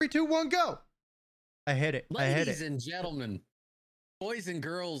2, 1, go. I hit it. Ladies and gentlemen, boys and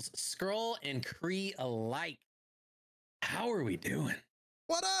girls, Skrull and Kree alike. How are we doing?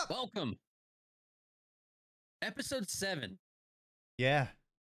 What up? Welcome. Episode 7. Yeah.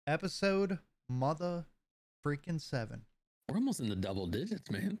 Episode mother freaking 7. We're almost in the double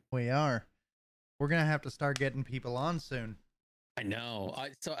digits, man. We are. We're going to have to start getting people on soon. I know.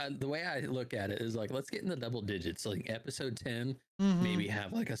 The way I look at it is like, let's get in the double digits. Like episode 10, maybe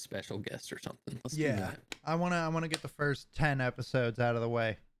have like a special guest or something. Let's do that. I want to get the first 10 episodes out of the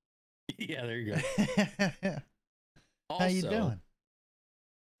way. Yeah, there you go. How you doing?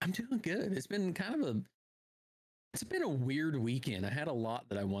 I'm doing good. It's been a weird weekend. I had a lot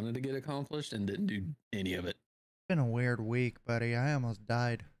that I wanted to get accomplished and didn't do any of it. It's been a weird week, buddy. I almost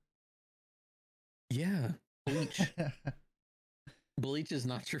died. Yeah. Bleach. Bleach is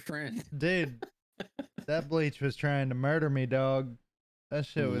not your friend. Dude, that bleach was trying to murder me, dog. That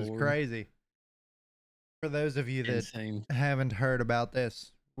shit was crazy. For those of you that haven't heard about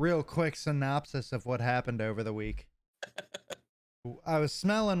this, real quick synopsis of what happened over the week. I was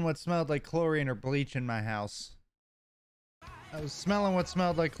smelling what smelled like chlorine or bleach in my house.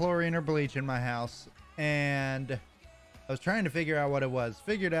 And I was trying to figure out what it was.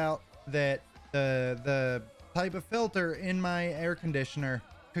 Figured out that the type of filter in my air conditioner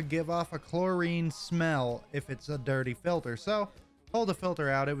could give off a chlorine smell if it's a dirty filter. So pulled the filter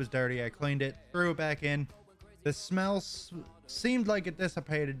out. It was dirty. I cleaned it, threw it back in. The smell seemed like it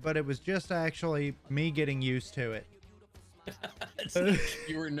dissipated, but it was just actually me getting used to it.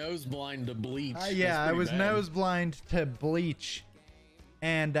 You were nose blind to bleach. Yeah, I was nose blind to bleach.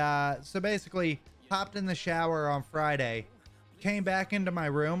 And so basically hopped in the shower on Friday, came back into my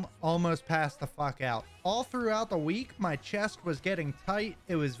room, almost passed the fuck out. All throughout the week, my chest was getting tight.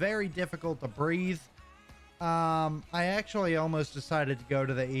 It was very difficult to breathe. I actually almost decided to go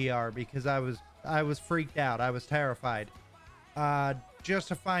to the ER because I was freaked out. I was terrified. Just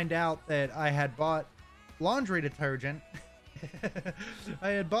to find out that I had bought laundry detergent.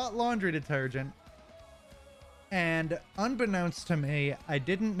 And unbeknownst to me, I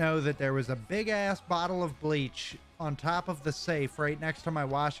didn't know that there was a big ass bottle of bleach on top of the safe right next to my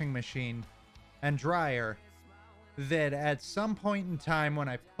washing machine and dryer, that at some point in time when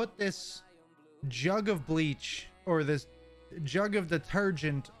I put this jug of bleach or this jug of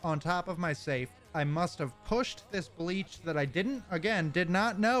detergent on top of my safe, I must have pushed this bleach that I did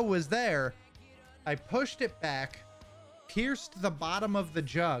not know was there. I pushed it back, pierced the bottom of the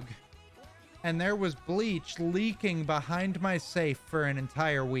jug, and there was bleach leaking behind my safe for an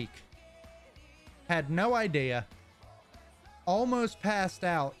entire week. Had no idea. Almost passed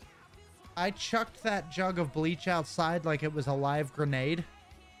out. I chucked that jug of bleach outside like it was a live grenade.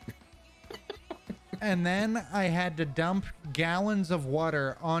 And then I had to dump gallons of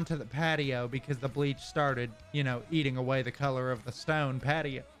water onto the patio because the bleach started, eating away the color of the stone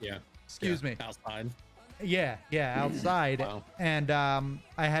patio. Yeah. Excuse me. Outside. Yeah, outside. Wow. And I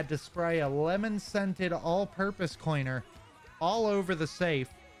had to spray a lemon-scented all-purpose cleaner all over the safe.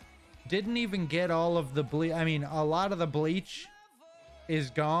 Didn't even get all of the bleach. I mean, a lot of the bleach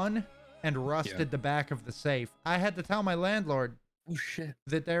is gone and rusted the back of the safe. I had to tell my landlord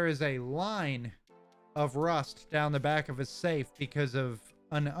that there is a line of rust down the back of his safe because of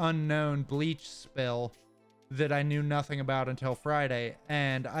an unknown bleach spill that I knew nothing about until Friday.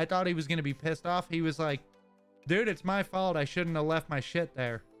 And I thought he was going to be pissed off. He was like, dude, it's my fault. I shouldn't have left my shit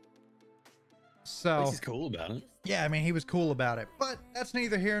there. So he's cool about it. Yeah, I mean, he was cool about it, but that's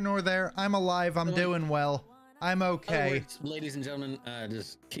neither here nor there. I'm alive. I'm doing well. I'm okay. Words, ladies and gentlemen,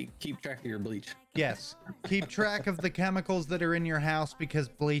 just keep track of your bleach. Yes. Keep track of the chemicals that are in your house because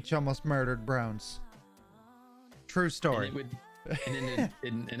bleach almost murdered Brones. True story. And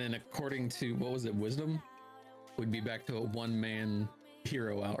then according to, what was it, wisdom, would be back to a one-man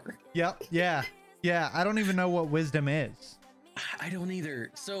hero hour. Yep. Yeah. I don't even know what wisdom is. I don't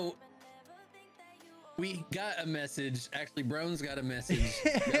either. So we got a message. Actually, Brones got a message.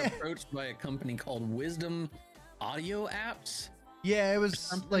 Got approached by a company called Wisdom Audio Apps. Yeah, it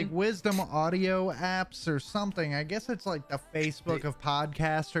was like Wisdom Audio Apps or something. I guess it's like the Facebook of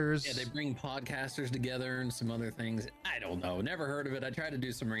podcasters. Yeah, they bring podcasters together and some other things. I don't know. Never heard of it. I tried to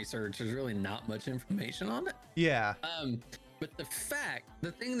do some research. There's really not much information on it. Yeah. But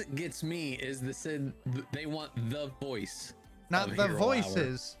the thing that gets me is they want the voice. Not the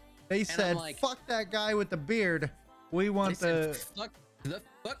voices. They said, like, fuck that guy with the beard. We want fuck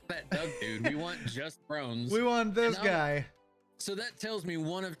that Doug dude. We want just Brones. We want this guy. So that tells me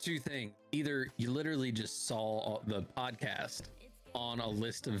one of two things. Either you literally just saw the podcast on a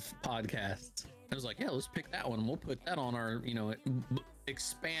list of podcasts I was like, yeah, let's pick that one. We'll put that on our,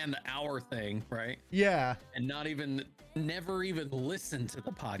 expand our thing, right? Yeah. And never even listen to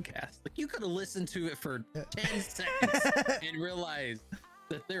the podcast. Like, you could have listened to it for 10 seconds and realized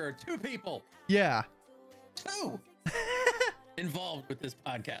that there are two people. Yeah. Two involved with this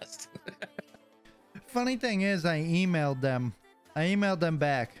podcast. Funny thing is, I emailed them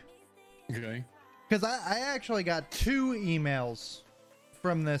back. Okay. Because I actually got 2 emails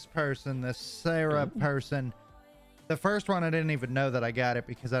from this person, this Sarah person. The first one, I didn't even know that I got it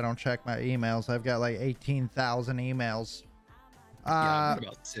because I don't check my emails. I've got like 18,000 emails. Yeah, I've got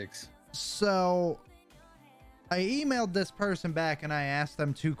about 6. So I emailed this person back and I asked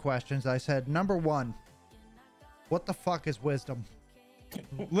them 2 questions. I said, number 1, what the fuck is wisdom?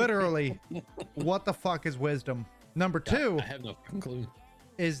 Literally, what the fuck is wisdom? Number 2, I have no fucking clue.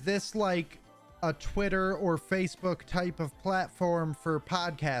 is this like a Twitter or Facebook type of platform for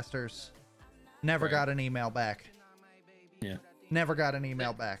podcasters? Never got an email back. Yeah. Never got an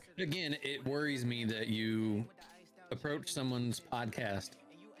email back. Again, it worries me that you approach someone's podcast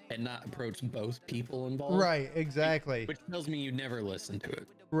and not approach both people involved. Right, exactly. Which tells me you never listened to it.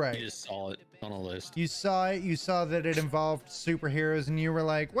 Right. You just saw it on a list. You saw it, you saw that it involved superheroes, and you were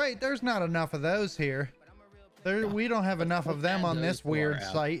like, wait, there's not enough of those here. We don't have enough of them on this weird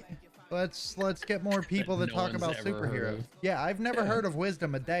site. Let's get more people that talk about superheroes. Yeah, I've never heard of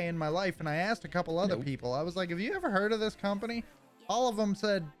Wisdom a day in my life, and I asked a couple other people. I was like, have you ever heard of this company? All of them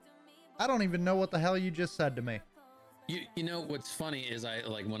said, I don't even know what the hell you just said to me. You know what's funny is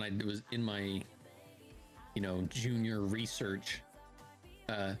when I was in my junior research,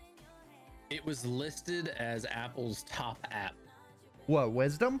 it was listed as Apple's top app. What,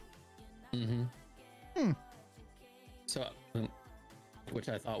 Wisdom? Mm-hmm. So, which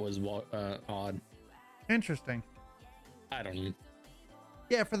I thought was odd. Interesting. I don't know.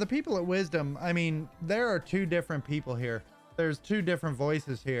 Yeah, for the people at Wisdom, I mean, there are 2 different people here. There's 2 different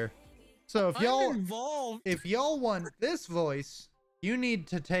voices here. So if y'all want this voice, you need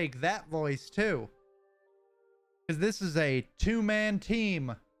to take that voice too. Because this is a 2-man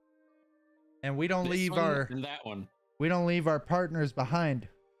team. And we don't leave our partners behind.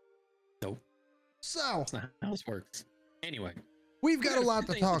 Nope. So that's not how this works. Anyway. We've got a lot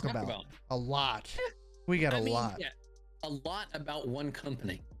to talk about. A lot. We got a lot. Yeah, a lot about one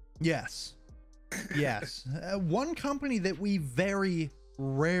company. Yes. Yes. One company that we very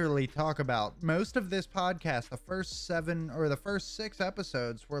rarely talk about. Most of this podcast, the first 7 or the first 6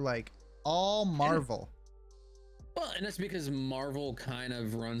 episodes were like all Marvel. And that's because Marvel kind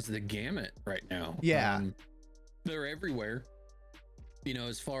of runs the gamut right now. Yeah. They're everywhere.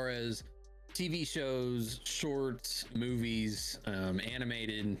 As far as TV shows, shorts, movies,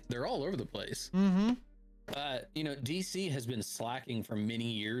 animated, they're all over the place. Mm-hmm. DC has been slacking for many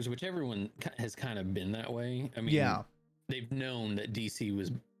years, which everyone has kind of been that way. I mean, yeah, they've known that DC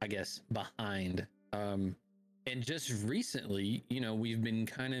was, I guess, behind. And just recently, we've been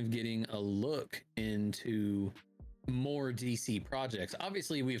kind of getting a look into more DC projects.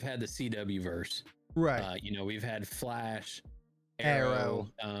 Obviously, we've had the CW verse. Right. We've had Flash, Arrow.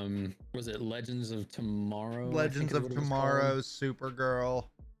 Was it Legends of Tomorrow? Legends of Tomorrow, Supergirl,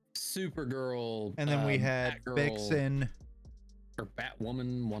 and then we had Batgirl, Vixen or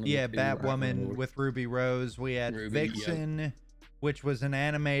Batwoman. Batwoman with Ruby Rose. We had Vixen, which was an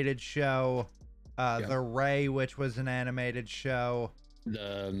animated show. The Ray, which was an animated show.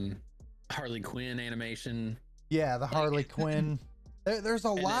 The Harley Quinn animation. Yeah, the Harley Quinn. There's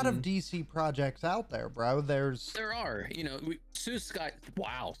a lot of DC projects out there, bro. There are, Suicide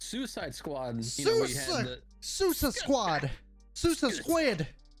Squad. Suicide Squad. Suicide Squid.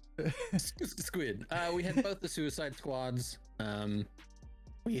 Squid. We had both the Suicide Squads.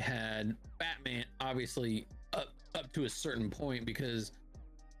 We had Batman, obviously up to a certain point because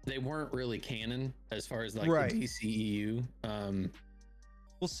they weren't really canon as far as the DCEU.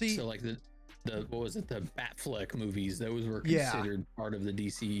 We'll see. So like the what was it, the Batfleck movies, those were considered part of the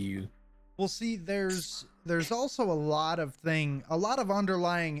DCU. Well, see, there's also a lot of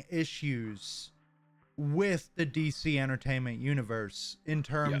underlying issues with the DC entertainment universe in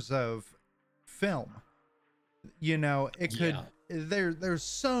terms of film. There's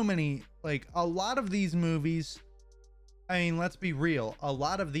so many, like, a lot of these movies, I mean, let's be real, a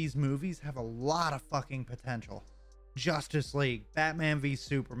lot of these movies have a lot of fucking potential. Justice League, Batman v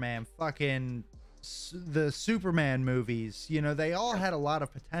Superman, fucking the Superman movies, they all had a lot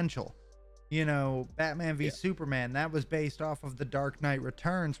of potential. Batman v Superman, that was based off of The Dark Knight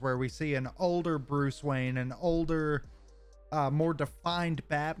Returns, where we see an older Bruce Wayne, an older, more defined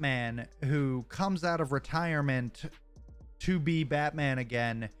Batman who comes out of retirement to be Batman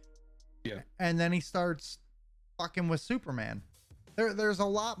again. Yeah. And then he starts fucking with Superman. There's a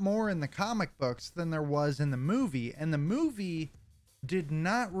lot more in the comic books than there was in the movie, and the movie did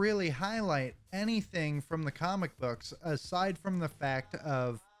not really highlight anything from the comic books aside from the fact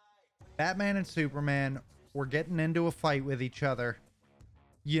of Batman and Superman were getting into a fight with each other,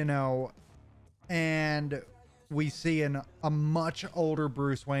 you know, and we see a much older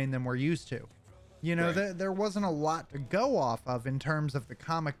Bruce Wayne than we're used to. You know, Right. there wasn't a lot to go off of in terms of the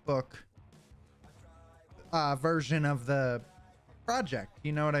comic book version of the project.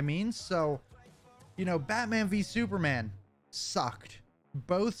 You know what I mean? So, you know, Batman v Superman sucked.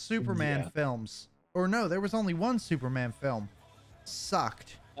 Both Superman films, or no, there was only one Superman film,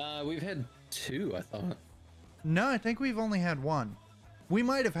 sucked. We've had 2, I thought. No, I think we've only had one. We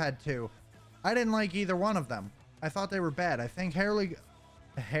might have had 2. I didn't like either one of them. I thought they were bad. I think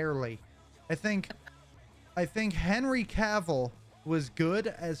I think Henry Cavill was good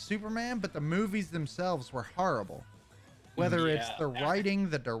as Superman, but the movies themselves were horrible. Whether it's the writing,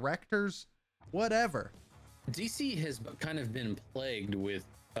 the directors, whatever. DC has kind of been plagued with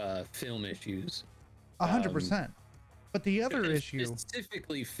film issues. 100%. But the other and issue,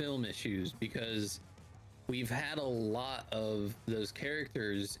 specifically film issues, because we've had a lot of those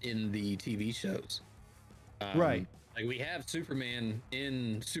characters in the TV shows. Right. Like we have Superman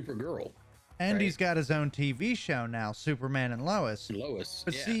in Supergirl. and right. he's got his own TV show now, Superman and Lois.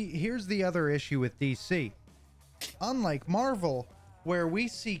 But yeah. see, here's the other issue with DC. Unlike Marvel, where we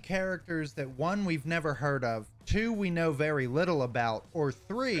see characters that, one, we've never heard of, two, we know very little about, or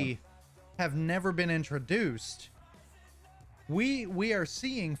three, have never been introduced, we are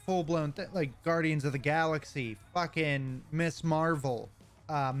seeing full-blown like Guardians of the Galaxy, fucking Miss Marvel,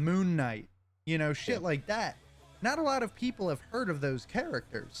 Moon Knight, you know, shit like that. Not a lot of people have heard of those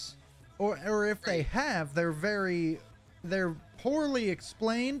characters, or if they have, they're poorly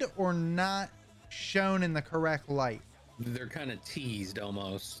explained or not shown in the correct light. They're kind of teased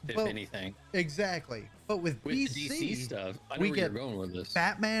almost, if anything. Exactly. But with the DC stuff, I know we where get you're going with this.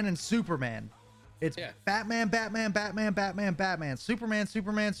 Batman and Superman. It's Batman, Batman, Batman, Batman, Batman, Superman,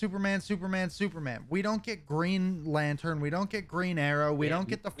 Superman, Superman, Superman, Superman. We don't get Green Lantern. We don't get Green Arrow. We don't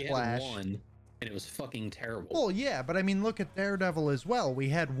get the Flash. We had one, and it was fucking terrible. Well, yeah, but I mean, look at Daredevil as well. We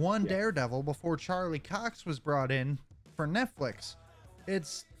had one Daredevil before Charlie Cox was brought in for Netflix.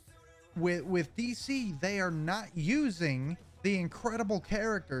 It's with DC, they are not using the incredible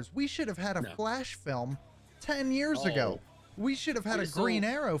characters. We should have had a Flash film 10 years ago. We should have had a Green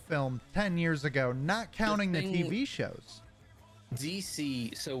Arrow film 10 years ago, not counting the TV shows.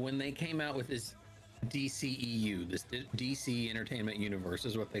 DC, so when they came out with this DCEU, this DC Entertainment Universe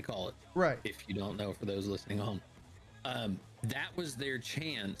is what they call it. Right. If you don't know, for those listening at home. That was their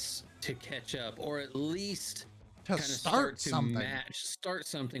chance to catch up, or at least to kind of start something. Start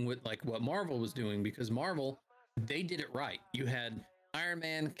something with like what Marvel was doing, because Marvel, they did it right. You had Iron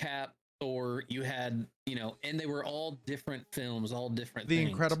Man, Cap, Thor, you had, you know, and they were all different films, all different things. The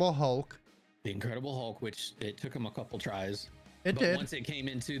Incredible Hulk, which it took them a couple tries. But once it came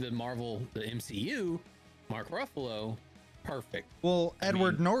into the Marvel, the MCU, Mark Ruffalo, perfect. Well,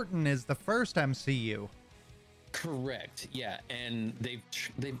 Edward Norton is the first MCU. Correct. Yeah, and they've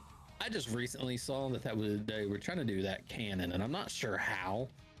I just recently saw that they were trying to do that canon, and I'm not sure how.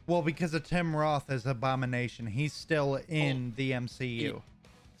 Well, because of Tim Roth as Abomination, he's still in the MCU.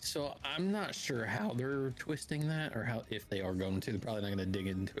 So I'm not sure how they're twisting that, or how, if they are going to. They're probably not going to dig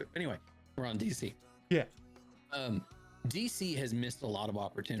into it. Anyway, we're on DC. Yeah. DC has missed a lot of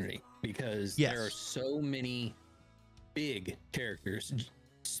opportunity because there are so many big characters,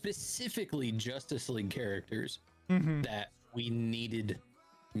 specifically Justice League characters, that we needed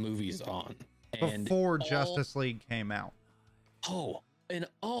movies on. And before Justice League came out. And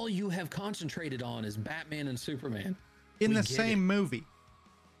all you have concentrated on is Batman and Superman. In the same movie.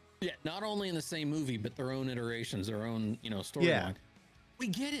 Yeah, not only in the same movie, but their own iterations, their own, storyline. Yeah. We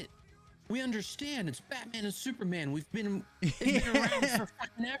get it. We understand. It's Batman and Superman. They've been around for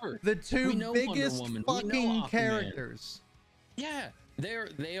fucking ever. The two biggest fucking characters. Yeah,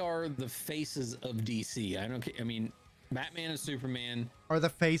 they are the faces of DC. I mean, Batman and Superman are the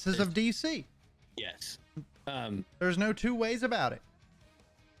faces of DC. Yes. There's no two ways about it.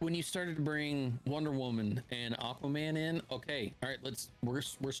 When you started to bring Wonder Woman and Aquaman in, okay, all right,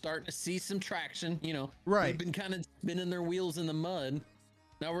 we're starting to see some traction. Right. They've been kind of spinning their wheels in the mud.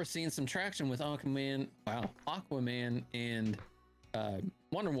 Now we're seeing some traction with Aquaman and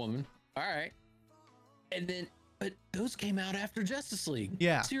Wonder Woman. All right, but those came out after Justice League.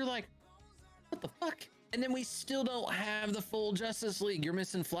 Yeah. So you're like, what the fuck? And then we still don't have the full Justice League. You're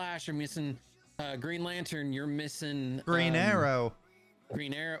missing Flash. You're missing Green Lantern. You're missing Green Arrow.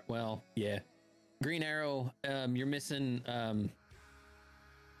 Green Arrow. Well, yeah. Green Arrow. You're missing.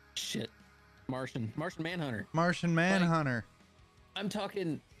 Shit. Martian Manhunter. Martian Manhunter. I'm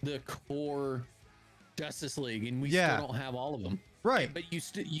talking the core Justice League, and we Yeah. still don't have all of them. Right. But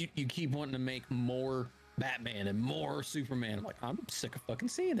you keep wanting to make more Batman and more Superman. I'm like, I'm sick of fucking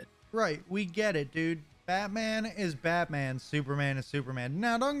seeing it. Right. We get it, dude. Batman is Batman. Superman is Superman.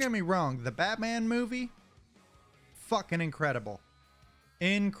 Now, don't get me wrong. The Batman movie, fucking incredible.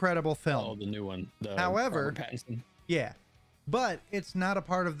 Incredible film. Oh, the new one. However, Robert Pattinson. yeah. But it's not a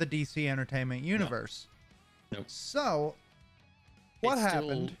part of the DC Entertainment Universe. Nope. So, what It's still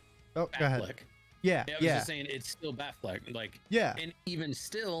happened? Oh, go ahead. Batfleck. Yeah, I was just saying, it's still Batfleck. Like, yeah. and even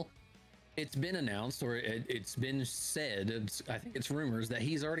still, it's been announced, or it's been said, I think it's rumors, that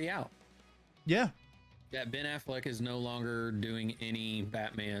he's already out. Yeah. That Ben Affleck is no longer doing any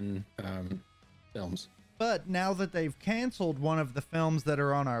Batman films. But now that they've canceled one of the films that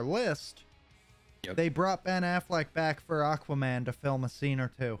are on our list, Yep. they brought Ben Affleck back for Aquaman to film a scene or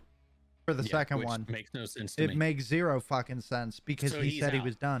two for the second which one. Makes no sense to It me. makes zero fucking sense because So he he's said he out.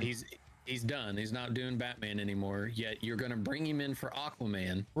 was done. He's done. He's not doing Batman anymore. Yet you're going to bring him in for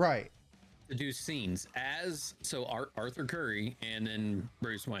Aquaman Right. to do scenes as Arthur Curry and then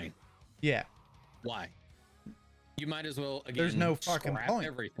Bruce Wayne. Yeah. Why? You might as well again. There's no fucking scrap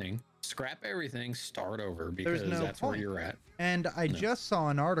point. Scrap everything. Start over because no that's where point. you're at. And I just saw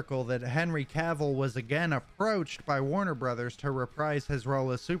an article that Henry Cavill was again approached by Warner Brothers to reprise his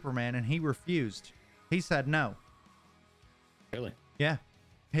role as Superman, and he refused. He said no. Really? Yeah.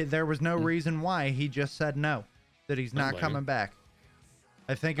 There was no reason why. He just said no, that he's not blame coming him. back.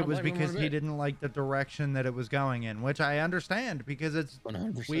 I think it Don't was blame him because one he bit. didn't like the direction that it was going in, which I understand because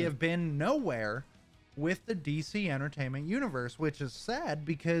 100%. we have been nowhere with the DC Entertainment Universe, which is sad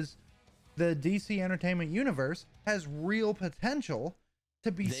because the DC Entertainment Universe has real potential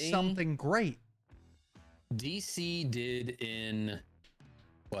to be something great. DC did in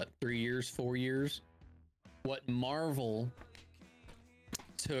what, 3 years, 4 years? What Marvel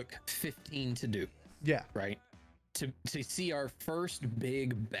took 15 to do, Yeah. right? To see our first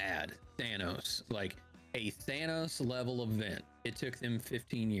big bad, Thanos, like a Thanos level event, it took them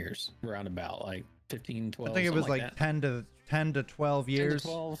 15 years, roundabout, like 15, 12. I think it was something like that. 10 to 12 10 to years.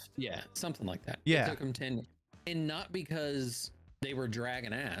 12, yeah, something like that. Yeah. It took them 10, and not because they were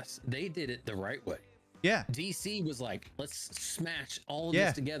dragging ass. They did it the right way. Yeah. DC was like, let's smash all of Yeah.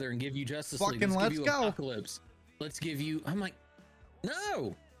 this together and give you Justice Fucking League. let's give you go. Apocalypse. Let's give you. I'm like,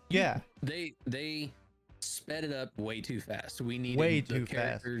 no. Yeah. They sped it up way too fast. We needed Way the too fast.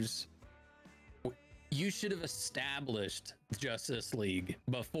 characters. You should have established Justice League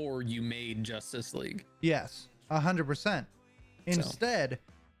before you made Justice League. Yes. 100%. Instead,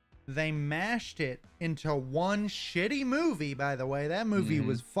 they mashed it into one shitty movie, by the way. That movie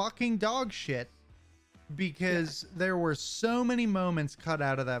was fucking dog shit because there were so many moments cut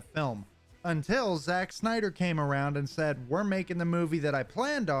out of that film until Zack Snyder came around and said, we're making the movie that I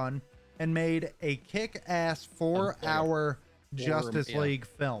planned on, and made a kick-ass 4-hour Justice yeah. League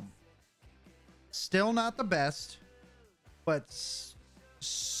film. Still not the best, but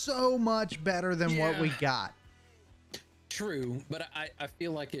so much better than what we got. True, but I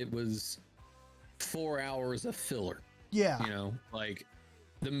feel like it was 4 hours of filler. Yeah. You know, like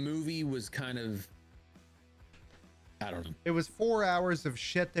the movie was kind of, I don't know. It was 4 hours of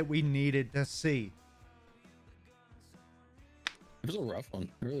shit that we needed to see. It was a rough one. It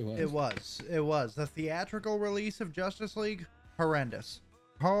really was. It was. The theatrical release of Justice League, horrendous.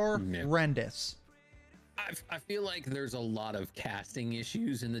 Horrendous. I feel like there's a lot of casting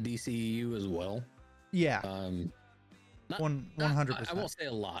issues in the DCEU as well. Yeah. 100%. I 100%. won't say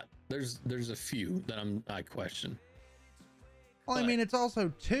a lot. There's a few that I question. Well, I but- mean, it's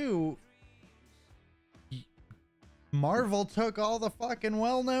also too. Marvel took all the fucking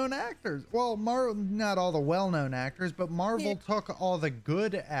well-known actors. Well, not all the well-known actors, but Marvel took all the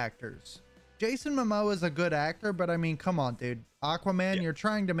good actors. Jason Momoa is a good actor, but I mean, come on, dude. Aquaman, you're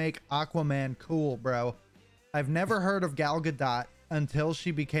trying to make Aquaman cool, bro. I've never heard of Gal Gadot until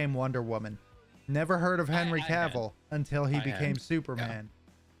she became Wonder Woman. Never heard of Henry Cavill until he became Superman.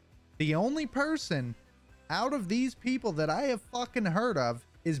 The only person out of these people that I have fucking heard of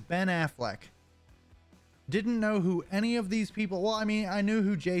is Ben Affleck. Didn't know who any of these people. Well, I mean, I knew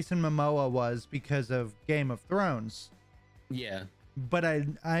who Jason Momoa was because of Game of Thrones, Yeah. but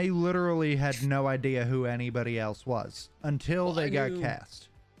I literally had no idea who anybody else was until Well, they I got knew- cast.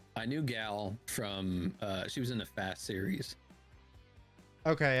 I knew Gal from she was in the Fast series.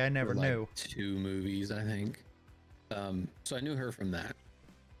 Okay, I never For, like, knew. 2 movies, I think. So I knew her from that.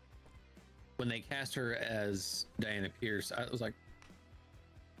 When they cast her as Diana Pierce, I was like,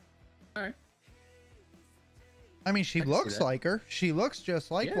 All right. I mean, she I can see looks that. like her. She looks just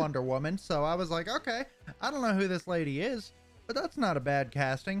like Yeah. Wonder Woman. So I was like, okay, I don't know who this lady is, but that's not a bad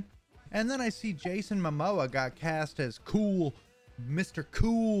casting. And then I see Jason Momoa got cast as cool, Mr.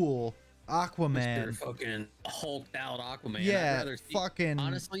 Cool Aquaman. Mr. fucking hulked out Aquaman. I'd Yeah, rather see, fucking.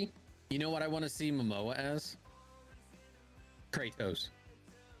 honestly, you know what I want to see Momoa as? Kratos.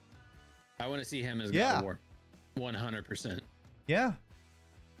 I want to see him as God of War. 100%. Yeah,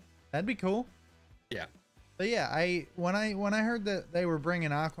 that'd be cool. Yeah. But yeah, when I heard that they were bringing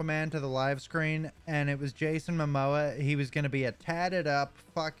Aquaman to the live screen and it was Jason Momoa, he was going to be a tatted up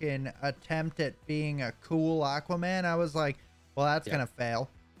fucking attempt at being a cool Aquaman. I was like, well, that's going to fail.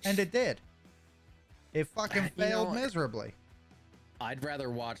 And it did. It fucking failed miserably. I'd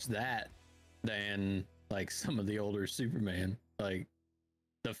rather watch that than like some of the older Superman. Like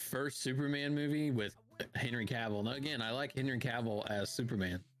the first Superman movie with Henry Cavill. Now, again, I like Henry Cavill as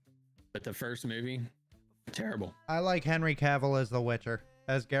Superman, but the first movie, terrible. I like Henry Cavill as the Witcher,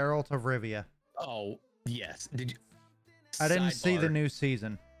 as Geralt of Rivia. Oh, yes. Did you? I didn't see the Sidebar. new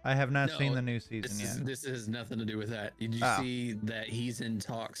season. I have not No, seen the new season yet. This has nothing to do with that. Did you see that he's in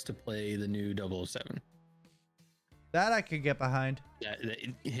talks to play the new 007? That I could get behind. That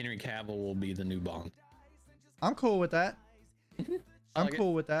Henry Cavill will be the new Bond. I'm cool with that. I'm like it.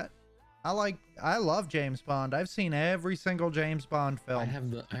 cool with that. I love James Bond. I've seen every single James Bond I film.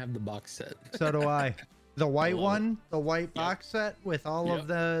 have the box set. So do I. The white love one, the white box set with all of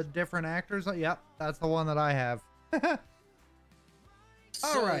the different actors. Yep, that's the one that I have.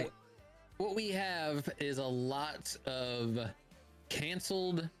 All right. What we have is a lot of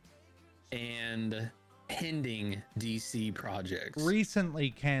canceled and pending DC projects. Recently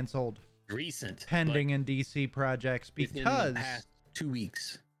canceled Recent. pending in DC projects within the because past 2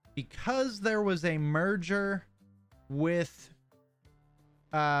 weeks. there was a merger with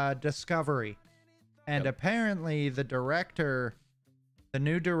Discovery, and apparently the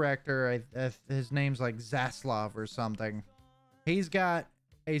new director, his name's like Zaslav or something. He's got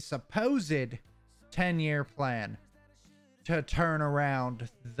a supposed 10-year plan to turn around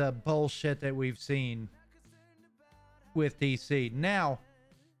the bullshit that we've seen with DC. Now,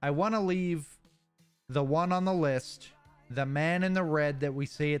 I want to leave the one on the list, the man in the red that we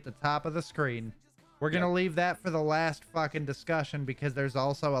see at the top of the screen. We're going to leave that for the last fucking discussion because there's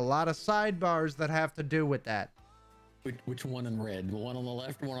also a lot of sidebars that have to do with that. Which one in red? One on the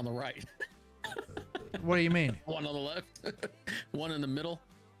left, one on the right. What do you mean? One on the left, one in the middle.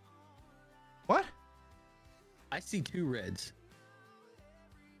 What? I see 2 reds.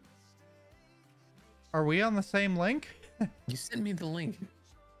 Are we on the same link? You sent me the link.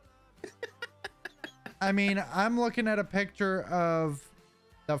 I mean, I'm looking at a picture of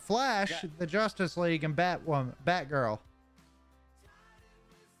the Flash, the Justice League, and Batgirl.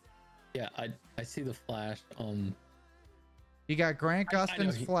 Yeah, I see the Flash on. You got Grant I know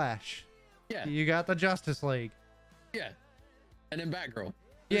Gustin's Flash. Yeah, You got the Justice League. yeah, and then Batgirl.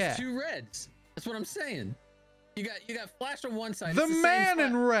 Yeah. There's 2 reds. That's what I'm saying. You got Flash on one side. The It's man same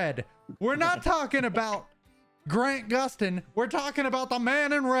in red. We're not talking about Grant Gustin. We're talking about the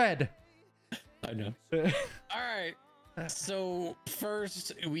man in red. I know. All right. So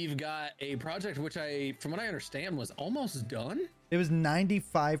first, we've got a project which from what I understand, was almost done. It was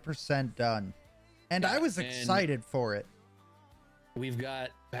 95% done. And I was excited for it. We've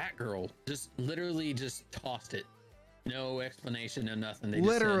got Batgirl. Just literally just tossed it. No explanation, no nothing. They just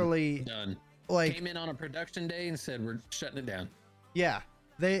Literally, said, done. like, Came in on a production day and said, we're shutting it down. yeah,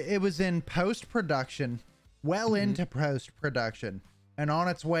 it was in post-production, well into post-production, and on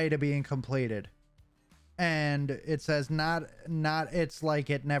its way to being completed. And it says not it's like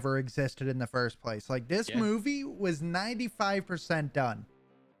it never existed in the first place. Like, this movie was 95% done.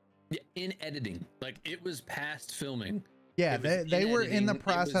 Yeah, in editing. Like, it was past filming. Yeah, It was they in were in the editing. It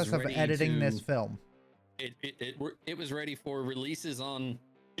process was of ready editing this to- film. It was ready for releases on,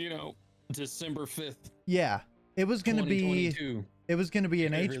 December 5th. Yeah, it was going to be 2022. an It was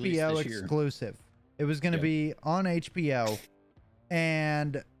released HBO this year. exclusive. It was going to be on HBO,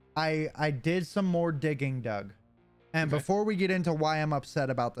 and I did some more digging, Doug. And before we get into why I'm upset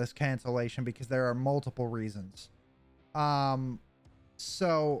about this cancellation, because there are multiple reasons.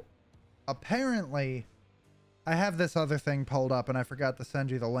 So apparently I have this other thing pulled up and I forgot to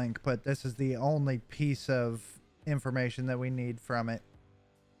send you the link, but this is the only piece of information that we need from it.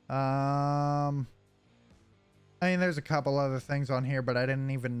 I mean, there's a couple other things on here, but I didn't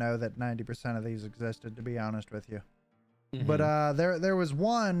even know that 90% of these existed, to be honest with you. But there was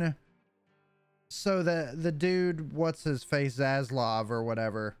one. So the dude, what's his face, Zaslav or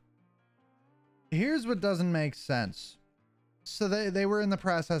whatever. Here's what doesn't make sense. So they were in the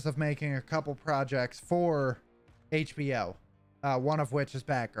process of making a couple projects for HBO, one of which is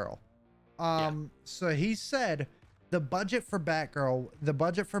Batgirl. So he said the budget for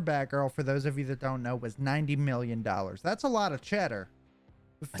Batgirl, for those of you that don't know, was $90 million. That's a lot of cheddar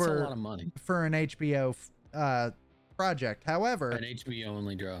That's a lot of money for an HBO project. However, an HBO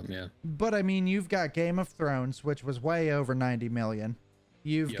only drop. Yeah. but I mean, you've got Game of Thrones, which was way over 90 million.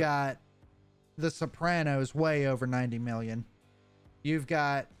 You've got The Sopranos, way over 90 million. You've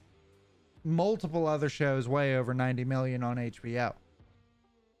got multiple other shows way over 90 million on HBO.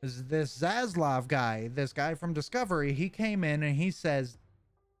 This Zaslav guy, this guy from Discovery, he came in and he says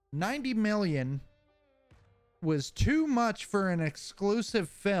 90 million was too much for an exclusive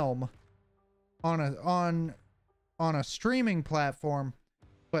film on a streaming platform,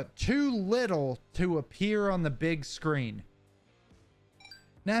 but too little to appear on the big screen.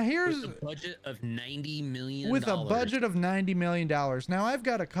 Now here's with a budget of $90 million. With a budget of $90 million. Now I've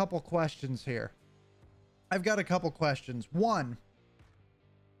got a couple questions here. One,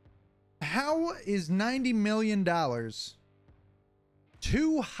 how is $90 million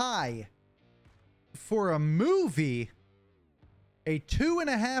too high for a movie, a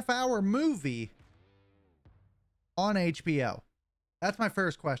 2.5-hour movie on HBO? That's my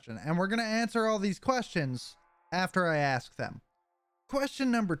first question. And we're going to answer all these questions after I ask them.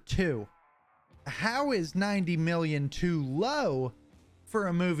 Question number 2. How is 90 million too low for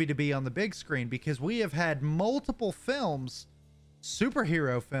a movie to be on the big screen? Because we have had multiple films,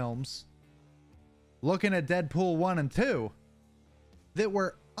 superhero films, looking at Deadpool 1 and 2, that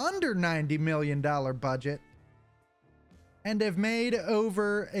were under $90 million budget and have made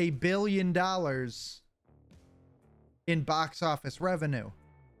over $1 billion in box office revenue.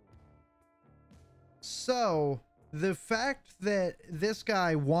 So the fact that this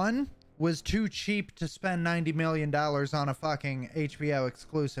guy, one, was too cheap to spend $90 million on a fucking HBO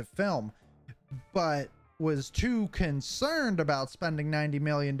exclusive film, but was too concerned about spending $90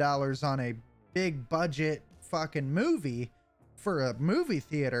 million on a big budget fucking movie for a movie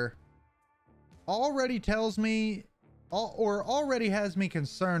theater, already tells me, or already has me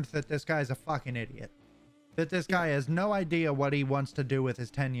concerned that this guy's a fucking idiot. That this guy has no idea what he wants to do with his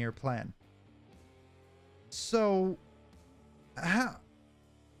 10-year plan. So, how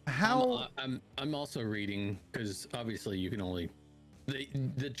I'm also reading, because obviously you can only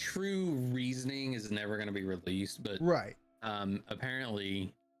the true reasoning is never going to be released, but right.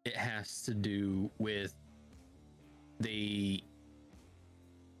 Apparently it has to do with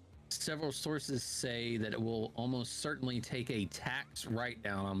several sources say that it will almost certainly take a tax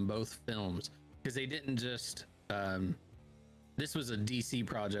write-down on both films, because they didn't just this was a DC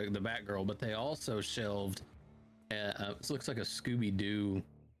project, the Batgirl, but they also shelved it looks like a Scooby-Doo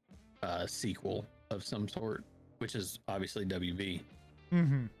sequel of some sort, which is obviously WB.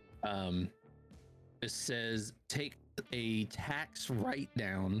 It says take a tax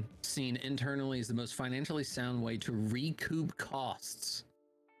write-down seen internally as the most financially sound way to recoup costs.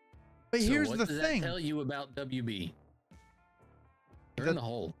 But so here's what the does thing. That tell you about WB? They're in the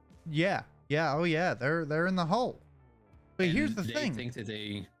hole. Yeah. Oh yeah. They're in the hole. But And here's the they thing. think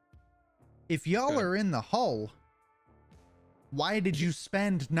that If y'all are in the hole, why did you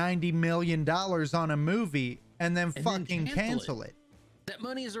spend $90 million on a movie and then fucking cancel it? That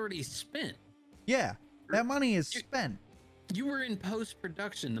money is already spent. Yeah. That money is spent. You were in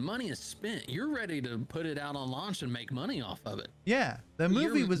post-production. The money is spent. You're ready to put it out on launch and make money off of it. Yeah. The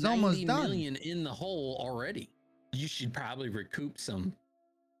movie was almost done. 90 million in the hole already. You should probably recoup some.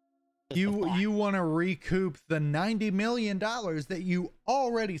 You want to recoup the $90 million that you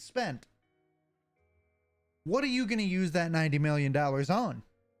already spent. What are you going to use that $90 million on?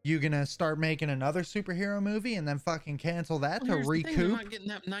 You going to start making another superhero movie and then fucking cancel that to recoup? They're not getting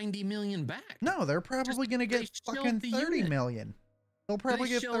that 90 million back. No, they're probably going to get fucking 30 million. They'll probably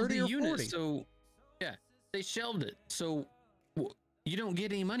get 30 or 40. So, yeah, they shelved it. So you don't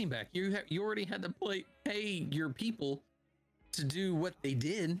get any money back. You already had to pay your people to do what they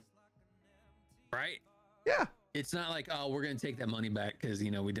did, right? Yeah. It's not like, oh, we're going to take that money back because,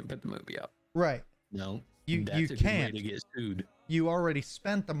 we didn't put the movie up. Right. No. You That's a good can't. way to get sued. You already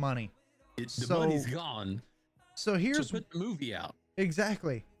spent the money. The money's gone. So here's put the movie out.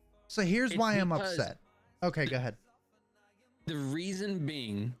 Exactly. So here's why I'm upset. Okay, go ahead. The reason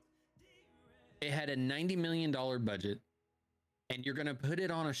being, it had a $90 million budget, and you're going to put it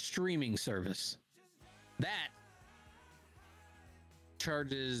on a streaming service that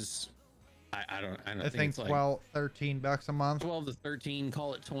charges, I think it's like 12, $13 a month. 12 to 13,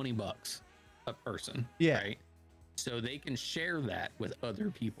 call it $20 a person. Yeah. Right. So they can share that with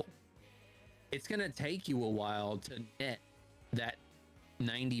other people. It's going to take you a while to net that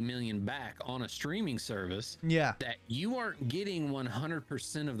 90 million back on a streaming service Yeah. that you aren't getting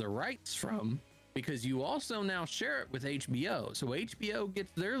 100% of the rights from, because you also now share it with HBO. So HBO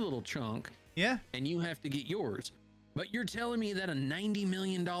gets their little chunk, Yeah. and you have to get yours. But you're telling me that a $90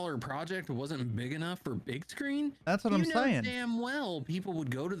 million project wasn't big enough for big screen? That's what I'm saying. Damn well people would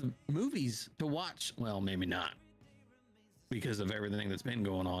go to the movies to watch. Well, maybe not, because of everything that's been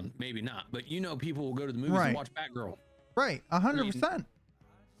going on. Maybe not. But people will go to the movies to watch Batgirl. Right. 100%.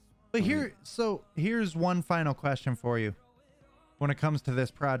 But here's one final question for you when it comes to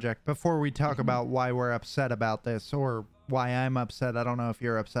this project, before we talk about why we're upset about this, or why I'm upset. I don't know if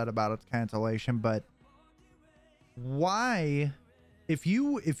you're upset about its cancellation, but why, if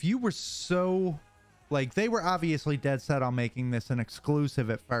you were so, like, they were obviously dead set on making this an exclusive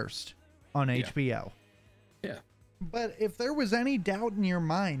at first on HBO. Yeah. But if there was any doubt in your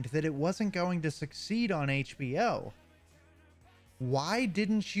mind that it wasn't going to succeed on HBO, why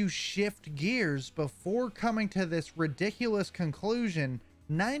didn't you shift gears before coming to this ridiculous conclusion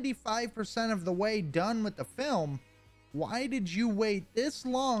 95% of the way done with the film? Why did you wait this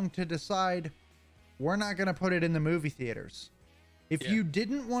long to decide we're not going to put it in the movie theaters? If you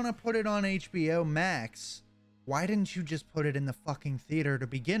didn't want to put it on HBO Max, why didn't you just put it in the fucking theater to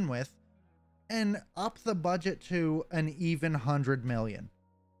begin with and up the budget to an even 100 million?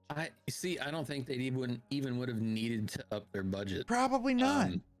 I don't think they even would have needed to up their budget. Probably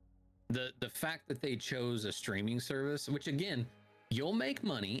not. The fact that they chose a streaming service, which again, you'll make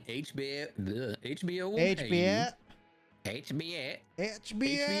money. HBO will pay you. HBO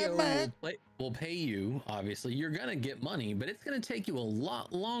will pay you. Obviously, you're gonna get money, but it's gonna take you a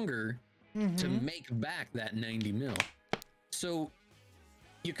lot longer to make back that 90 mil. So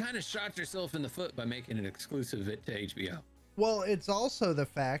you kind of shot yourself in the foot by making it exclusive to HBO. Well, it's also the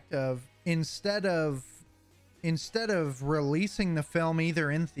fact of instead of releasing the film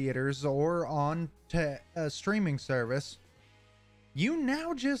either in theaters or on to a streaming service, you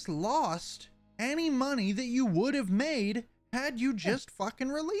now just lost any money that you would have made had you just fucking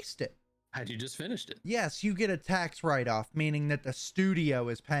released it. Had you just finished it? Yes, you get a tax write-off, meaning that the studio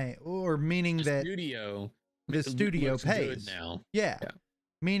is paying, or meaning that the studio pays now. Yeah.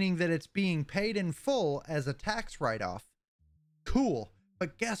 Meaning that it's being paid in full as a tax write-off. Cool.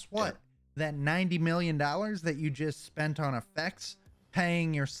 But guess what? That $90 million that you just spent on effects,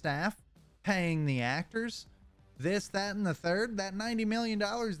 paying your staff, paying the actors, this, that, and the third, that $90 million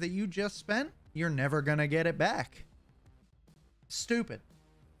that you just spent, you're never going to get it back. Stupid.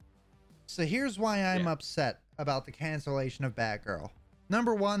 So here's why I'm upset about the cancellation of Batgirl.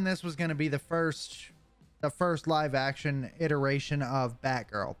 Number one, this was going to be the first live action iteration of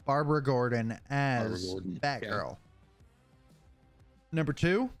Batgirl. Barbara Gordon as Batgirl. Yeah. Number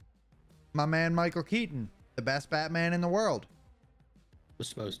two, my man Michael Keaton, the best Batman in the world, was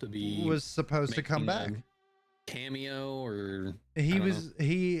supposed to come back. Cameo, or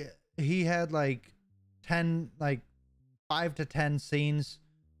he had like 5 to 10 scenes.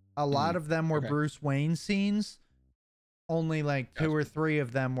 A lot of them were Bruce Wayne scenes. Only like 2 or 3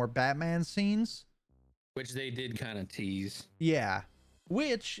 of them were Batman scenes, which they did kind of tease. Yeah.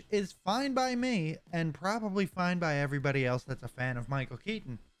 Which is fine by me, and probably fine by everybody else that's a fan of Michael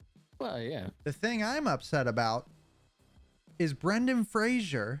Keaton. Well, yeah. The thing I'm upset about is Brendan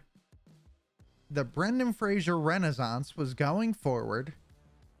Fraser. The Brendan Fraser renaissance was going forward.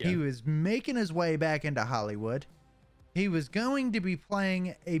 Yeah. He was making his way back into Hollywood. He was going to be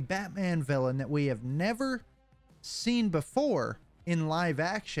playing a Batman villain that we have never seen before in live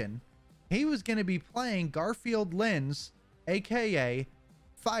action. He was going to be playing Garfield Lynns, aka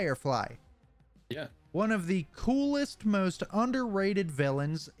Firefly. Yeah. One of the coolest, most underrated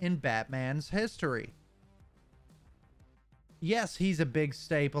villains in Batman's history. Yes, he's a big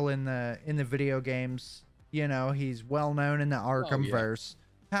staple in the video games. You know, he's well known in the Arkhamverse.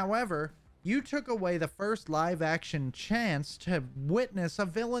 However, you took away the first live action chance to witness a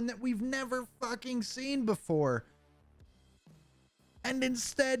villain that we've never fucking seen before. And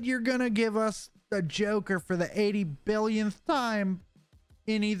instead, you're gonna give us the Joker for the 80 billionth time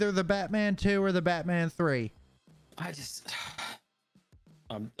in either the Batman 2 or the Batman 3. I'm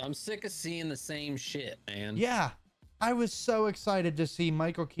sick of seeing the same shit, man. Yeah. I was so excited to see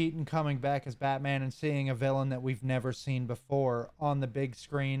Michael Keaton coming back as Batman and seeing a villain that we've never seen before on the big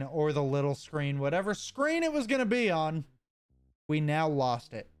screen or the little screen, whatever screen it was going to be on. We now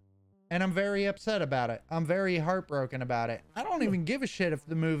lost it. And I'm very upset about it. I'm very heartbroken about it. I don't even give a shit if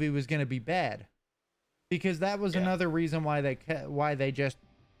the movie was going to be bad, because that was another reason why they just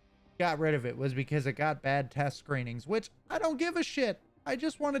got rid of it, was because it got bad test screenings, which I don't give a shit. I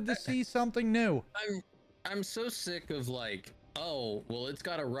just wanted to see something new. I'm so sick of, like, oh, well, it's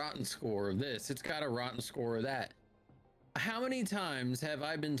got a rotten score of this, it's got a rotten score of that. How many times have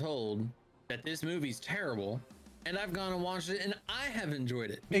I been told that this movie's terrible and I've gone and watched it and I have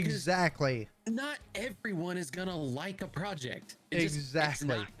enjoyed it? Exactly. Not everyone is gonna like a project. It's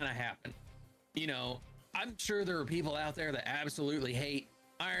not gonna happen. You know, I'm sure there are people out there that absolutely hate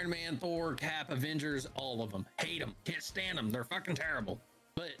Iron Man, Thor, Cap, Avengers, all of them. Hate them. Can't stand them. They're fucking terrible.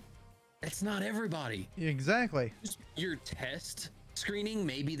 But it's not everybody. Exactly. Just your test screening,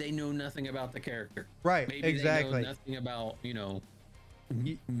 maybe they know nothing about the character. Right. Maybe exactly. they know nothing about, you know,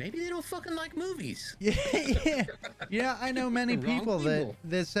 maybe they don't fucking like movies. Yeah. Yeah, I know many people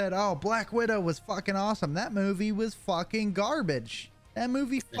that said, oh, Black Widow was fucking awesome. That movie was fucking garbage. That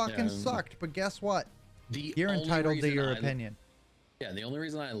movie fucking sucked. But guess what? You're entitled to your opinion. Yeah, the only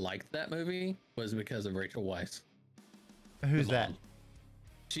reason I liked that movie was because of Rachel Weisz. Who's that?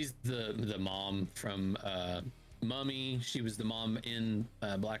 She's the mom from Mummy. She was the mom in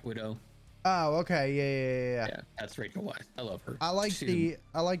Black Widow. Oh, okay. Yeah. Yeah, that's Rachel Weisz. I love her. I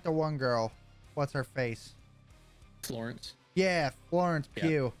like the one girl. What's her face? Florence. Yeah, Florence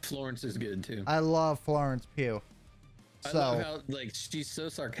Pugh. Yeah, Florence is good too. I love Florence Pugh. I love how like she's so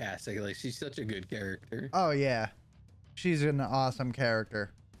sarcastic. Like she's such a good character. Oh yeah, she's an awesome character.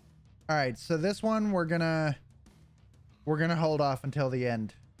 All right, so this one we're gonna hold off until the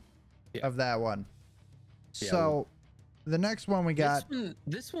end of that one. Yeah, so the next one we got.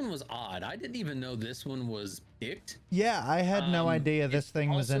 This one was odd. I didn't even know this one was picked. Yeah, I had no idea this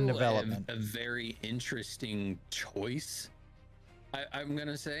thing was in development. A very interesting choice. I'm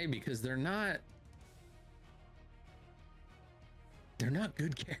gonna say because they're not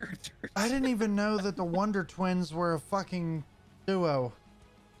good characters. I didn't even know that the Wonder Twins were a fucking duo.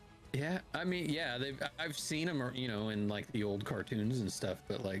 Yeah, I mean, yeah, I've seen them, you know, in like the old cartoons and stuff,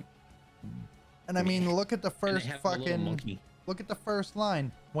 but like, and I mean, look at the first look at the first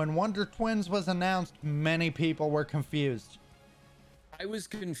line. When Wonder Twins was announced, many people were confused. I was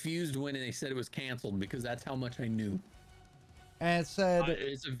confused when they said it was canceled because that's how much I knew. And it said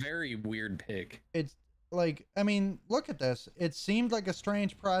it's a very weird pick. It's like, I mean, look at this. It seemed like a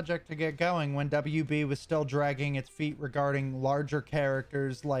strange project to get going when WB was still dragging its feet regarding larger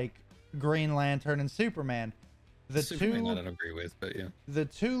characters like Green Lantern and Superman. Superman I don't agree with, but yeah. The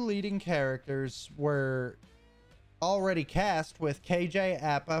two leading characters were already cast with KJ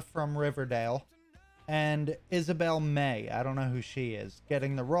Apa from Riverdale and Isabel May, I don't know who she is,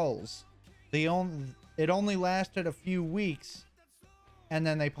 getting the roles. It only lasted a few weeks, and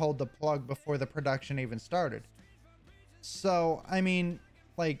then they pulled the plug before the production even started. So, I mean,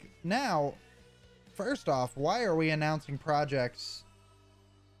 like, now, first off, why are we announcing projects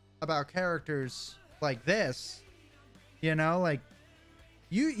about characters like this? You know, like,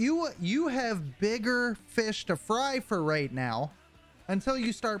 you have bigger fish to fry for right now until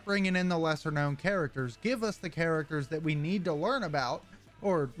you start bringing in the lesser known characters. Give us the characters that we need to learn about,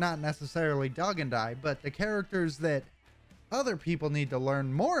 or not necessarily Doug and I, but the characters that other people need to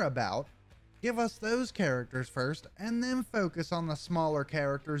learn more about. Give us those characters first, and then focus on the smaller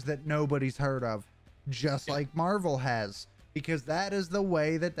characters that nobody's heard of, just like Marvel has, because that is the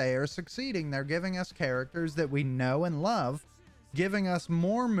way that they are succeeding. They're giving us characters that we know and love, giving us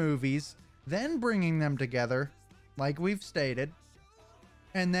more movies, then bringing them together, like we've stated,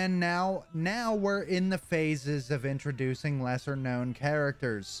 and then now we're in the phases of introducing lesser known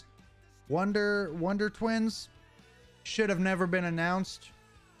characters. Wonder Twins should have never been announced.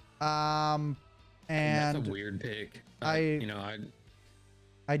 And that's a weird pick.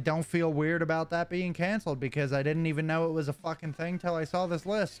 I don't feel weird about that being canceled because I didn't even know it was a fucking thing till I saw this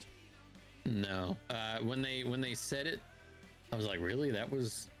list. No. When they said it, I was like, really? That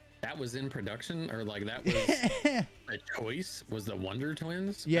was in production, or like that was a choice? Was the Wonder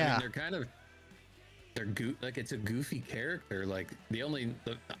Twins? Yeah. I mean, like it's a goofy character. Like the only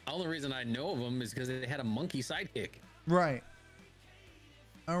reason I know of them is because they had a monkey sidekick. Right.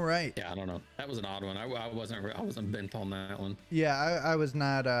 All right. Yeah, I don't know. That was an odd one. I wasn't bent on that one. Yeah, I was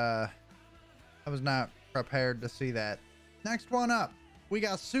not prepared to see that. Next one up, we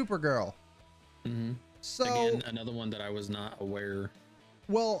got Supergirl. Mm-hmm. So again, another one that I was not aware.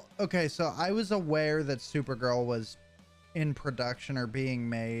 Well, okay, so I was aware that Supergirl was in production or being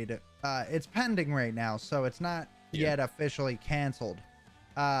made. It's pending right now, so it's not yet officially canceled.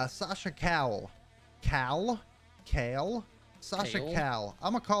 Sasha Cale. Sasha Cale.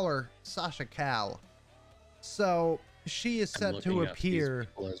 I'm gonna call her Sasha Cale. So she is set to appear.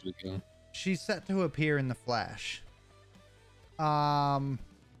 She's set to appear in The Flash.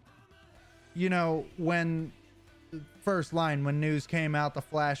 You know, when first line when news came out the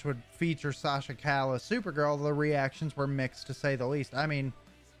Flash would feature Sasha Calle as Supergirl, the reactions were mixed to say the least. I mean,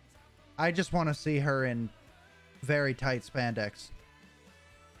 I just want to see her in very tight spandex.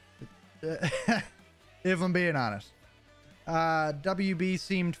 If I'm being honest. WB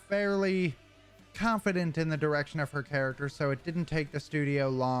seemed fairly confident in the direction of her character, so it didn't take the studio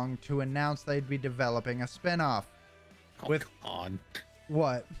long to announce they'd be developing a spin-off. Oh, God.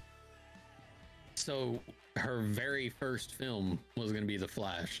 What? So her very first film was going to be The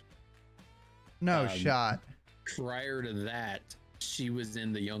Flash. No shot. Prior to that, she was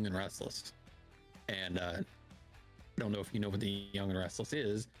in The Young and Restless. And I don't know if you know what The Young and Restless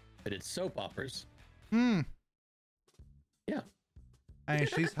is, but it's soap operas. Yeah. I mean,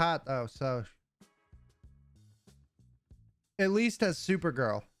 she's hot though, so at least as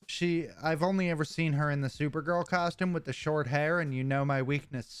Supergirl. I've only ever seen her in the Supergirl costume with the short hair, and you know my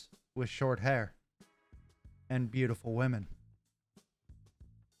weakness with short hair and beautiful women.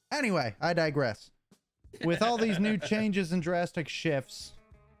 Anyway, I digress. With all these new changes and drastic shifts,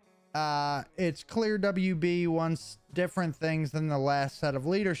 it's clear WB wants different things than the last set of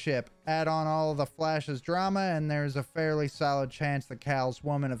leadership. Add on all of the Flash's drama, and there's a fairly solid chance that Cal's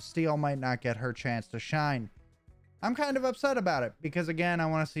Woman of Steel might not get her chance to shine. I'm kind of upset about it, because again, I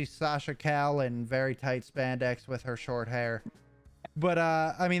want to see Sasha Calle in very tight spandex with her short hair. But,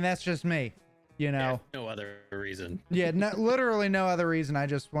 I mean, that's just me, you know? Yeah, no other reason. Yeah, literally no other reason. I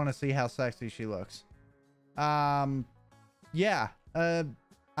just want to see how sexy she looks. Yeah,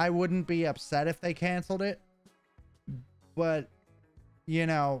 I wouldn't be upset if they canceled it, but, you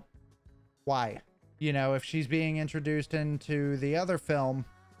know, why? You know, if she's being introduced into the other film,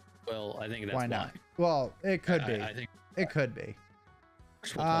 well, I think that's why not? Well, it could be. I think it could be.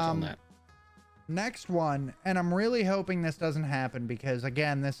 We'll touch on that. Next one, and I'm really hoping this doesn't happen because,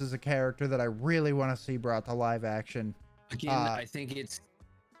 again, this is a character that I really want to see brought to live action. Again, I think it's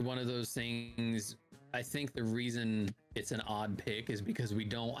one of those things. I think the reason it's an odd pick is because we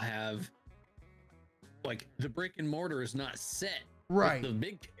don't have, like, the brick and mortar is not set. Right. With the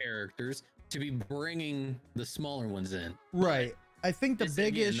big characters to be bringing the smaller ones in. Right. I think the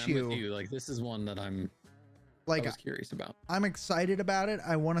big issue, I'm with you. Like, this is one that I was curious about. I'm excited about it.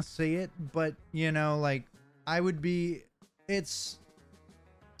 I want to see it, but you know, like, it's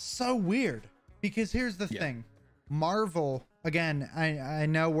so weird because here's the thing. Marvel, again, I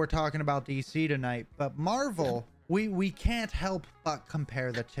know we're talking about DC tonight, but Marvel, we can't help but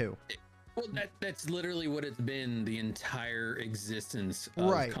compare the two. Well, that's literally what it's been the entire existence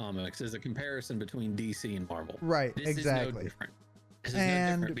of comics, is a comparison between DC and Marvel. Right, this exactly. Is no different. This is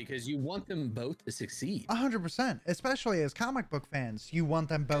no different because you want them both to succeed. 100%, especially as comic book fans, you want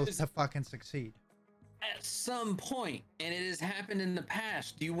them both to fucking succeed. At some point, and it has happened in the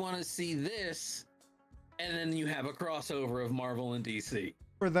past, you want to see this, and then you have a crossover of Marvel and DC.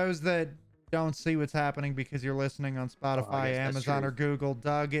 For those that don't see what's happening because you're listening on Spotify, Amazon, or Google,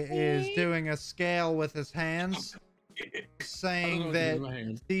 Doug is doing a scale with his hands, saying that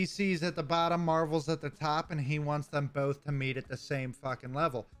DC's at the bottom, Marvel's at the top, and he wants them both to meet at the same fucking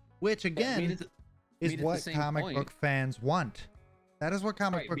level, which again is what comic book fans want. That is what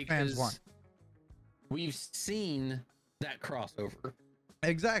comic book fans want. We've seen that crossover.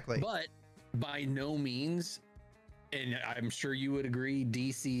 Exactly. But by no means, and I'm sure you would agree,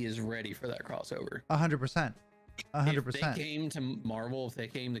 DC is ready for that crossover. 100%. 100%. If they came to Marvel, if they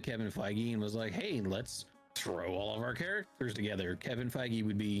came to Kevin Feige and was like, hey, let's throw all of our characters together, Kevin Feige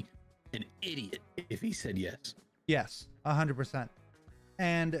would be an idiot if he said yes. Yes, 100%.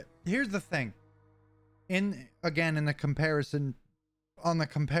 And here's the thing. In the comparison, on the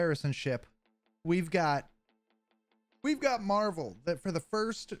comparison ship, we've got Marvel that for the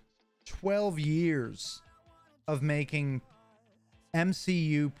first 12 years of making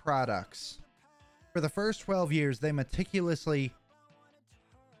MCU products, for the first 12 years, they meticulously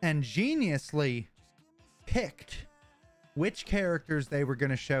and geniusly picked which characters they were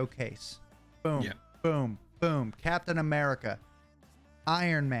going to showcase. Boom, boom, boom. Captain America,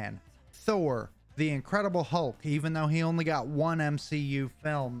 Iron Man, Thor, the Incredible Hulk, even though he only got one MCU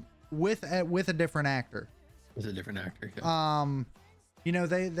film with a different actor. With a different actor. Yeah. You know,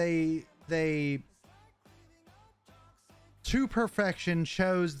 they to perfection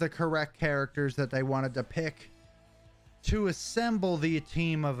chose the correct characters that they wanted to pick to assemble the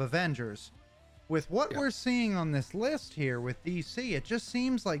team of Avengers. With what we're seeing on this list here with DC, it just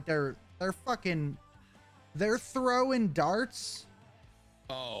seems like they're throwing darts.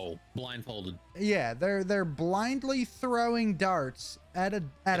 Oh, blindfolded. Yeah, they're blindly throwing darts at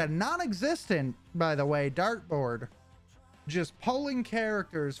a non-existent, by the way, dartboard, just pulling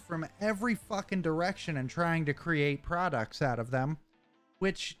characters from every fucking direction and trying to create products out of them,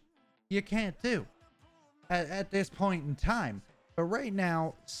 which you can't do at this point in time. But right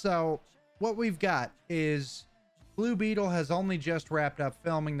now, so what we've got is Blue Beetle has only just wrapped up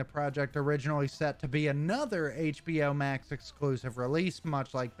filming the project originally set to be another HBO Max exclusive release,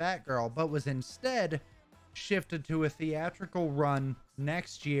 much like Batgirl, but was instead shifted to a theatrical run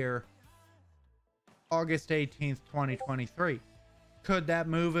next year, August 18th, 2023. Could that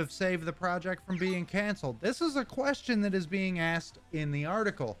move have saved the project from being canceled? This is a question that is being asked in the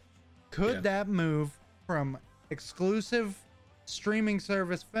article. Could that move from exclusive streaming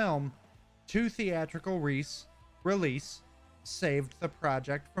service film to theatrical release saved the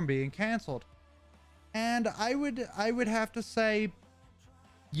project from being canceled? And I would have to say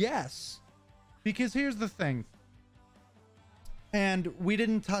yes, because here's the thing, and we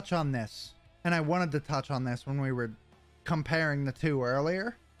didn't touch on this, and I wanted to touch on this when we were comparing the two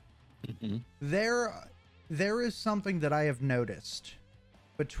earlier. Mm-hmm. There is something that I have noticed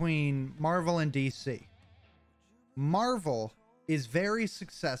between Marvel and DC. Marvel is very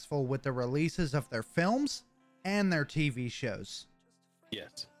successful with the releases of their films and their TV shows.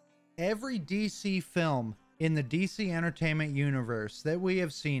 Yes. Every DC film in the DC Entertainment Universe that we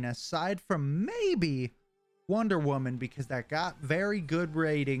have seen, aside from maybe Wonder Woman, because that got very good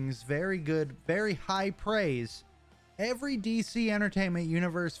ratings, very good, very high praise, every DC Entertainment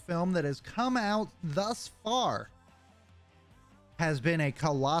Universe film that has come out thus far has been a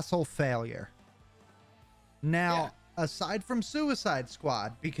colossal failure. Now, aside from Suicide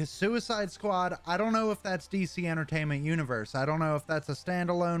Squad, because Suicide Squad, I don't know if that's DC Entertainment Universe. I don't know if that's a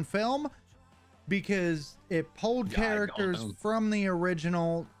standalone film, because it pulled characters from the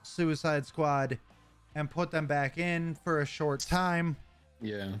original Suicide Squad and put them back in for a short time.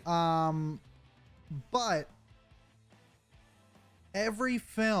 Yeah. But every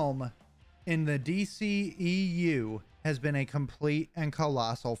film in the DCEU has been a complete and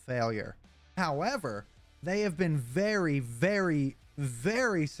colossal failure. However, they have been very, very,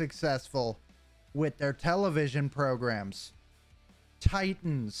 very successful with their television programs.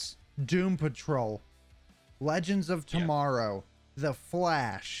 Titans, Doom Patrol, Legends of Tomorrow, The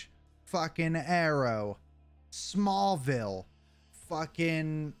Flash, fucking Arrow, Smallville,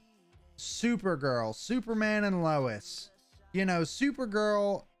 fucking Supergirl, Superman and Lois. You know,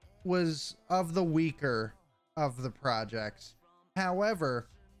 Supergirl was of the weaker of the projects. However,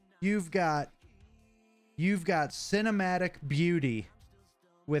 you've got cinematic beauty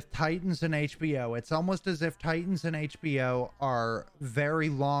with Titans and HBO. It's almost as if Titans and HBO are very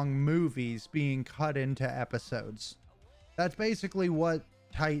long movies being cut into episodes. That's basically what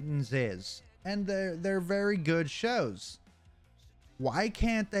Titans is. And they're very good shows. Why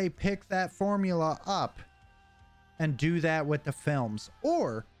can't they pick that formula up and do that with the films?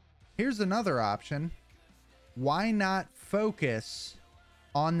 Or, here's another option. Why not focus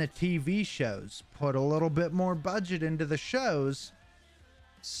on the TV shows? Put a little bit more budget into the shows,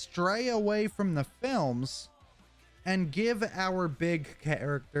 stray away from the films, and give our big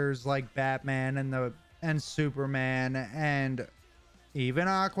characters like Batman and Superman and even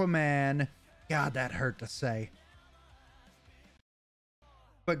Aquaman. God, that hurt to say.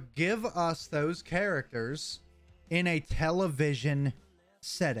 But give us those characters in a television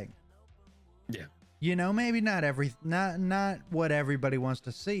setting. Yeah. You know, maybe not what everybody wants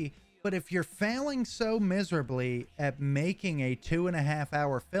to see, but if you're failing so miserably at making a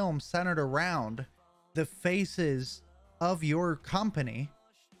 2.5-hour film centered around the faces of your company,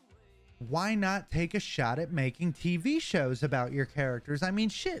 why not take a shot at making TV shows about your characters? I mean,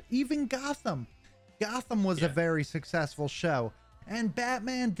 shit, even Gotham. Gotham was a very successful show, and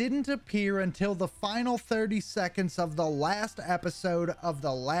Batman didn't appear until the final 30 seconds of the last episode of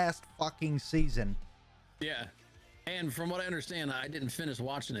the last fucking season. Yeah. And from what I understand, I didn't finish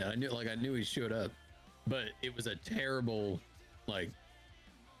watching it. I knew he showed up, but it was a terrible,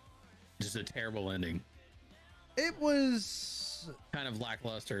 just a terrible ending. It was kind of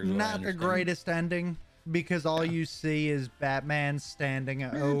lackluster. Not the greatest ending, because all you see is Batman standing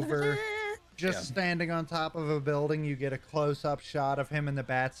over, standing on top of a building. You get a close-up shot of him in the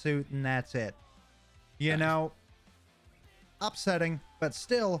Batsuit, and that's it. You know, upsetting, but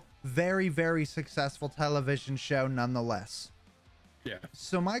still very, very successful television show nonetheless. Yeah.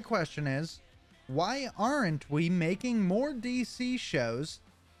 So my question is, why aren't we making more DC shows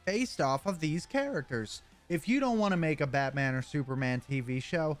based off of these characters? If you don't want to make a Batman or Superman TV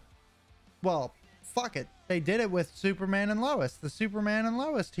show, well, fuck it. They did it with Superman and Lois, the Superman and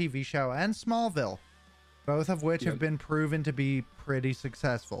Lois TV show, and Smallville, both of which have been proven to be pretty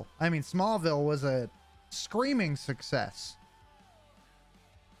successful. I mean, Smallville was a screaming success.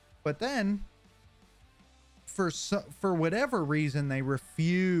 But then for whatever reason, they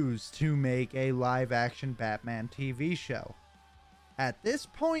refuse to make a live action Batman TV show. At this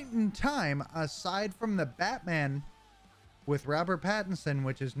point in time, aside from the Batman with Robert Pattinson,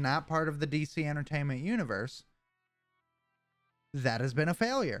 which is not part of the DC Entertainment Universe, that has been a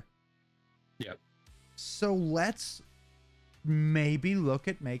failure. Yep. So let's maybe look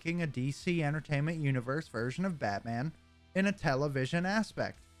at making a DC Entertainment Universe version of Batman in a television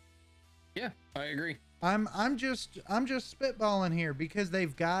aspect. Yeah, I agree. I'm just spitballing here because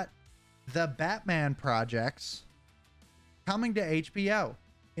they've got the Batman projects coming to HBO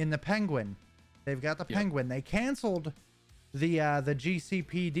in the Penguin. They've got the Penguin. They canceled the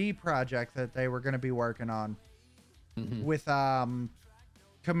GCPD project that they were going to be working on with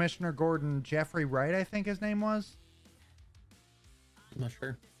Commissioner Gordon Jeffrey Wright, I think his name was. I'm not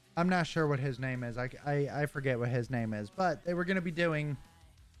sure. I'm not sure what his name is. I forget what his name is, but they were going to be doing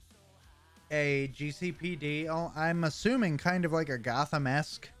a GCPD. Oh, I'm assuming kind of like a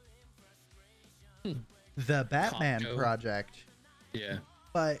Gotham-esque The Batman Project. Yeah.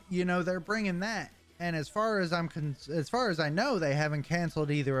 But you know, they're bringing that, and as far as I know, they haven't canceled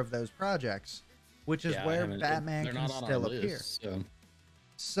either of those projects, which is where Batman can still appear.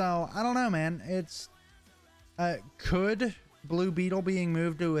 So I don't know, man. It's could Blue Beetle being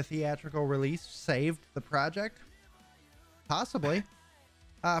moved to a theatrical release saved the project? Possibly.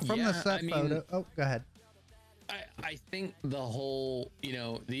 From the set photo. Oh, go ahead. I think the whole,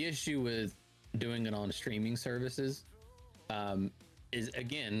 the issue with doing it on streaming services is,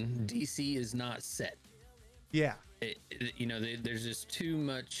 again, DC is not set. Yeah. There's just too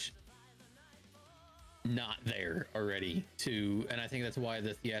much not there already and I think that's why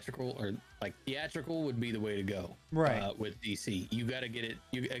the theatrical would be the way to go. Right. With DC, you got to get it.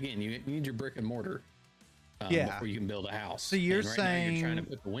 You need your brick and mortar. Before you can build a house. So you're saying you're trying to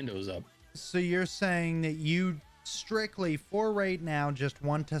put the windows up. So you're saying that you strictly, for right now, just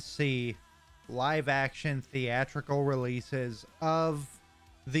want to see live action theatrical releases of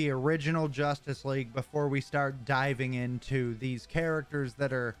the original Justice League before we start diving into these characters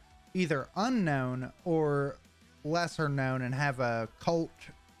that are either unknown or lesser known and have a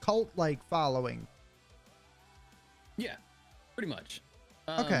cult-like following. Yeah, pretty much.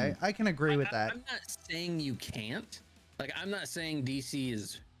 Okay, I can agree with that. I'm not saying you can't. I'm not saying DC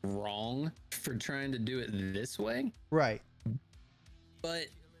is wrong for trying to do it this way. Right. But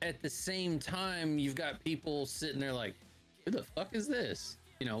at the same time, you've got people sitting there like, who the fuck is this?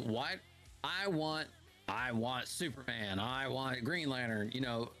 Why? I want Superman. I want Green Lantern.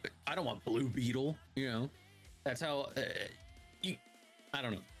 I don't want Blue Beetle. That's how I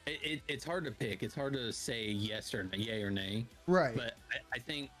don't know. It's hard to pick. It's hard to say yes or yay or nay. Right. But I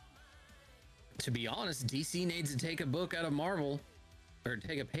think, to be honest, DC needs to take a book out of Marvel, or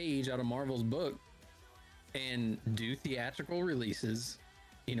take a page out of Marvel's book, and do theatrical releases.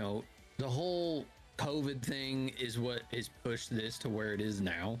 The whole COVID thing is what has pushed this to where it is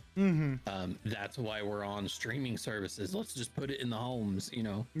now. That's why we're on streaming services. Let's just put it in the homes.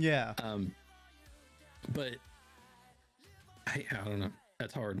 Yeah. But I don't know.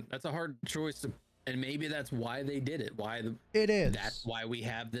 That's hard. That's a hard choice and maybe that's why they did it. It is. That's why we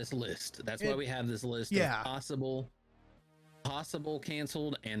have this list. That's why we have this list of possible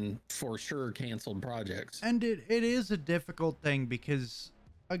canceled and for sure canceled projects. And it is a difficult thing because,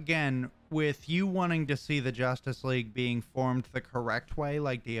 again, with you wanting to see the Justice League being formed the correct way,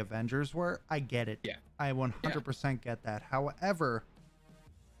 like the Avengers were, I get it. Yeah. I 100% get that. However,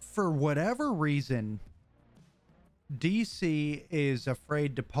 for whatever reason, DC is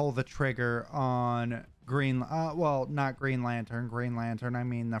afraid to pull the trigger on not Green Lantern. I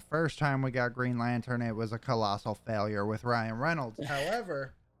mean, the first time we got Green Lantern, it was a colossal failure with Ryan Reynolds.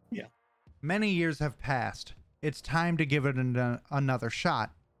 However, many years have passed. It's time to give it another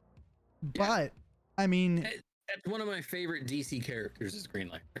shot. But, I mean, that's one of my favorite DC characters is Green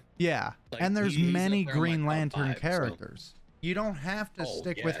Lantern. Yeah, and there's many Green Lantern characters. You don't have to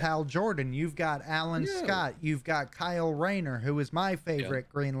stick with Hal Jordan. You've got Alan Scott. You've got Kyle Rayner, who is my favorite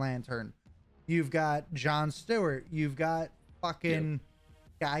Green Lantern. You've got Jon Stewart. You've got fucking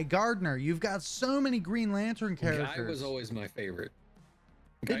Guy Gardner. You've got so many Green Lantern characters. Guy was always my favorite.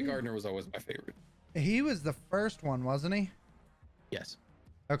 Guy Gardner was always my favorite. He was the first one, wasn't he? Yes.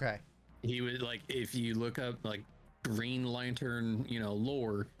 Okay. He was if you look up Green Lantern,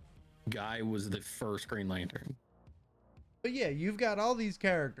 lore, Guy was the first Green Lantern. But yeah, you've got all these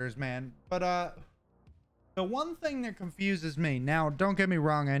characters, man. But the one thing that confuses me, now don't get me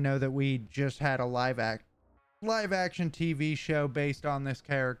wrong, I know that we just had a live action TV show based on this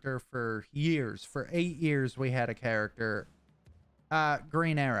character for years. For 8 years we had a character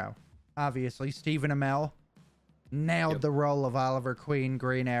Green Arrow, obviously. Stephen Amell nailed the role of Oliver Queen,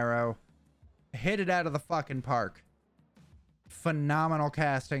 Green Arrow. Hit it out of the fucking park. Phenomenal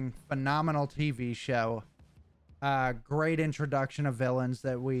casting, phenomenal TV show. Great introduction of villains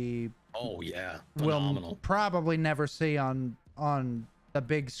that we will probably never see on the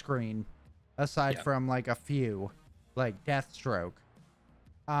big screen, aside from like a few, like Deathstroke.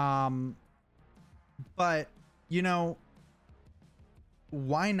 But you know,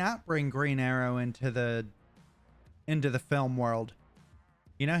 why not bring Green Arrow into the film world?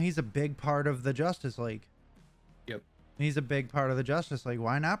 You know, he's a big part of the Justice League. Yep. He's a big part of the Justice League.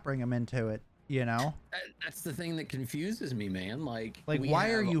 Why not bring him into it? You know? That's the thing that confuses me, man. Like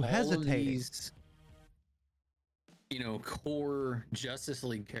why are you hesitating? These, you know, core Justice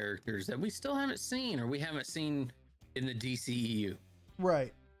League characters that we still haven't seen, or we haven't seen in the DCEU.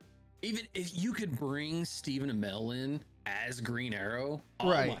 Right. Even if you could bring Stephen Amell in as Green Arrow,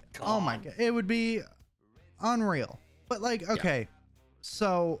 right? Oh my god, it would be unreal. But like, okay,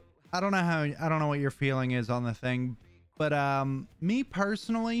 so I don't know what your feeling is on the thing, but me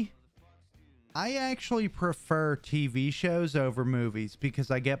personally, I actually prefer TV shows over movies because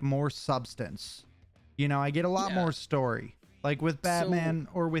I get more substance. You know, I get a lot more story. Like with Batman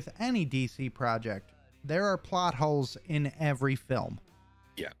or with any DC project, there are plot holes in every film.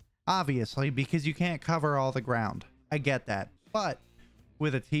 Yeah. Obviously, because you can't cover all the ground. I get that. But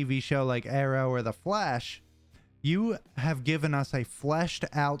with a TV show like Arrow or The Flash, you have given us a fleshed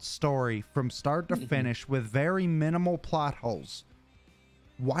out story from start to finish with very minimal plot holes.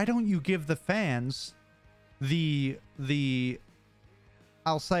 Why don't you give the fans the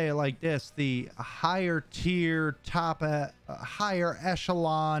I'll say it like this, the higher tier, higher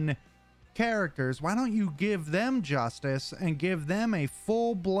echelon characters, why don't you give them justice and give them a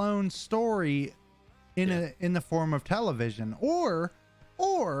full-blown story in the form of television? Or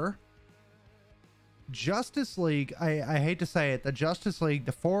Justice League, I hate to say it, the Justice League,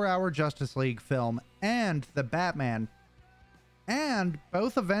 the 4-hour Justice League film, and the Batman, and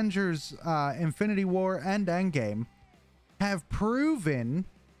both Avengers, Infinity War and Endgame, have proven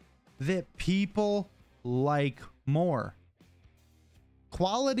that people like more.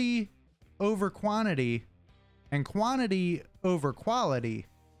 Quality over quantity and quantity over quality.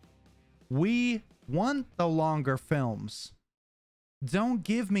 We want the longer films. Don't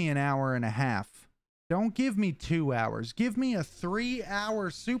give me an hour and a half. Don't give me 2 hours. Give me a 3-hour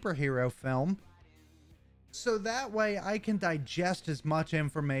superhero film, so that way I can digest as much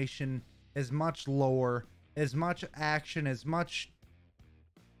information, as much lore, as much action, as much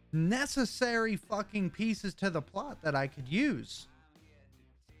necessary fucking pieces to the plot that I could use.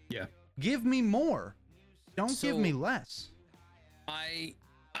 Yeah. Give me more. Don't give me less.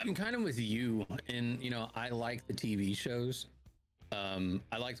 I'm kind of with you, and you know, I like the TV shows.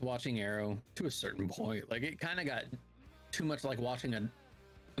 I liked watching Arrow to a certain point. Like, it kind of got too much like watching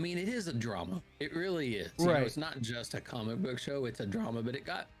I mean, it is a drama. It really is. You know, it's not just a comic book show, it's a drama, but it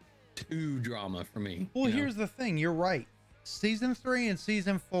got too drama for me. Well, here's the thing. You're right. Season 3 and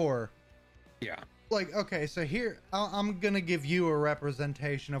season 4. Yeah. Like, okay, so here, I'm going to give you a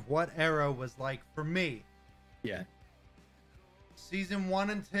representation of what Arrow was like for me. Yeah. Season 1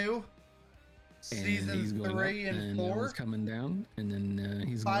 and 2. Season 3 and 4. He's coming down, and then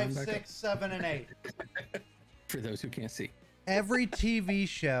he's 5, going back 6, 7, and 8. For those who can't see. Every TV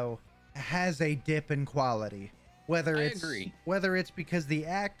show has a dip in quality. Whether it's because the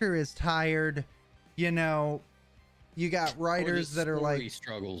actor is tired, you know, you got writers that are like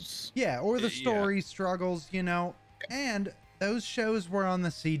struggles. Yeah, or the story struggles, you know. And those shows were on the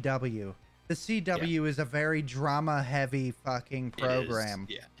CW. The CW is a very drama heavy fucking program.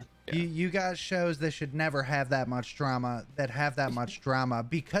 You got shows that should never have that much drama, that have that much drama,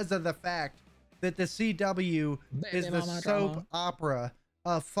 because of the fact that the CW is the soap opera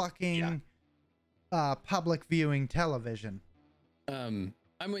of fucking public viewing television. I'm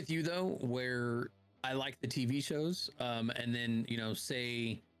with you though, where I like the TV shows, and then, you know,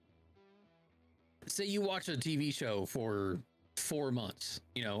 say you watch a TV show for 4 months,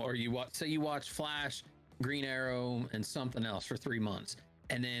 you know, or you watch Flash, Green Arrow, and something else for 3 months,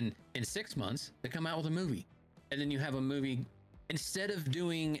 and then in 6 months they come out with a movie, and then you have a movie. Instead of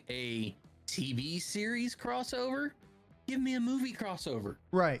doing a TV series crossover, give me a movie crossover.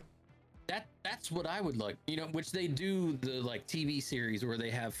 Right. That's what I would like, you know, which they do, the like TV series where they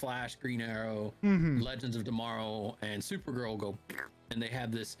have Flash, Green Arrow, Legends of Tomorrow, and Supergirl go, and they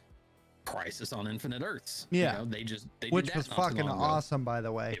have this Crisis on Infinite Earths. Yeah. You know, they which was fucking awesome, by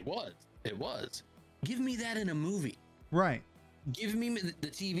the way. It was. Give me that in a movie. Right. Give me the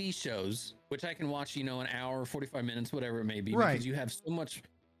TV shows which I can watch, an hour, 45 minutes, whatever it may be, Right. because you have so much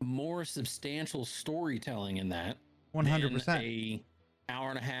more substantial storytelling in that 100%. than a hour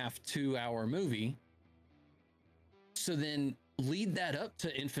and a half, 2 hour movie. So then lead that up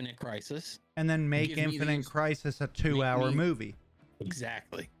to Infinite Crisis. And then make Give me Infinite these- Crisis a 2-hour me- movie.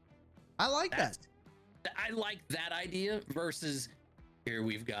 Exactly. I like that. I like that idea versus here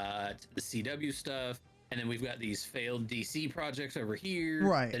we've got the CW stuff, and then we've got these failed DC projects over here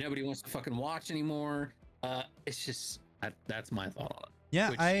Right. that nobody wants to fucking watch anymore. It's just that's my thought on it. Yeah,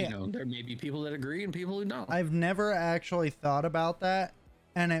 Which, there may be people that agree and people who don't. I've never actually thought about that,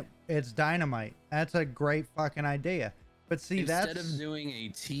 and it's dynamite. That's a great fucking idea. But see, Instead of doing a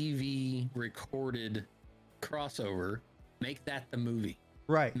TV recorded crossover, make that the movie.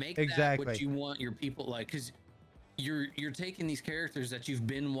 right, Make exactly. that what you want your people like, because you're taking these characters that you've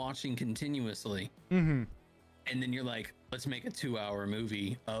been watching continuously, Mm-hmm. and then you're like, let's make a 2-hour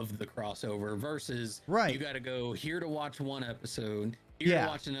movie of the crossover versus Right. you got to go here to watch one episode, here Yeah.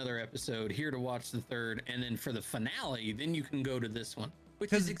 to watch another episode, here to watch the third, and then for the finale, then you can go to this one, which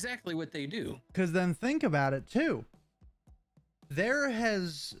 'Cause- is exactly what they do. Because then think about it too. There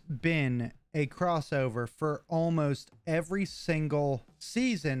has been a crossover for almost every single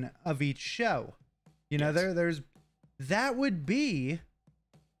season of each show. Yes. There's that would be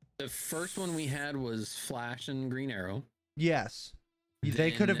The first one we had was Flash and Green Arrow. yes.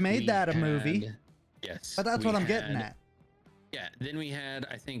 They could have Then made we that a movie, had- Yes. but that's we what I'm getting had- at. Yeah. Then we had,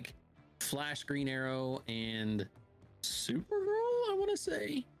 I think, Flash, Green Arrow, and Supergirl, I want to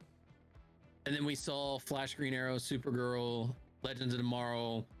say. And then we saw Flash, Green Arrow, Supergirl, Legends of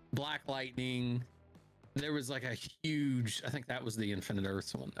Tomorrow, Black Lightning. There was like a huge, I think that was the Infinite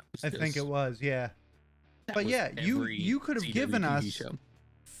Earths one. That was I think it was, yeah. that But was yeah, you every could have CW given TV us show.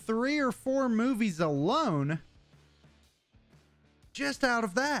 3 or 4 movies alone just out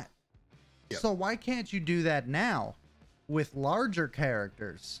of that. Yep. So why can't you do that now with larger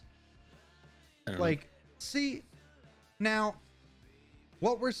characters? I don't know. Like, see, now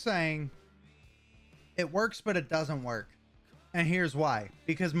what we're saying, it works, but it doesn't work. And here's why.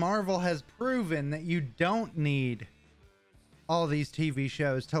 Because Marvel has proven that you don't need all these TV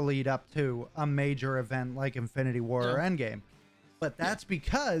shows to lead up to a major event like Infinity War or No. Endgame. But that's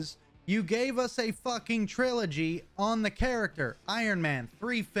because you gave us a fucking trilogy on the character. Iron Man,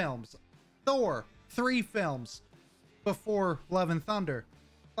 3 films. Thor, 3 films before Love and Thunder.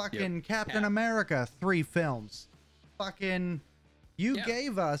 Fucking Captain Cap. America, 3 films. Fucking, you Yeah.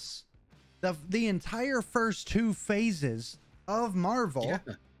 gave us the entire first 2 phases of Marvel. Yeah.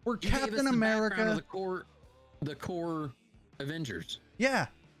 Were You gave us Captain the background America. of the core Avengers. Yeah.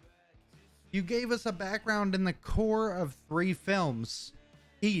 You gave us a background in the core of 3 films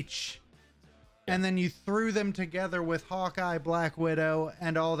each. And then you threw them together with Hawkeye, Black Widow,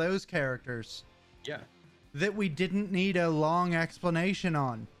 and all those characters Yeah. that we didn't need a long explanation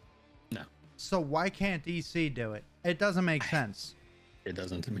on. No, So why can't DC do it? It doesn't make sense. it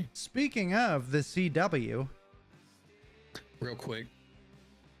doesn't to me. Speaking of the CW, Real quick,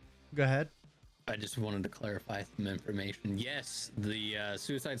 go ahead. I just wanted to clarify some information. Yes, the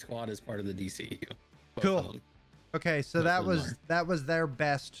Suicide Squad is part of the DCU. Both Cool. of them. Okay, so Both that of them was are. that was their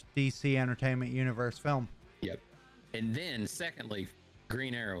best DC Entertainment Universe film. Yep. And then, secondly,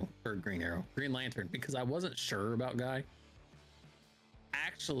 Green Lantern, because I wasn't sure about Guy.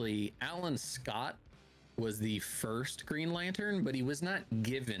 Actually, Alan Scott was the first Green Lantern, but he was not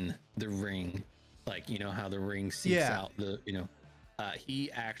given the ring, like how the ring seeks Yeah. out the.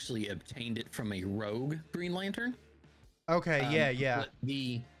 He actually obtained it from a rogue Green Lantern. Okay, yeah. But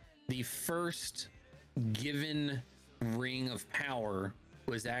the first given ring of power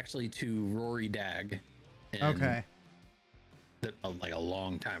was actually to Rory Dag. and Okay. like a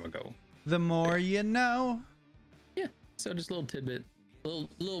long time ago. The more you know. Yeah. So just a little tidbit,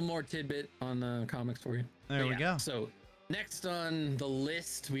 little more tidbit on the comics for you. There But we go. So next on the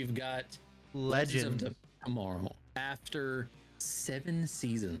list, we've got Legend. of Tomorrow. After 7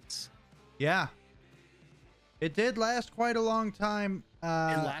 seasons, Yeah. It did last quite a long time. it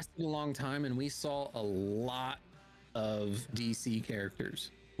lasted a long time, and we saw a lot of DC characters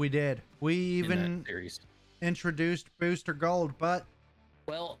We did. We in even that series. introduced Booster Gold, but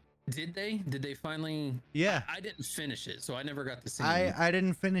Well, did they? Did they finally? yeah. I didn't finish it, so I never got to see. I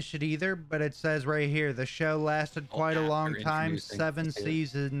didn't finish it either, but it says right here the show lasted quite a after long time, introducing 7 it.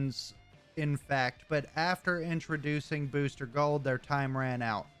 seasons in fact, but after introducing Booster Gold, their time ran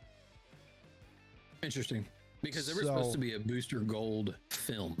out. Interesting, because there was supposed to be a Booster Gold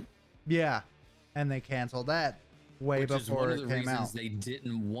film, Yeah, and they canceled that way which is before one of it the came reasons out. they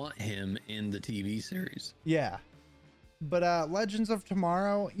didn't want him in the TV series. Yeah, But Legends of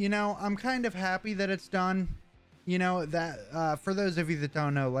Tomorrow, you know, I'm kind of happy that it's done. You know, that for those of you that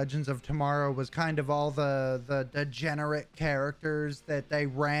don't know, Legends of Tomorrow was kind of all the degenerate characters that they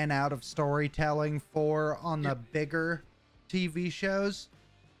ran out of storytelling for on the bigger TV shows.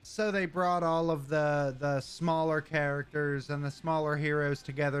 So they brought all of the smaller characters and the smaller heroes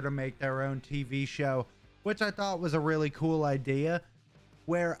together to make their own TV show, which I thought was a really cool idea.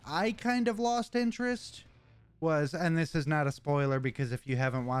 Where I kind of lost interest was, and this is not a spoiler because if you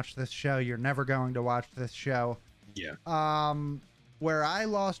haven't watched this show, you're never going to watch this show. Yeah. Where I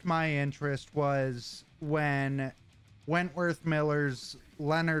lost my interest was when Wentworth Miller's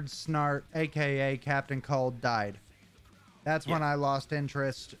Leonard Snart, aka Captain Cold, died. That's when I lost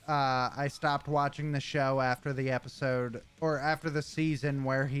interest. I stopped watching the show after the episode, or after the season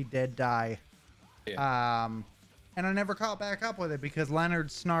where he did die. Yeah. And I never caught back up with it because Leonard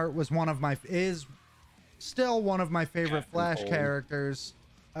Snart was is still one of my favorite Captain Flash Cold. characters,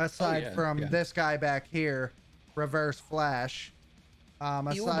 aside from this guy back here, Reverse Flash.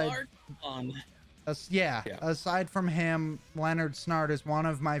 Aside from him, Leonard Snart is one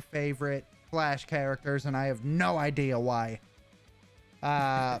of my favorite Flash characters, and I have no idea why.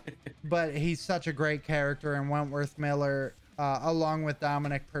 But he's such a great character, and Wentworth Miller, along with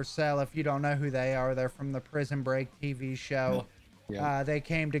Dominic Purcell, if you don't know who they are, they're from the Prison Break TV show. Yeah. They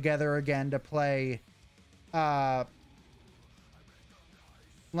came together again to play Leonard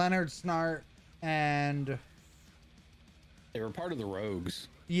Snart, and They were part of the Rogues.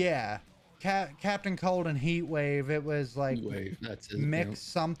 yeah, Captain Cold and Heatwave. It was like Heatwave, that's his Mick name.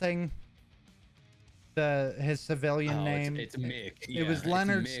 something. His civilian name. It's Mick. It was it's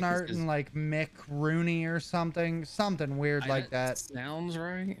Leonard Mick, Snart and like Mick Rooney or something weird like that. Sounds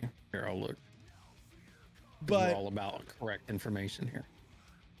right. Here, I'll look. But We're all about correct information here.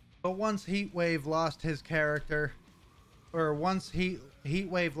 But once Heatwave lost his character, or once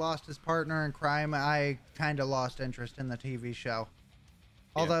Heatwave lost his partner in crime, I kind of lost interest in the TV show.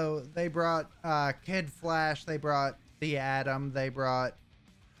 Yeah. Although they brought Kid Flash, they brought the Atom, they brought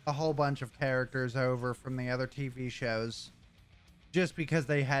a whole bunch of characters over from the other TV shows, just because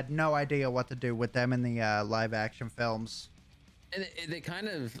they had no idea what to do with them in the live action films. And they kind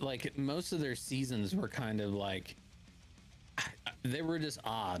of like most of their seasons were kind of like they were just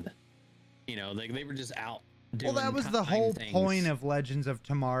odd, you know. They were just out doing. Well, that was the whole point of Legends of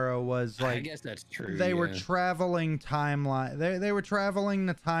Tomorrow. Was like, I guess that's true. They were traveling timeline. They were traveling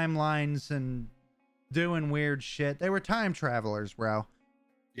the timelines and doing weird shit. They were time travelers, bro.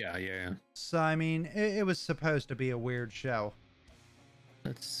 Yeah. So I mean, it was supposed to be a weird show.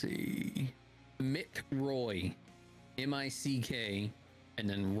 Let's see. Mick Roy, M-I-C-K, and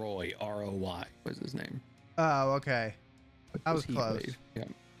then Roy, R-O-Y was his name. Oh, okay. I was close. Yeah.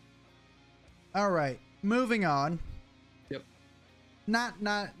 All right, moving on. Yep. Not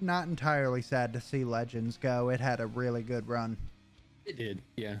entirely sad to see Legends go. It had a really good run. It did.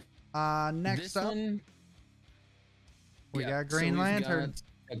 Yeah. Next this up, one, we got Green Lantern.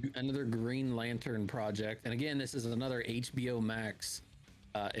 Got another Green Lantern project, and again, this is another HBO Max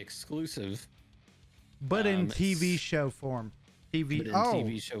exclusive, But in TV show form. TV. But in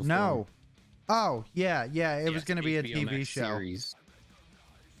TV show no. form. Oh, yeah. It was going to be a HBO TV Max show. series.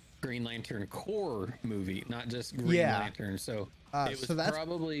 Green Lantern core movie, not just Green Lantern. So it was so that's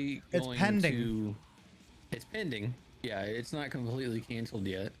probably it's going pending. to. It's pending. Yeah, it's not completely canceled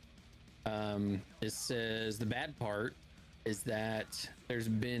yet. It says the bad part is that there's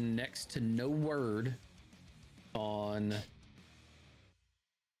been next to no word on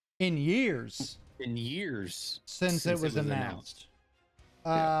in years since it was announced.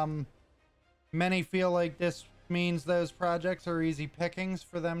 Many feel like this means those projects are easy pickings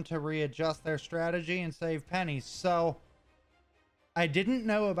for them to readjust their strategy and save pennies. So I didn't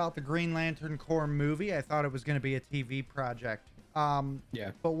know about the Green Lantern Corps movie. I thought it was going to be a TV project. But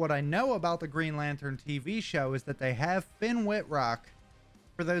what I know about the Green Lantern TV show is that they have Finn Wittrock.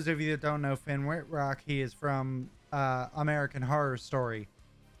 For those of you that don't know Finn Wittrock, he is from American Horror Story.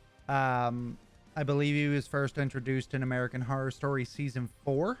 I believe he was first introduced in American Horror Story season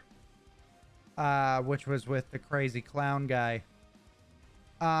 4, which was with the crazy clown guy.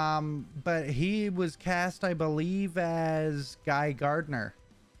 But he was cast, I believe, as Guy Gardner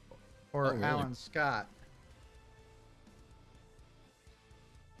or really? Alan Scott.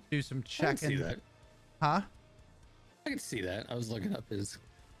 Do some I can see checking. that. Huh? I can see that. I was looking up his.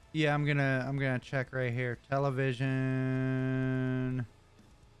 Yeah, I'm gonna check right here. Television.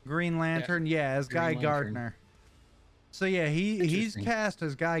 Green Lantern, as Green Guy Lantern. Gardner. So yeah, he's Interesting. cast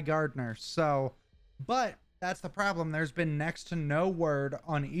as Guy Gardner. So, but that's the problem. There's been next to no word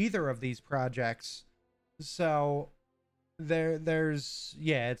on either of these projects. So there's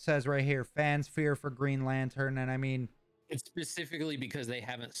yeah, it says right here, fans fear for Green Lantern, and I mean, It's specifically because they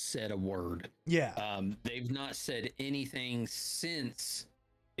haven't said a word. yeah. They've not said anything since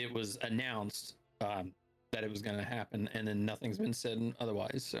it was announced that it was going to happen, and then nothing's been said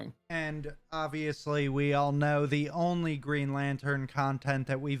otherwise. So, And obviously, we all know the only Green Lantern content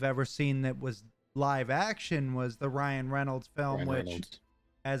that we've ever seen that was live action was the Ryan Reynolds film, Ryan which, Reynolds.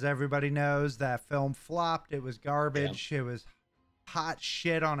 as everybody knows, that film flopped. It was garbage. It was hot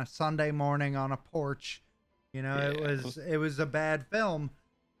shit on a Sunday morning on a porch. You know, it was a bad film.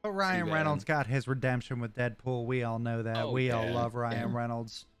 But Ryan Reynolds got his redemption with Deadpool. We all know that. We all love Ryan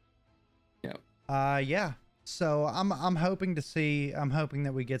Reynolds. Yeah. So I'm hoping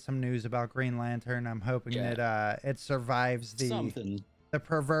that we get some news about Green Lantern. I'm hoping that it survives the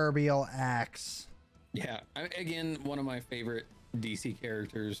proverbial axe. Yeah. Again, one of my favorite DC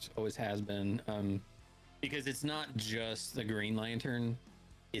characters, always has been, because it's not just the Green Lantern,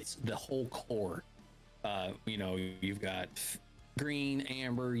 it's the whole core. You know, you've got green,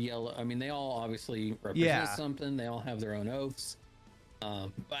 amber, yellow. I mean, they all obviously represent something. They all have their own oaths.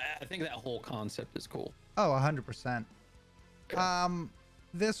 But I think that whole concept is cool. Oh, 100%.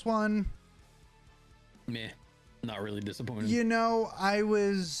 This one, meh, not really disappointed. You know, I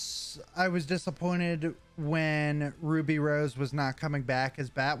was disappointed when Ruby Rose was not coming back as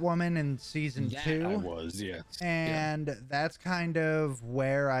Batwoman in season 2. I was, yes. And that's kind of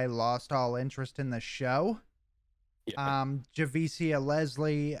where I lost all interest in the show. Javicia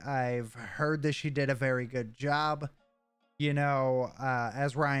Leslie, I've heard that she did a very good job, you know,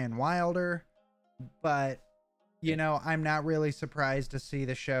 as Ryan Wilder, but you know, I'm not really surprised to see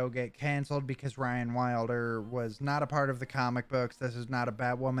the show get canceled because Ryan Wilder was not a part of the comic books. This is not a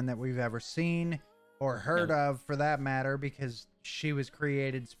Batwoman that we've ever seen or heard of, for that matter, because she was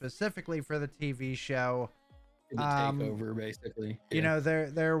created specifically for the TV show. The takeover, basically. You know,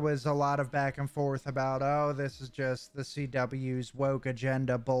 there was a lot of back and forth about, oh, this is just the CW's woke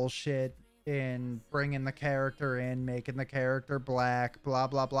agenda bullshit in bringing the character in, making the character black, blah,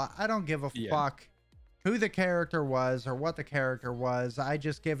 blah, blah. I don't give a fuck who the character was or what the character was. I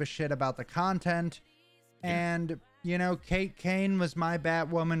just give a shit about the content. And, you know, Kate Kane was my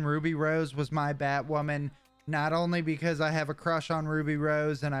Batwoman. Ruby Rose was my Batwoman. Not only because I have a crush on Ruby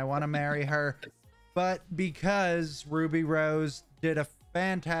Rose and I want to marry her, but because Ruby Rose did a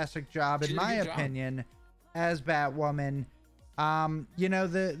fantastic job, in my opinion, as Batwoman. You know,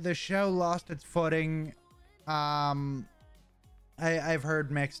 the show lost its footing. I've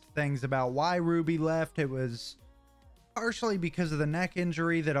heard mixed things about why Ruby left. It was partially because of the neck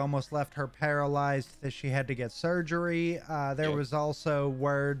injury that almost left her paralyzed, that she had to get surgery. There was also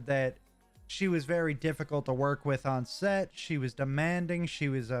word that she was very difficult to work with on set. She was demanding. She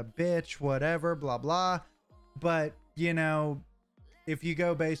was a bitch, whatever, blah, blah. But, you know, if you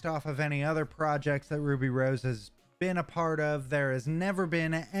go based off of any other projects that Ruby Rose has been a part of, there has never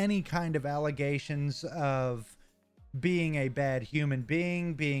been any kind of allegations of being a bad human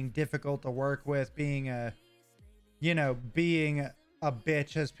being, being difficult to work with, being a, you know, being a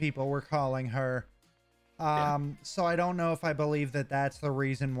bitch, as people were calling her. So I don't know if I believe that that's the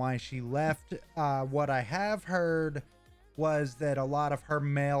reason why she left. What I have heard was that a lot of her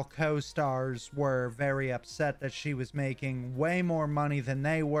male co-stars were very upset that she was making way more money than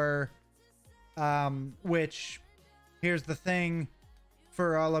they were. Which, here's the thing,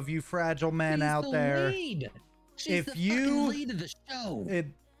 for all of you fragile men out there. She's the fucking lead of the show.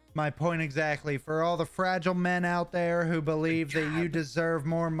 My point exactly. For all the fragile men out there who believe that you deserve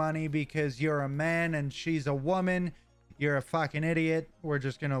more money because you're a man and she's a woman, you're a fucking idiot. We're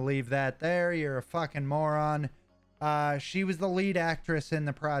just going to leave that there. You're a fucking moron. She was the lead actress in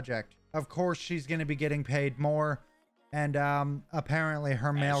the project. Of course, she's going to be getting paid more. And apparently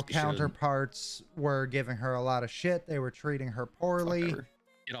her male counterparts were giving her a lot of shit. They were treating her poorly.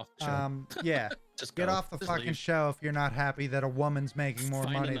 Get off the show. Yeah. Just get off the fucking show if you're not happy that a woman's making more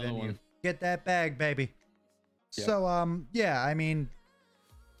money than you. Get that bag, baby. So, yeah, I mean,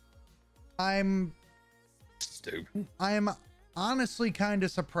 I'm honestly kind of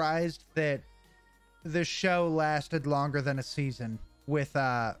surprised that the show lasted longer than a season with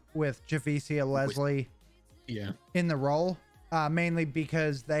Javicia Leslie in the role, mainly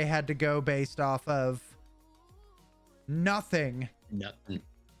because they had to go based off of nothing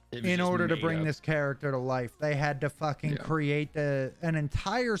in order to bring this character to life. They had to fucking create an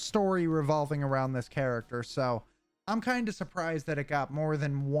entire story revolving around this character. So I'm kind of surprised that it got more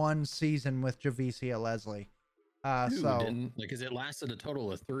than one season with Javicia Leslie. Because it lasted a total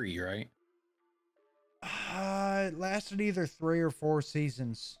of 3, right? It lasted either 3 or 4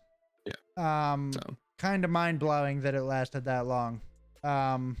 seasons. kind of mind-blowing that it lasted that long.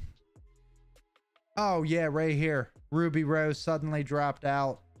 Oh yeah, right here. Ruby Rose suddenly dropped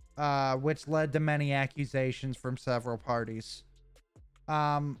out, which led to many accusations from several parties.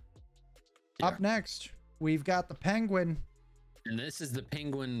 Up next, we've got the Penguin. And this is the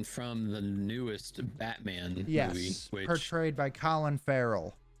Penguin from the newest Batman movie, which portrayed by Colin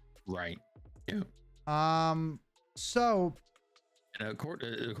Farrell. Right. Yeah. So, and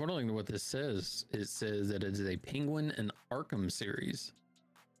according to what this says, it says that it is a Penguin and Arkham series.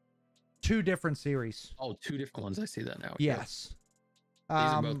 2 different series. Oh, 2 different ones. I see that now. Yes. These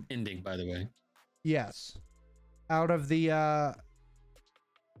are both ending, by the way. Yes. Out of the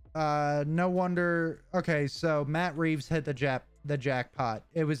no wonder. Okay, so Matt Reeves hit the jackpot.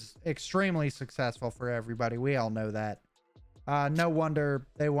 It was extremely successful for everybody. We all know that. No wonder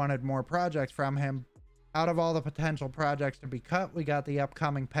they wanted more projects from him. Out of all the potential projects to be cut, we got the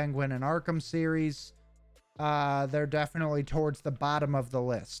upcoming Penguin and Arkham series. They're definitely towards the bottom of the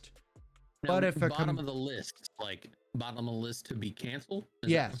list. Now, but if bottom of the list, like bottom of the list to be canceled?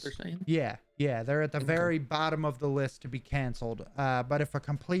 Yes. That what they're saying? Yeah, they're at the very bottom of the list to be canceled. But if a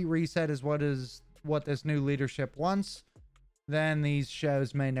complete reset is what this new leadership wants, then these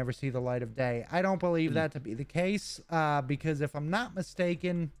shows may never see the light of day. I don't believe that to be the case, because if I'm not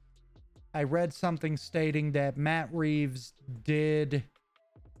mistaken, I read something stating that Matt Reeves did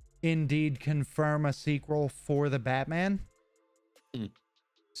indeed confirm a sequel for the Batman.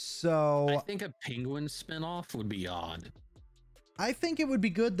 So I think a Penguin spinoff would be odd. I think it would be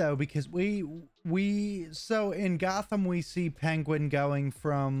good though, because so in Gotham we see Penguin going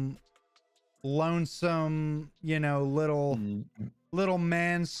from lonesome, little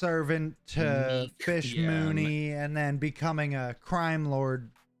manservant to Fish Mooney, and then becoming a crime lord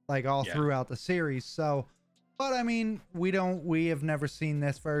like all throughout the series. So, but I mean, we have never seen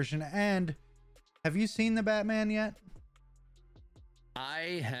this version. And have you seen the Batman yet?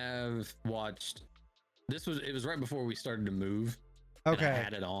 I have watched. It was right before we started to move. Okay. And I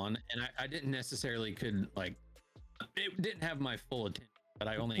had it on, and I didn't necessarily it didn't have my full attention, but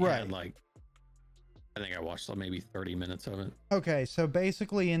I only had I think I watched maybe 30 minutes of it. Okay, so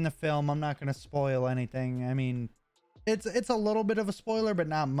basically in the film, I'm not going to spoil anything. I mean, it's a little bit of a spoiler, but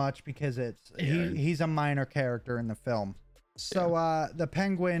not much, because he's a minor character in the film. So the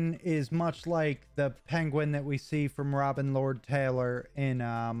Penguin is much like the Penguin that we see from Robin Lord Taylor in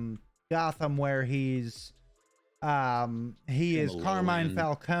Gotham, where he is Carmine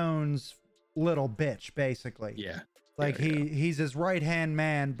Falcone's little bitch, basically. Yeah. Like he's his right-hand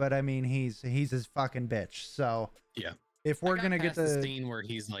man, but I mean he's his fucking bitch. So yeah, if we're gonna get the scene where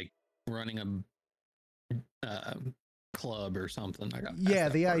he's like running a club or something,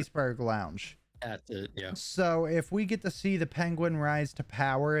 the Iceberg Lounge. That's it. Yeah. So if we get to see the Penguin rise to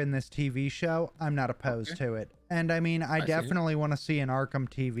power in this TV show, I'm not opposed to it. And I mean, I definitely want to see an Arkham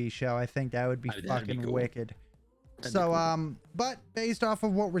TV show. I think that would be fucking wicked. So but based off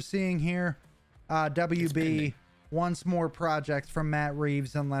of what we're seeing here, WB wants more projects from Matt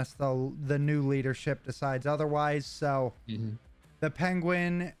Reeves unless the new leadership decides otherwise. So the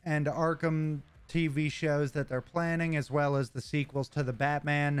Penguin and Arkham TV shows that they're planning, as well as the sequels to the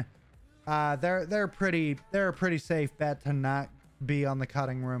Batman, they're a pretty safe bet to not be on the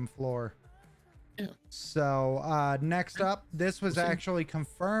cutting room floor. Yeah. So next up, this was actually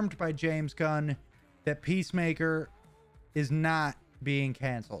confirmed by James Gunn that Peacemaker is not being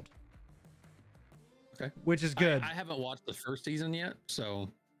canceled. Okay. Which is good. I haven't watched the first season yet, so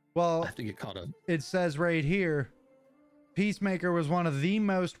I have to get caught up. It says right here, Peacemaker was one of the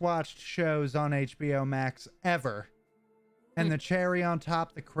most watched shows on HBO Max ever. And the cherry on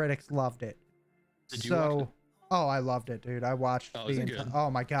top, the critics loved it. Did you watch it? Oh, I loved it, dude. I watched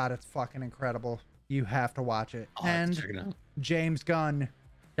oh my god, it's fucking incredible. You have to watch it. I'll have to check it out. James Gunn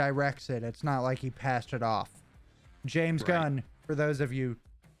directs it. It's not like he passed it off. James Gunn, for those of you,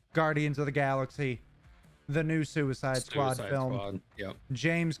 Guardians of the Galaxy, the new Suicide Squad film. Yep.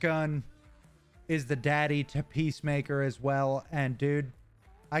 James Gunn is the daddy to Peacemaker as well. And dude,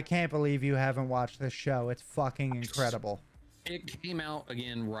 I can't believe you haven't watched this show. It's fucking incredible. It came out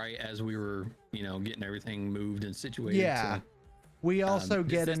again right as we were, getting everything moved and situated. Yeah. So, we also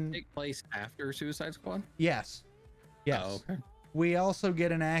does this take place after Suicide Squad? Yes. Oh, okay. We also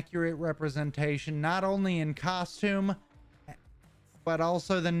get an accurate representation, not only in costume, but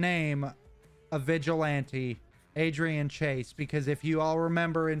also the name of Vigilante, Adrian Chase. Because if you all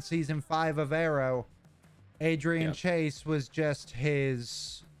remember in season 5 of Arrow, Adrian Chase was just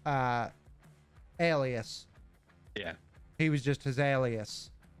his alias. Yeah. He was just his alias.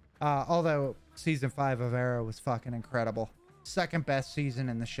 Although season 5 of Arrow was fucking incredible. Second best season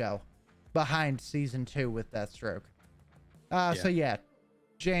in the show. behind season 2 with Deathstroke. Yeah. So yeah,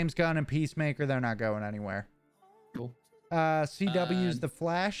 James Gunn and Peacemaker, they're not going anywhere. Cool. CW's The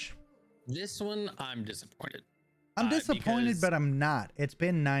Flash. This one, I'm disappointed. I'm disappointed, because but I'm not. It's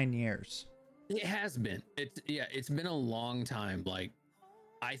been 9 years. it has been. It's been a long time. Like,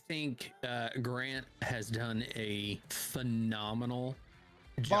 I think Grant has done a phenomenal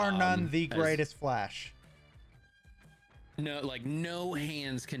Bar job none, the as- greatest Flash. No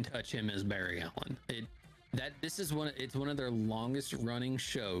hands can touch him as Barry Allen. It's one of their longest running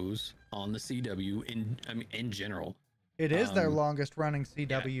shows on the CW in general. It is their longest running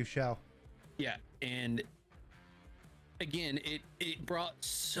CW show. Yeah, and again, it brought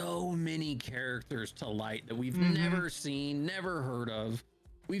so many characters to light that we've never seen, never heard of.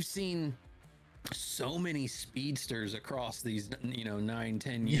 We've seen so many speedsters across these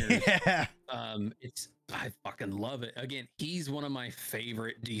 9-10 years. Yeah. I fucking love it. Again, he's one of my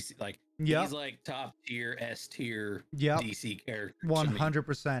favorite DC, like Yep. he's like top tier, S tier Yep. DC character.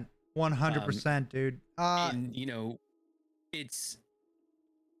 100%. 100%, dude. And it's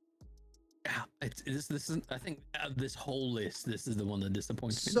this is, I think, of this whole list, this is the one that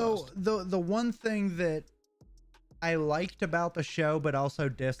disappoints me most. The one thing that I liked about the show but also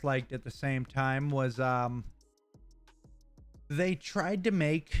disliked at the same time was they tried to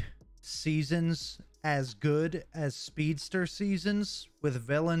make seasons as good as speedster seasons with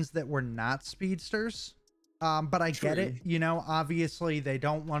villains that were not speedsters. But I get it, obviously they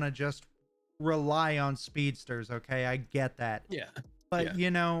don't want to just rely on speedsters, okay? I get that. Yeah. But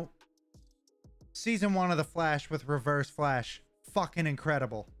season 1 of The Flash with Reverse Flash, fucking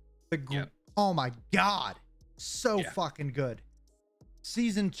incredible. Oh my god, so fucking good.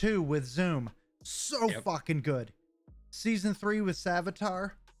 Season 2 with Zoom, so fucking good. Season 3 with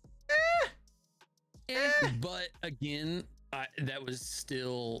Savitar, But again, that was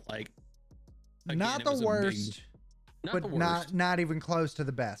still like not the worst, but not even close to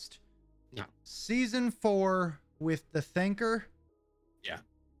the best. No. Season 4 with The Thinker,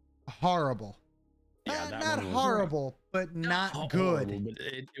 horrible. Not horrible, but not good. Horrible, but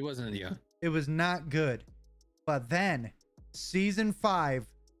it wasn't. It was not good. But then season 5,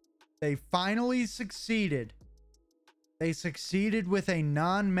 they finally succeeded. They succeeded with a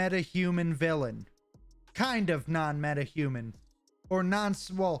non-meta-human villain. Kind of non-meta-human.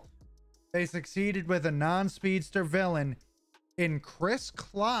 They succeeded with a non-speedster villain in Chris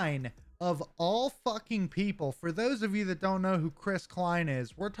Klein, of all fucking people. For those of you that don't know who Chris Klein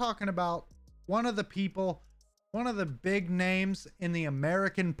is, we're talking about one of the big names in the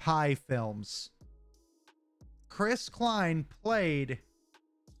American Pie films. Chris Klein played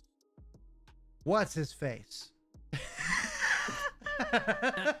what's his face?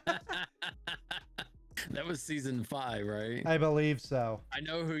 That was season 5, right? I believe so. I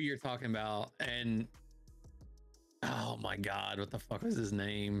know who you're talking about, and oh my god, what the fuck was his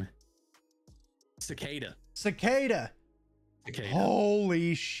name? Cicada.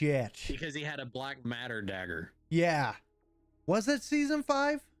 Holy shit. Because he had a black matter dagger. Yeah. Was it season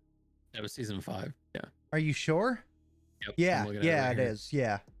 5? That was season 5. Yeah. Are you sure? Yep, Yeah, it is.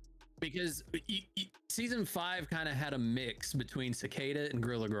 Yeah. Because season 5 kind of had a mix between Cicada and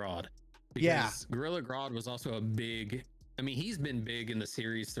Gorilla Grodd. Because Gorilla Grodd was also a big, he's been big in the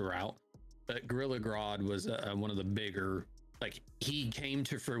series throughout, but Gorilla Grodd was one of the bigger, like, he came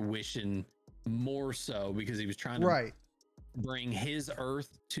to fruition more so because he was trying to bring his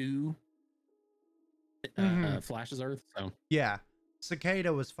Earth to Flash's Earth. So yeah,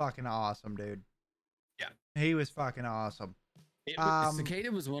 Cicada was fucking awesome, dude. Yeah, he was fucking awesome.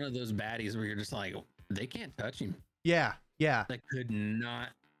 Cicada was one of those baddies where you're just like, they can't touch him. Yeah. They could not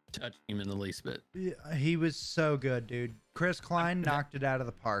touch him in the least bit. Yeah, he was so good, dude. Chris Klein knocked it out of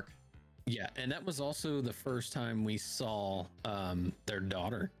the park. Yeah, and that was also the first time we saw their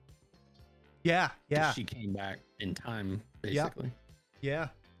daughter. Yeah. She came back in time, basically. Yep. Yeah.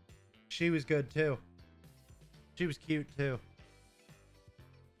 She was good too. She was cute too.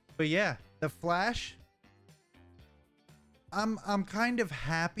 But yeah, The Flash. I'm kind of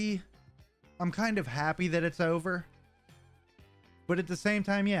happy. I'm kind of happy that it's over. But at the same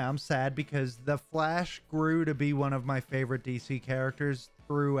time, I'm sad because The Flash grew to be one of my favorite DC characters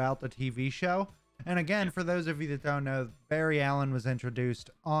throughout the TV show. And again, for those of you that don't know, Barry Allen was introduced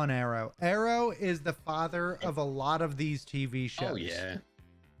on Arrow. Arrow is the father of a lot of these TV shows. Oh, yeah.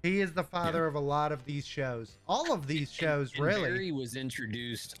 He is the father of a lot of these shows. All of these shows, and really. Barry was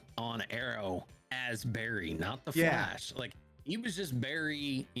introduced on Arrow as Barry, not the Flash. Like, he was just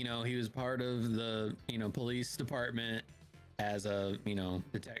Barry, he was part of the, police department as a,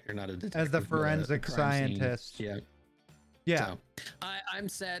 detective, not a detective. As the forensic scientist. Scene. Yeah. Yeah. So, I'm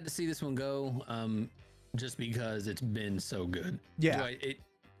sad to see this one go. Just because it's been so good. Yeah.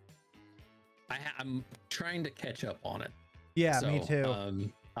 I'm trying to catch up on it. Yeah, So, me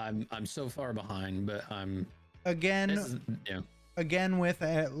too. I'm so far behind, but Again, yeah. again with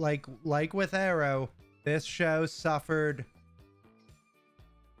like with Arrow, this show suffered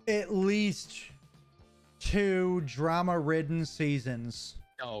at least 2 drama-ridden seasons.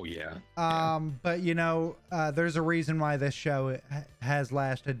 Oh yeah. But you know, there's a reason why this show has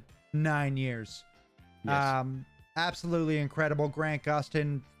lasted 9 years. Yes. Absolutely incredible. Grant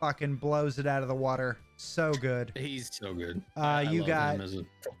Gustin fucking blows it out of the water. So good. He's so good. You love got him as a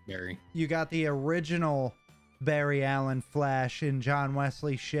Barry. You got the original Barry Allen Flash in John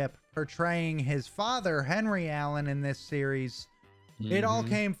Wesley Shipp portraying his father, Henry Allen, in this series. It all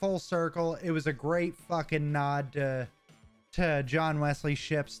came full circle. It was a great fucking nod to John Wesley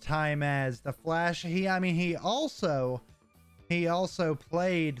Shipp's time as the Flash. He also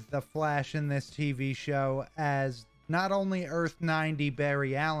played the Flash in this TV show as not only Earth 90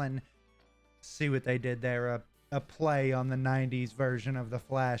 Barry Allen. See what they did there, a play on the 90s version of the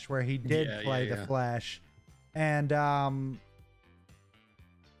Flash where he did play the Flash. And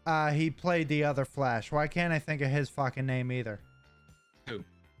he played the other Flash. Why can't I think of his fucking name either? Who?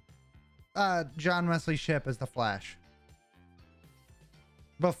 John Wesley Shipp as the Flash.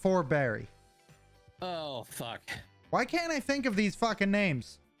 Before Barry. Oh, fuck. Why can't I think of these fucking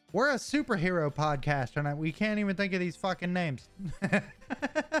names? We're a superhero podcast and we can't even think of these fucking names.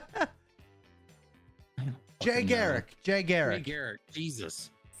 Jay Garrick. Jay Garrick. Jesus.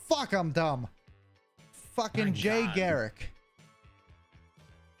 Fuck, I'm dumb. Fucking My Jay God. Garrick.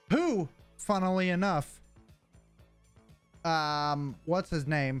 Who, funnily enough, what's his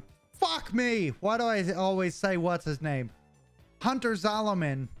name? Fuck me. Why do I always say what's his name? Hunter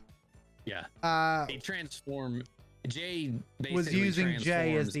Zolomon. Yeah. He transformed. Jay basically Was using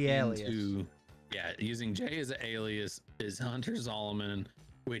Jay as transforms the alias. Using Jay as an alias is Hunter Zolomon,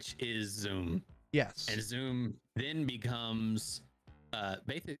 which is Zoom. Yes. And Zoom then becomes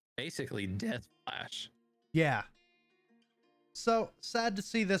basically Death Flash. Yeah. So sad to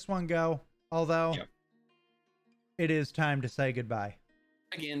see this one go, although it is time to say goodbye.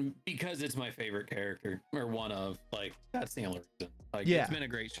 Again, because it's my favorite character, or one of, like, that's the only reason. Like, Yeah. it's been a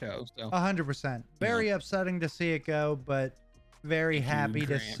great show. So 100%. Very upsetting to see it go, but very happy to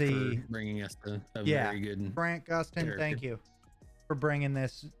Grant, see. for bringing us a very good Grant Gustin, character. thank you for bringing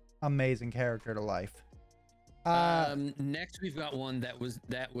this amazing character to life. Next we've got one that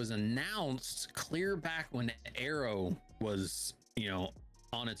was announced clear back when Arrow was,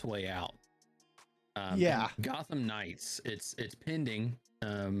 on its way out. Gotham Knights. It's pending.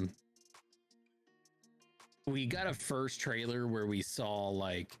 We got a first trailer where we saw,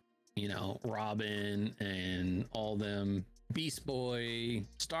 like, Robin and all them, Beast Boy,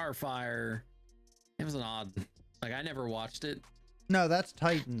 Starfire. It was an odd, like, I never watched it. No, that's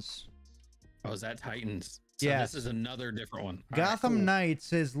Titans. Oh, is that Titans? So Yes. This is another different one. All Gotham right, cool.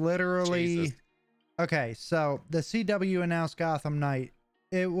 Knights is literally... Jesus. Okay, so the CW announced Gotham Knight.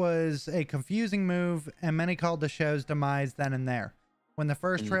 It was a confusing move, and many called the show's demise then and there. When the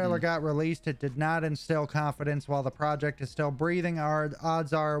first trailer got released, it did not instill confidence. While the project is still breathing,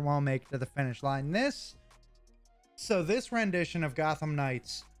 odds are it won't make it to the finish line. This rendition of Gotham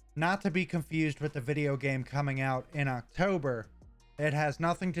Knights, not to be confused with the video game coming out in October, it has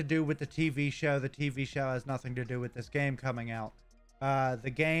nothing to do with the TV show. The TV show has nothing to do with this game coming out.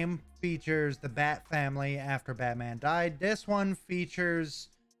 The game features the Bat family after Batman died. This one features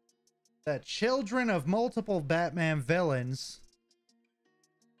the children of multiple Batman villains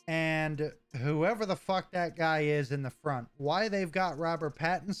and whoever the fuck that guy is in the front. Why they've got Robert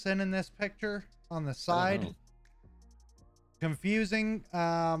Pattinson in this picture on the side? Confusing.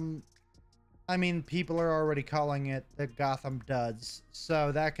 I mean, people are already calling it the Gotham Duds,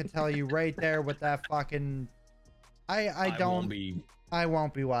 so that could tell you right there what that fucking... I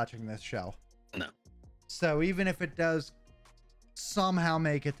won't be watching this show. No. So even if it does somehow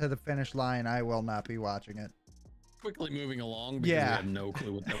make it to the finish line, I will not be watching it. Quickly moving along because we have no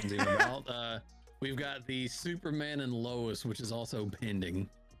clue what that one's even about. We've got the Superman and Lois, which is also pending.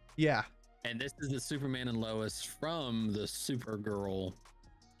 Yeah. And this is the Superman and Lois from the Supergirl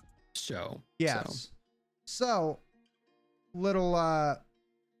show. Yes. So little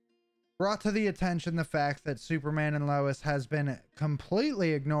brought to the attention the fact that Superman and Lois has been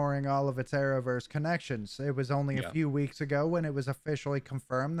completely ignoring all of its Arrowverse connections. It was only a few weeks ago when it was officially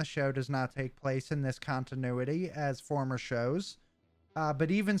confirmed the show does not take place in this continuity as former shows. But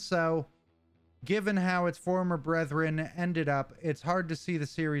even so, Given how its former brethren ended up, it's hard to see the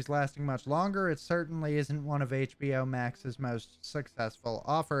series lasting much longer. It certainly isn't one of HBO Max's most successful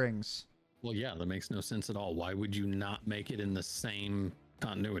offerings. Well, yeah, that makes no sense at all. Why would you not make it in the same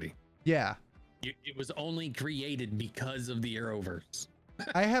continuity? Yeah. It was only created because of the Arrowverse.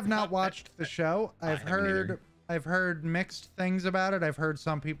 I have not watched the show. haven't either. I've heard mixed things about it. I've heard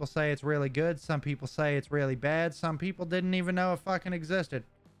some people say it's really good. Some people say it's really bad. Some people didn't even know it fucking existed.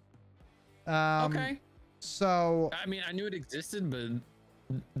 Okay. So I mean, I knew it existed,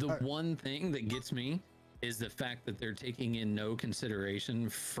 but the one thing that gets me is the fact that they're taking in no consideration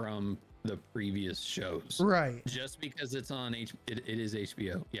from the previous shows. right. Just because it's on it is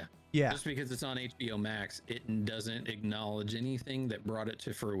HBO. Yeah. Yeah. Just because it's on HBO Max, it doesn't acknowledge anything that brought it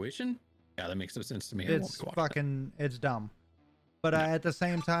to fruition. Yeah, that makes no sense to me. It's fucking it's dumb. But at the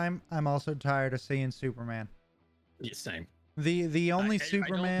same time, I'm also tired of seeing Superman. Yeah, same. The only I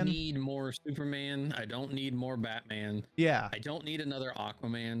Superman. don't need more Superman. I don't need more Batman. Yeah. I don't need another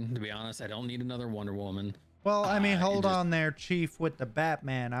Aquaman. To be honest, I don't need another Wonder Woman. Well, I mean, hold on there, Chief, with the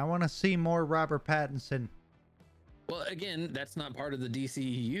Batman. I want to see more Robert Pattinson. Well, again, that's not part of the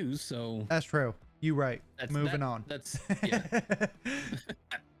DCEU, so That's true. You right. Moving on. That's yeah.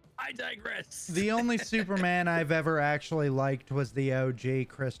 I digress. The only Superman I've ever actually liked was the OG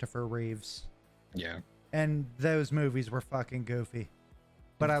Christopher Reeves. Yeah. And those movies were fucking goofy.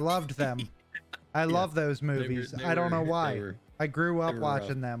 But I loved them. I love those movies. I don't know why. I grew up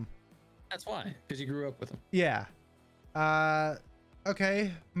watching them. That's why, because you grew up with them. Yeah.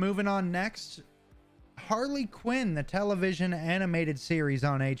 Okay, moving on next. Harley Quinn, the television animated series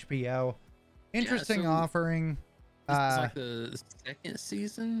on HBO. Interesting offering. This is like the second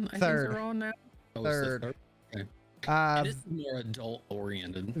season, I think they're on now. Oh, third. Okay. And this is more adult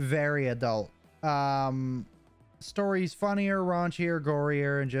oriented. Very adult. Stories funnier, raunchier,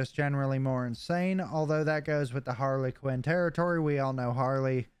 gorier, and just generally more insane. Although that goes with the Harley Quinn territory. We all know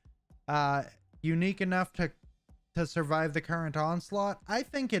Harley. Unique enough to survive the current onslaught? I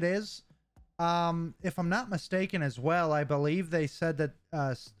think it is. If I'm not mistaken as well, I believe they said that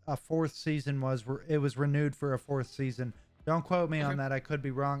a fourth season was renewed for a fourth season. Don't quote me on that. I could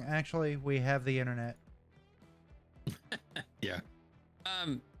be wrong. Actually, we have the internet. Yeah.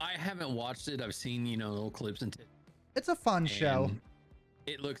 I haven't watched it. I've seen, little clips and it's a fun show.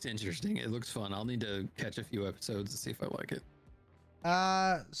 It looks interesting. It looks fun. I'll need to catch a few episodes to see if I like it.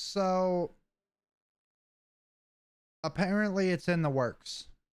 So apparently it's in the works.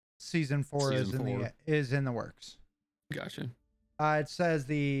 Season 4 is in the works. Gotcha. It says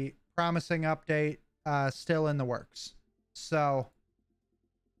the promising update still in the works. So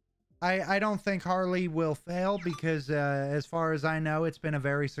I don't think Harley will fail because as far as I know, it's been a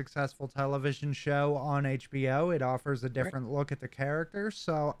very successful television show on HBO. It offers a different look at the character,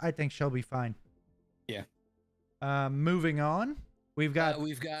 so I think she'll be fine. Yeah. Moving on, we've got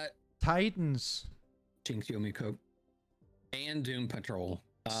Titans. Jinx Yomiko and Doom Patrol.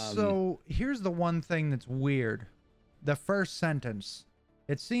 So here's the one thing that's weird. The first sentence.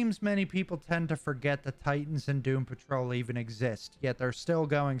 It seems many people tend to forget the Titans and Doom Patrol even exist, yet they're still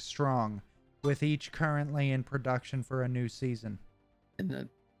going strong, with each currently in production for a new season. Isn't that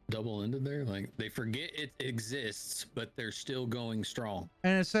double-ended there? Like, they forget it exists, but they're still going strong.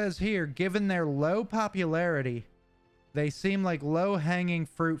 And it says here, given their low popularity, they seem like low-hanging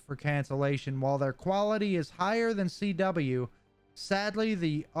fruit for cancellation. While their quality is higher than CW, sadly,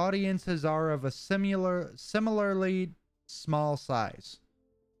 the audiences are of a similarly small size.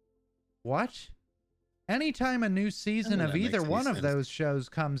 What? Anytime a new season of either one of those shows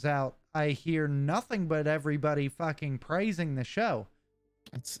comes out, I hear nothing but everybody fucking praising the show.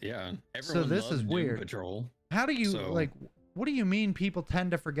 Everyone so this is weird. Doom Patrol. How do you what do you mean people tend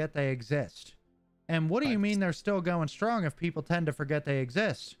to forget they exist? And what do you mean they're still going strong if people tend to forget they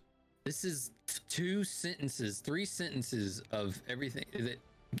exist? This is 3 sentences of everything.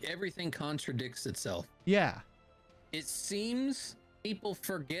 Everything contradicts itself. Yeah. It seems people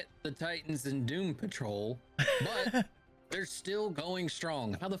forget the Titans and Doom Patrol, but they're still going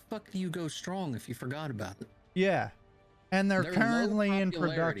strong. How the fuck do you go strong if you forgot about it? Yeah. And they're currently in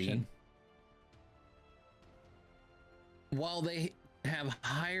production. While they have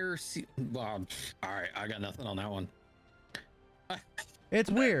higher... Well, all right, I got nothing on that one. It's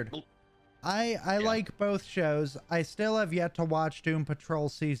weird. I like both shows. I still have yet to watch Doom Patrol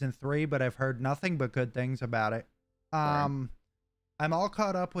Season 3, but I've heard nothing but good things about it. I'm all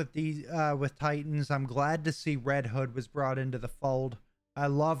caught up with with Titans. I'm glad to see Red Hood was brought into the fold. I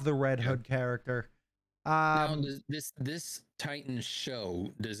love the Red Hood character. Now, this Titans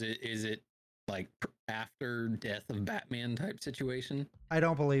show, is it like after death of Batman type situation? I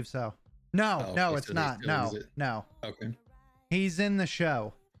don't believe so. No, Oh, no, okay, it's so they not. still No, exist. no. Okay. He's in the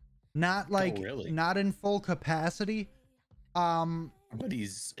show. Not like, really? not in full capacity. Um, But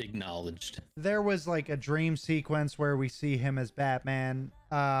he's acknowledged. there was like a dream sequence where we see him as Batman.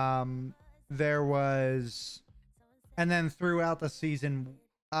 There was, and then throughout the season,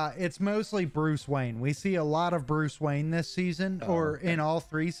 it's mostly Bruce Wayne. We see a lot of Bruce Wayne this season, Oh, or okay. in all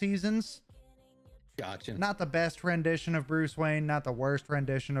 3 seasons. Gotcha. Not the best rendition of Bruce Wayne, not the worst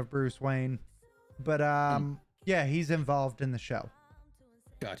rendition of Bruce Wayne, but yeah, he's involved in the show.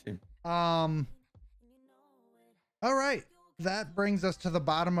 Gotcha. All right. That brings us to the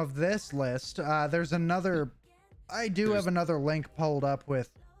bottom of this list. There's another, I do have another link pulled up with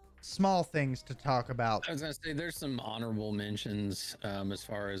small things to talk about. I was gonna say there's some honorable mentions as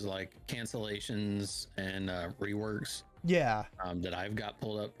far as like cancellations and reworks Yeah. that I've got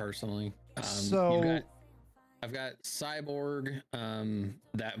pulled up personally. So I've got Cyborg,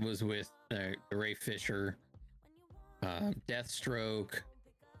 that was with Ray Fisher, Deathstroke.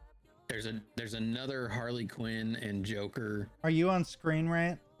 There's another Harley Quinn and Joker. are you on Screen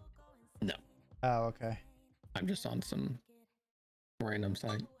Rant? No, Oh, okay. I'm just on some random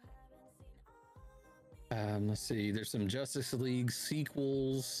site. Let's see. There's some Justice League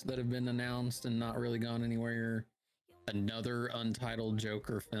sequels that have been announced and not really gone anywhere. Another untitled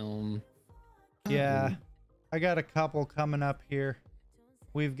Joker film. Yeah. I got a couple coming up here.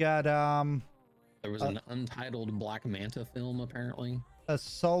 We've got There was an untitled Black Manta film apparently. a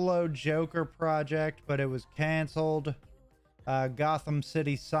solo Joker project, but it was canceled. Gotham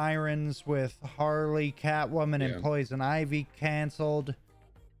City Sirens with Harley, Catwoman, and Poison Ivy canceled.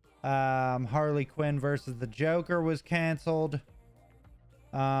 Harley Quinn versus the Joker was canceled.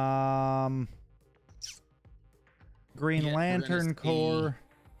 Green Lantern Corps.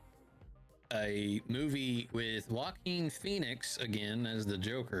 A movie with Joaquin Phoenix again as the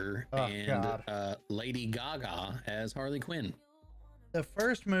Joker and Lady Gaga as Harley Quinn. The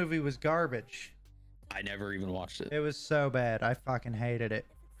first movie was garbage. I never even watched it. It was so bad. I fucking hated it.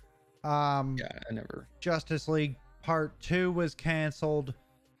 Yeah, I never. Justice League Part 2 was canceled.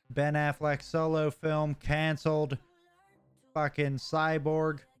 Ben Affleck solo film canceled. Fucking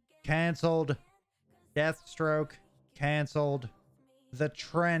Cyborg canceled. Deathstroke canceled. The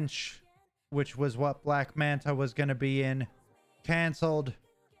Trench, which was what Black Manta was going to be in, canceled.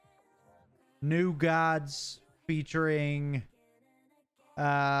 New Gods featuring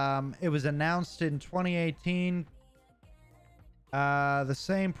it was announced in 2018. The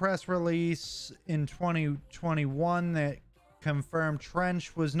same press release in 2021 that confirmed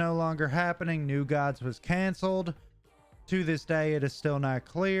Trench was no longer happening. New Gods was canceled. To this day, it is still not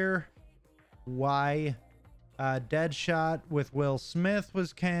clear why. Deadshot with Will Smith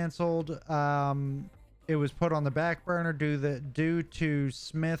was canceled. It was put on the back burner due to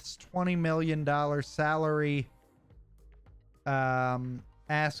Smith's $20 million salary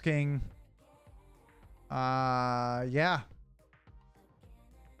asking. Yeah.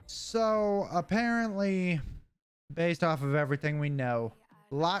 So apparently, based off of everything we know,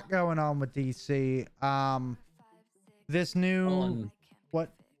 a lot going on with DC. This new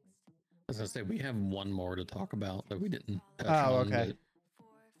what? I was gonna say we have one more to talk about that we didn't touch on. Okay.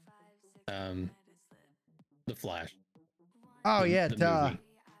 But, the Flash. Oh yeah, the duh. movie.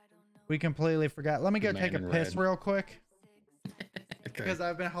 We completely forgot. Let me go The take a Man in piss Red. real quick Okay. because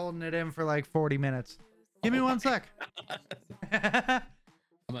I've been holding it in for like 40 minutes. Give me 1 sec. I'm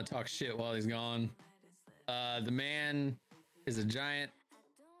gonna talk shit while he's gone. The man is a giant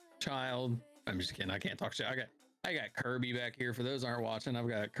child. I'm just kidding. I can't talk shit. I got Kirby back here. For those who aren't watching, I've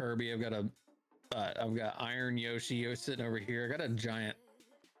got Kirby. I've got Iron Yoshi sitting over here. I got a giant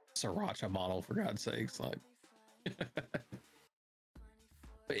Sriracha bottle, for God's sakes. Like,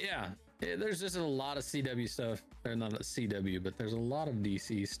 but yeah, there's just a lot of CW stuff. Or not a CW, but there's a lot of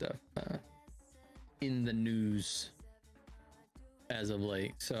DC stuff in the news as of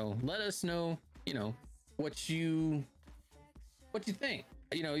late. So let us know, what you think.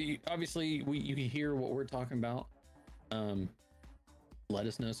 Obviously you can hear what we're talking about. Let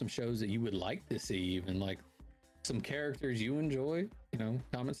us know some shows that you would like to see, even like some characters you enjoy.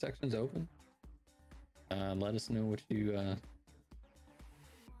 Comment section's open. Let us know what you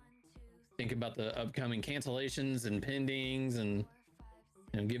think about the upcoming cancellations and pendings, and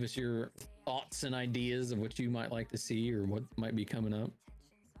give us your thoughts and ideas of what you might like to see or what might be coming up.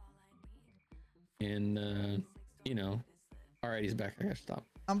 And all right, he's back. I gotta stop.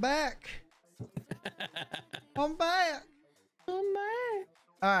 I'm back. I'm back. I'm back.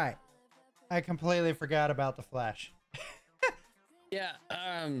 All right. I completely forgot about the Flash. Yeah.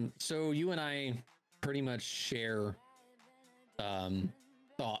 So you and I pretty much share the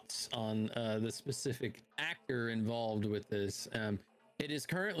thoughts on the specific actor involved with this. It is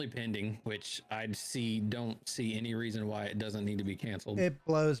currently pending, which don't see any reason why it doesn't need to be canceled. It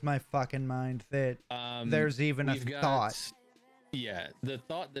blows my fucking mind that there's even a thought. Yeah, the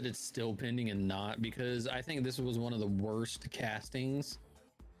thought that it's still pending and not, because I think this was one of the worst castings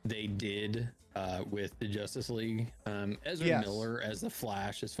they did with the Justice League. Ezra Miller as the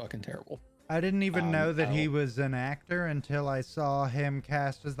Flash is fucking terrible. I didn't even know that he was an actor until I saw him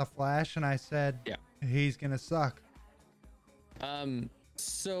cast as the Flash, and I said, yeah, he's gonna suck.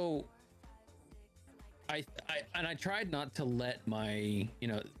 So I tried not to let my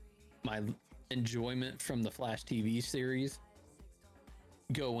enjoyment from the Flash TV series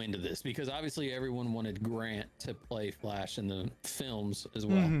go into this, because obviously everyone wanted Grant to play Flash in the films as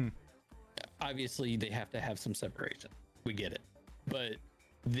well. Mm-hmm. Obviously they have to have some separation. We get it. But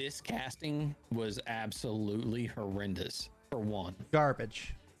this casting was absolutely horrendous, for one.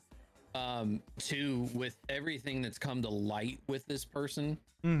 Garbage. Two, with everything that's come to light with this person,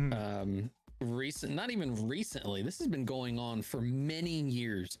 not even recently, this has been going on for many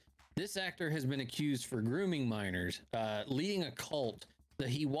years. This actor has been accused for grooming minors, leading a cult, that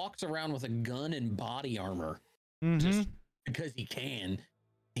he walks around with a gun and body armor just because he can.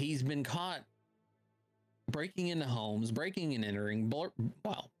 He's been caught breaking into homes, breaking and entering,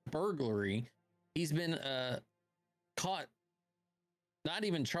 burglary. He's been caught, not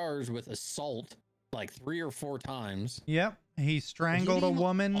even charged with assault, like 3 or 4 times. Yep. He strangled a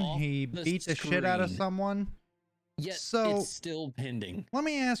woman. He beat the shit out of someone. Yet it's still pending. Let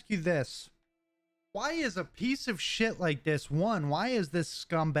me ask you this. Why is a piece of shit like this, one, why is this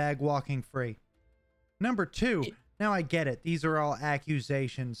scumbag walking free? Number 2, now I get it. These are all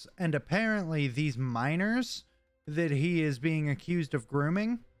accusations. And apparently these minors that he is being accused of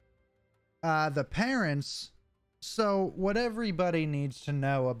grooming, the parents... So what everybody needs to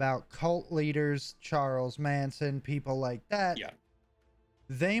know about cult leaders, Charles Manson, people like that,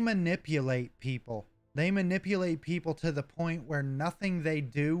 they manipulate people. They manipulate people to the point where nothing they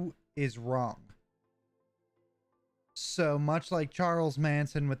do is wrong. So much like Charles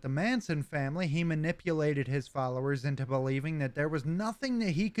Manson with the Manson family, he manipulated his followers into believing that there was nothing that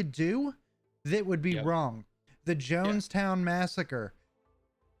he could do that would be wrong. The Jonestown Massacre,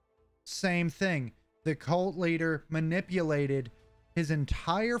 same thing. The cult leader manipulated his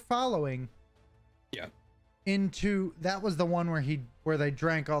entire following into, that was the one where they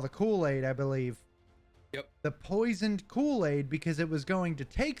drank all the Kool-Aid, I believe. Yep. The poisoned Kool-Aid, because it was going to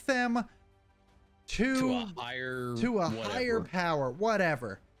take them to a higher power,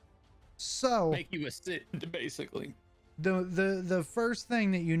 whatever. So make you a Sith, basically. The first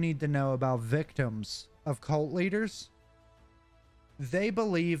thing that you need to know about victims of cult leaders, they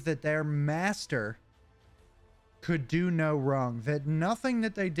believe that their master could do no wrong, that nothing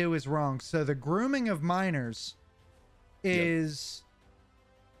that they do is wrong. So the grooming of minors is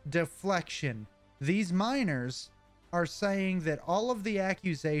deflection. These minors are saying that all of the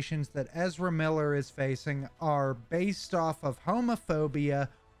accusations that Ezra Miller is facing are based off of homophobia,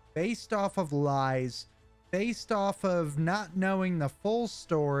 based off of lies, based off of not knowing the full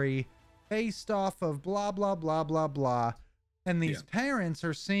story, based off of blah, blah, blah, blah, blah. And these parents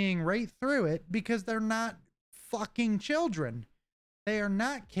are seeing right through it because they're not fucking children. They are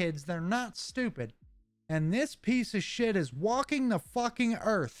not kids. They're not stupid. And this piece of shit is walking the fucking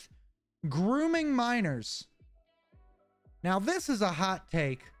earth, grooming minors. Now, this is a hot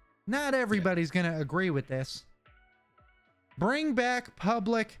take. Not everybody's going to agree with this. Bring back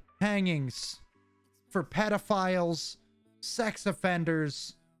public hangings for pedophiles, sex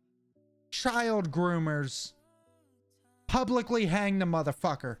offenders, child groomers. Publicly hang the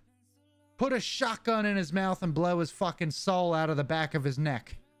motherfucker. Put a shotgun in his mouth and blow his fucking soul out of the back of his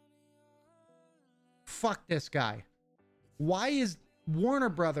neck. Fuck this guy. Why is Warner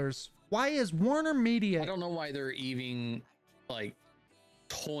Media... I don't know why they're even, like,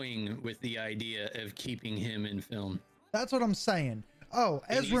 toying with the idea of keeping him in film. That's what I'm saying. Oh,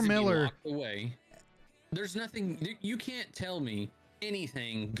 Ezra Miller... away. There's nothing... You can't tell me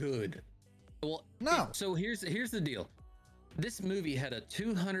anything good. Well, no. So here's the deal. This movie had a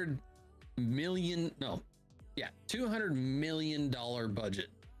 $200 million budget.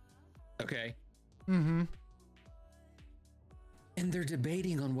 Okay. Mm-hmm. And they're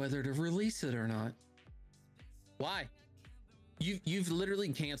debating on whether to release it or not. Why? You've literally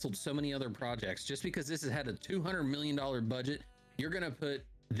canceled so many other projects just because this has had a $200 million budget. You're gonna put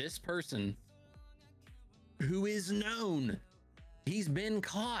this person who is known, he's been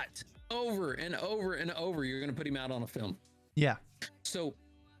caught over and over and over. You're gonna put him out on a film. Yeah. So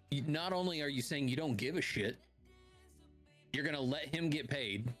not only are you saying you don't give a shit, you're gonna let him get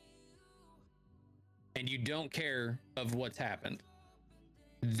paid, and you don't care of what's happened.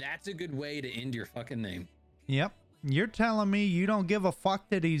 That's a good way to end your fucking name. Yep. You're telling me you don't give a fuck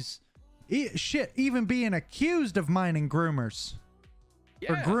that he's shit even being accused of mining groomers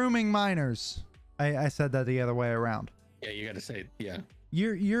or grooming minors. I said that the other way around. Yeah, you got to say, yeah.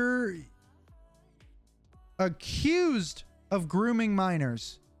 You're accused of grooming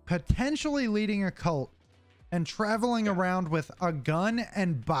minors, potentially leading a cult, and traveling around with a gun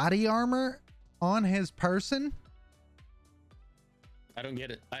and body armor on his person. I don't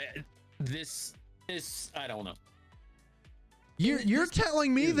get it. This I don't know. You're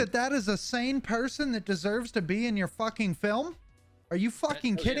telling me that is a sane person that deserves to be in your fucking film? Are you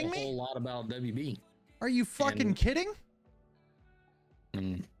fucking kidding me? A whole lot about WB. Are you fucking kidding?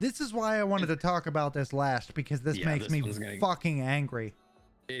 This is why I wanted to talk about this last, because this makes me fucking angry.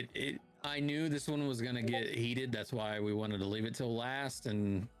 I knew this one was gonna get heated. That's why we wanted to leave it till last.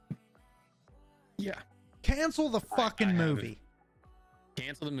 And yeah, cancel the fucking movie.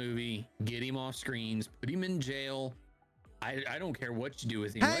 Cancel the movie. Get him off screens. Put him in jail. I don't care what you do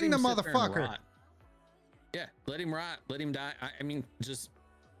with him. Hang the motherfucker. Yeah, let him rot. Let him die. I mean, just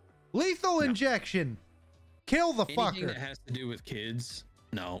lethal injection. Kill the fucker. Anything that has to do with kids.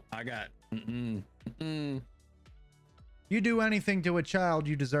 No, I got. You do anything to a child,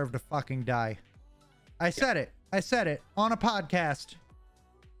 you deserve to fucking die. I said it. I said it on a podcast.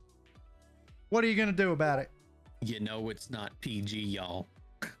 What are you gonna do about it? You know it's not PG, y'all.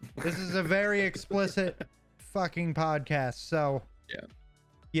 This is a very explicit fucking podcast, so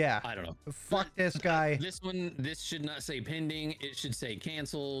yeah. I don't know. Fuck this guy. This should not say pending. It should say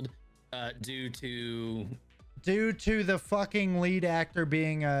canceled due to the fucking lead actor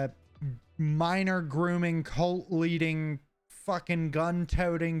being a minor grooming, cult leading, fucking gun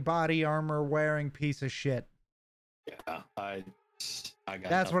toting, body armor wearing piece of shit. Yeah, I got.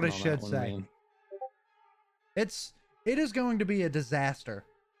 That's what it should say. It is going to be a disaster.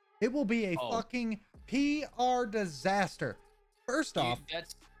 It will be a fucking PR disaster. First off,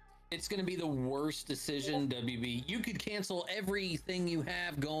 it's going to be the worst decision, WB. You could cancel everything you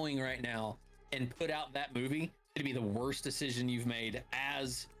have going right now and put out that movie. It'd be the worst decision you've made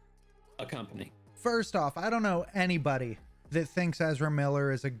as a company. First off, I don't know anybody that thinks Ezra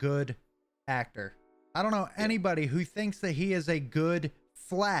Miller is a good actor. I don't know anybody who thinks that he is a good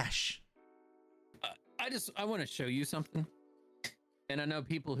Flash. I want to show you something. And I know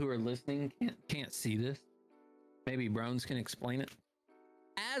people who are listening can't see this. Maybe Brones can explain it.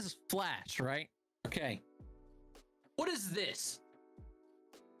 As Flash, right? Okay. What is this?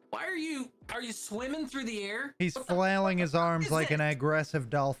 Why are you swimming through the air? He's flailing his arms like an aggressive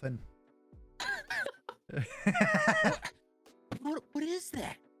dolphin. What is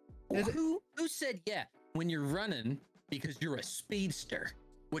that? Who said when you're running because you're a speedster,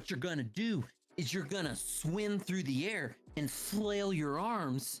 what you're gonna do is you're gonna swim through the air and flail your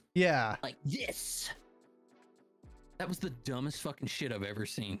arms like this. That was the dumbest fucking shit I've ever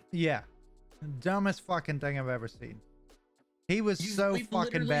seen. Yeah. Dumbest fucking thing I've ever seen. He was so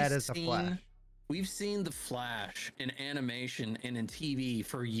fucking bad as a Flash. We've seen the Flash in animation and in TV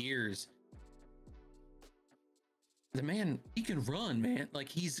for years. The man, he can run, man. Like,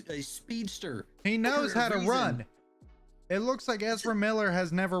 he's a speedster. He knows how to run. It looks like Ezra Miller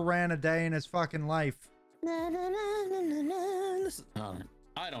has never ran a day in his fucking life. I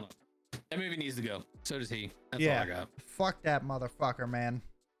don't know. That movie needs to go. So does he. That's all I got. Fuck that motherfucker, man.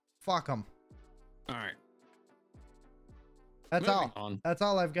 Fuck him. All right. That's all. That's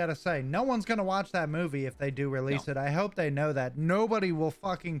all I've got to say. No one's going to watch that movie if they do release it. I hope they know that. Nobody will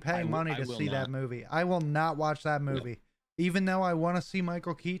fucking pay money to see that movie. I will not watch that movie. No. Even though I want to see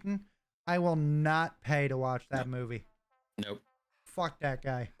Michael Keaton, I will not pay to watch that movie. Nope. Fuck that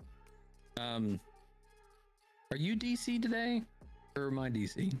guy. Are you DC today? Or am I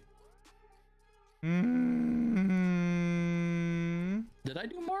DC? Did I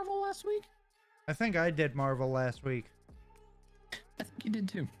do Marvel last week? I think I did Marvel last week. I think you did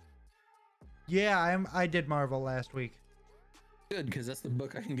too. Yeah, I did Marvel last week. Good, because that's the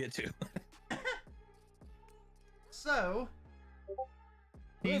book I can get to. So,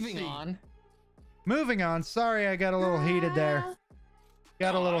 Moving on. Sorry, I got a little heated there.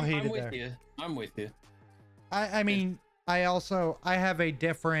 I'm with you. I mean, I have a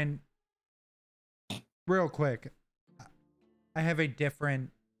different. Real quick, I have a different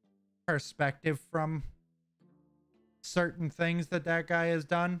perspective from certain things that guy has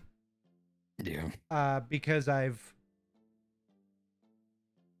done. Yeah. Because I've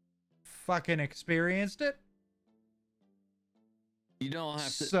fucking experienced it. You don't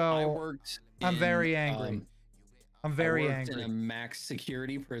have to. So I'm very angry. I'm I very worked in angry. a max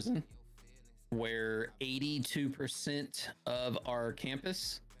security prison where 82% of our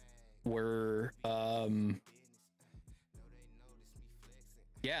campus were,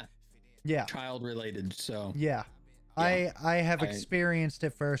 yeah, Yeah. child related. So Yeah. yeah, I have I experienced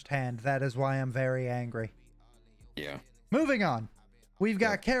it firsthand. That is why I'm very angry. yeah. Moving on. We've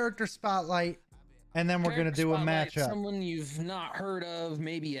got Yep. character spotlight, and then we're gonna Character do a spotlight, matchup. someone you've not heard of,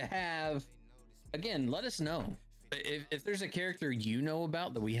 maybe you have. Again, let us know if there's a character you know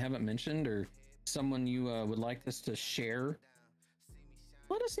about that we haven't mentioned, or someone you would like us to share.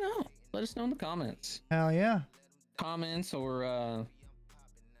 Let us know. Let us know in the comments. Hell yeah. Comments or I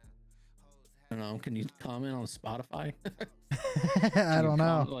don't know. Can you comment on Spotify? I don't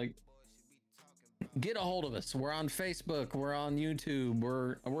know. Like, get a hold of us. We're on Facebook. We're on YouTube.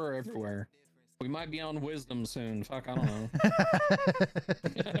 We're everywhere. We might be on Wisdom soon. Fuck, I don't know.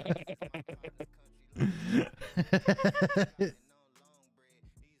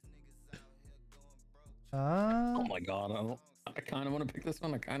 Oh my god, I kind of want to pick this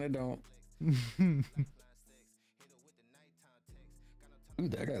one. I kind of don't. Ooh,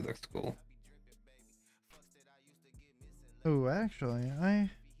 that guy looks cool. Oh, actually,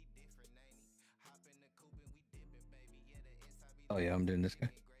 Oh yeah, I'm doing this guy.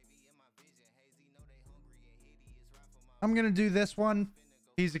 I'm gonna do this one.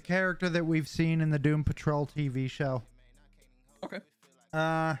 He's a character that we've seen in the Doom Patrol TV show. Okay.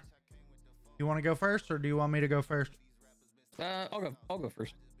 You want to go first, or do you want me to go first? I'll go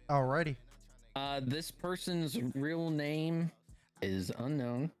first. Alrighty. This person's real name is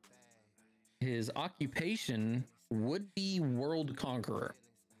unknown. His occupation would be world conqueror.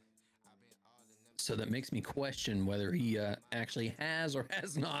 So that makes me question whether he actually has or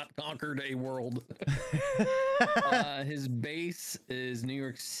has not conquered a world. His base is New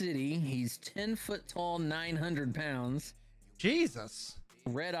York City. He's 10 foot tall, 900 pounds. Jesus.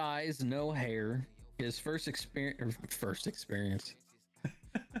 Red eyes, no hair. His first appearance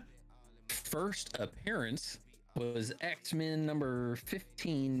was X-Men number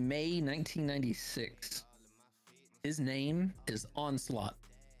 15, May 1996. His name is Onslaught.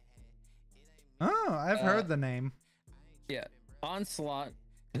 Oh, I've heard the name. Yeah. Onslaught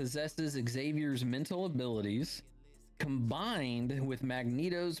possesses Xavier's mental abilities combined with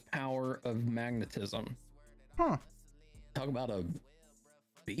Magneto's power of magnetism. Huh. Talk about a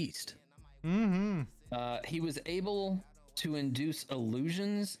beast. Mm-hmm. He was able to induce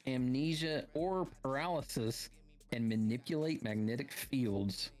illusions, amnesia, or paralysis and manipulate magnetic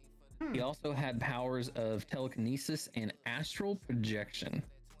fields. He also had powers of telekinesis and astral projection.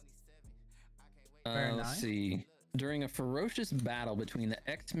 Very Let's nice. see. During a ferocious battle between the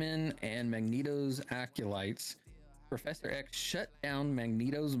X-Men and Magneto's acolytes, Professor X shut down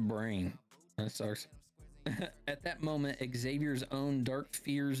Magneto's brain. That sucks. At that moment, Xavier's own dark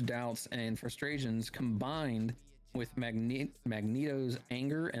fears, doubts, and frustrations combined with Magneto's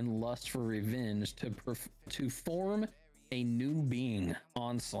anger and lust for revenge to form a new being,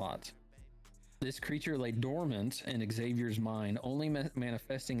 Onslaught. This creature lay dormant in Xavier's mind, only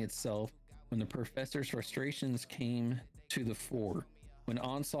manifesting itself when the professor's frustrations came to the fore. When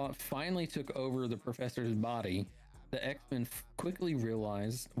Onslaught finally took over the professor's body, the X-Men quickly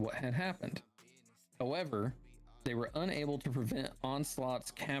realized what had happened. However, they were unable to prevent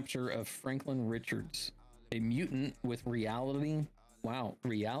Onslaught's capture of Franklin Richards, a mutant with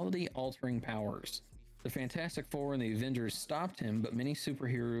reality-altering powers. The Fantastic Four and the Avengers stopped him, but many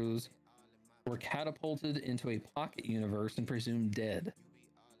superheroes were catapulted into a pocket universe and presumed dead.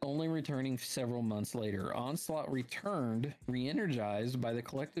 Only returning several months later, Onslaught returned, re-energized by the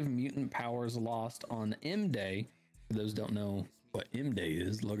collective mutant powers lost on M-Day. For those who don't know what M-Day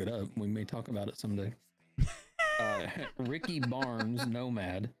is, look it up. We may talk about it someday. Ricky Barnes,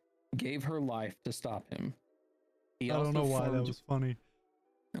 Nomad, gave her life to stop him. He I don't know why that was funny.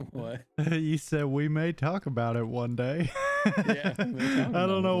 What? You said we may talk about it one day. Yeah, I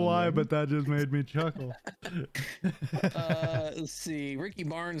don't know why, but that just made me chuckle. Let's see. Ricky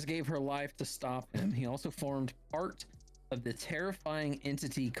Barnes gave her life to stop him. He also formed part of the terrifying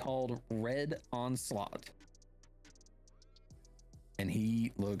entity called Red Onslaught. And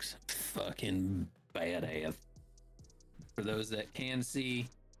he looks fucking badass. For those that can see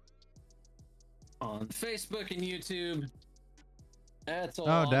on Facebook and YouTube, that's all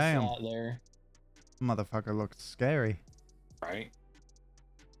Onslaught there. Motherfucker looks scary. Right.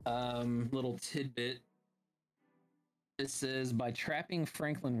 Little tidbit. It says by trapping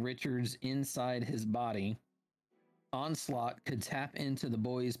Franklin Richards inside his body, Onslaught could tap into the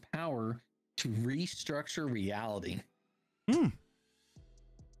boy's power to restructure reality.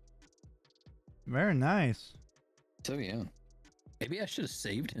 Very nice. So yeah, maybe I should have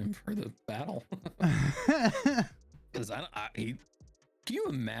saved him for the battle. Because can you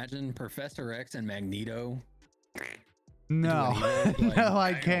imagine Professor X and Magneto? No, Like, no,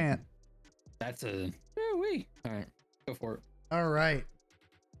 I can't. That's a wee. All right, go for it. All right.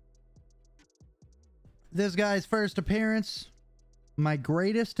 This guy's first appearance, My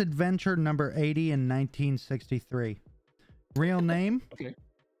Greatest Adventure number 80 in 1963. Real name, Okay.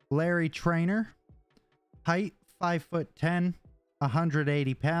 Larry Trainer. Height, 5'10",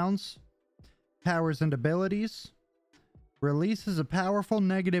 180 pounds. Powers and abilities. Releases a powerful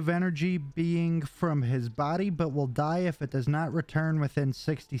negative energy being from his body, but will die if it does not return within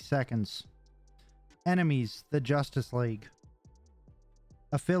 60 seconds. Enemies, the Justice League.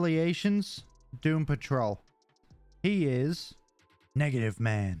 Affiliations, Doom Patrol. He is Negative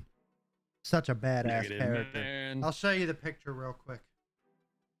Man. Such a badass Negative character. Man. I'll show you the picture real quick.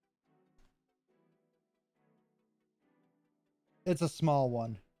 It's a small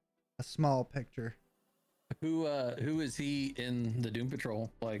one. A small picture. Who is he in the Doom Patrol?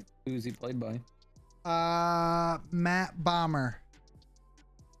 Like, who is he played by? Matt Bomber.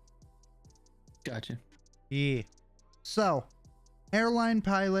 Gotcha. Yeah. So, airline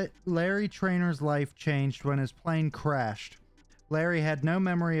pilot Larry Trainer's life changed when his plane crashed. Larry had no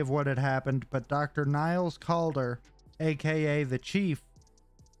memory of what had happened, but Dr. Niles Calder, aka the Chief,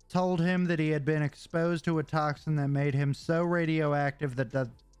 told him that he had been exposed to a toxin that made him so radioactive that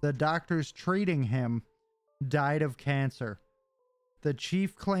the doctors treating him died of cancer. The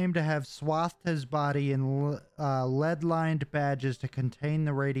Chief claimed to have swathed his body in lead-lined badges to contain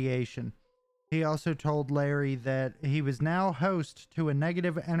the radiation. He also told Larry that he was now host to a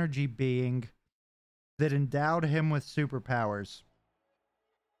negative energy being that endowed him with superpowers.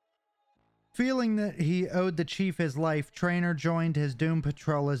 Feeling that he owed the Chief his life, Trainer joined his Doom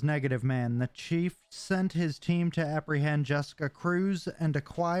Patrol as Negative Man. The Chief sent his team to apprehend Jessica Cruz and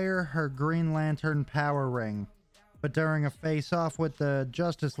acquire her Green Lantern power ring. But during a face-off with the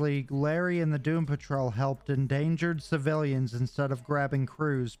Justice League, Larry and the Doom Patrol helped endangered civilians instead of grabbing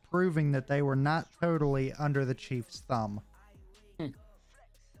Cruz, proving that they were not totally under the Chief's thumb.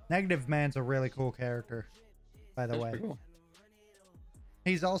 Negative Man's a really cool character, by the way. Cool.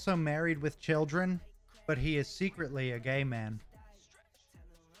 He's also married with children, but he is secretly a gay man.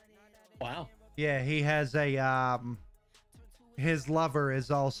 Wow. Yeah, he has a, his lover is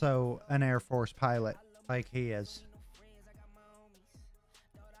also an Air Force pilot, like he is.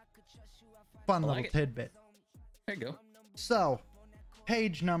 Fun little tidbit. There you go. So,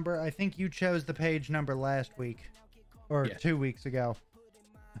 page number, I think you chose the page number last week, or 2 weeks ago.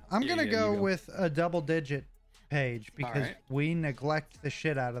 I'm going to go with a double-digit page because we neglect the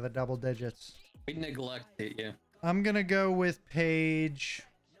shit out of the double digits. We neglect it, yeah. I'm gonna go with page,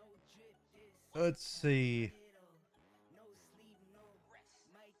 let's see,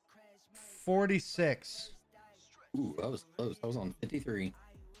 46. Ooh, I was close. I was on 53.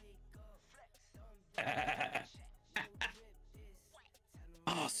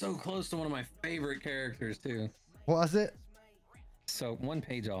 Oh, so close to one of my favorite characters too. Was it? So one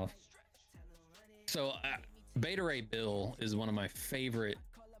page off. So Beta Ray Bill is one of my favorite,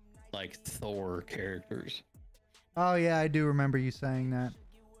 like, Thor characters. Oh yeah, I do remember you saying that.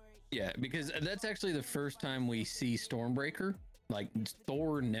 Yeah, because that's actually the first time we see Stormbreaker. Like,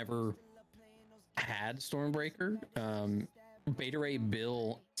 Thor never had Stormbreaker. Beta Ray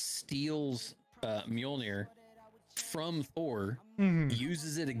Bill steals Mjolnir from Thor,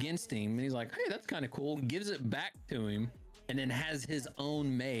 uses it against him, and he's like, hey, that's kind of cool, gives it back to him, and then has his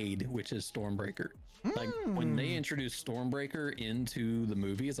own maid, which is Stormbreaker. Like, when they introduced Stormbreaker into the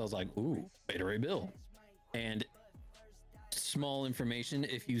movies, I was like, ooh, Beta Ray Bill. And small information,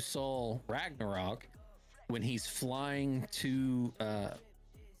 if you saw Ragnarok, when he's flying to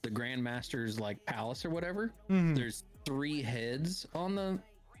the Grandmaster's, like, palace or whatever, there's 3 heads on the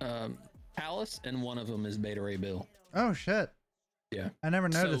palace, and one of them is Beta Ray Bill. Oh shit. Yeah. I never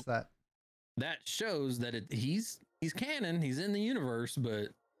noticed that. That shows that he's canon, he's in the universe, but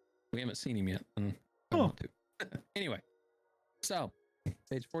we haven't seen him yet. I want to. Anyway, so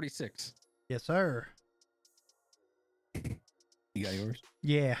page 46. Yes, sir. You got yours?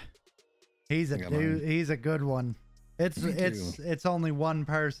 Yeah. He's a dude. Mine. He's a good one. It's only one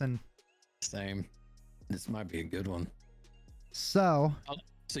person. Same. This might be a good one. So.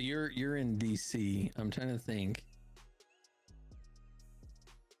 So you're in DC. I'm trying to think.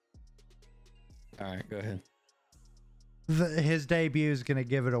 All right, go ahead. His debut is gonna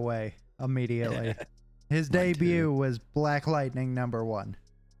give it away immediately. His debut was Black Lightning #1.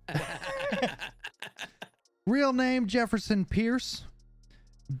 Real name Jefferson Pierce.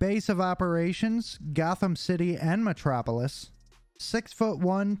 Base of operations, Gotham City and Metropolis.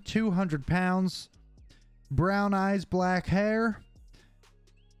 6'1", 200 pounds. Brown eyes, black hair.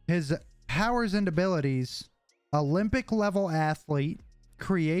 His powers and abilities: Olympic level athlete,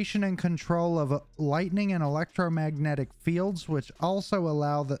 creation and control of lightning and electromagnetic fields, which also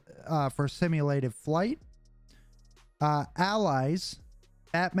allow for simulated flight. Allies: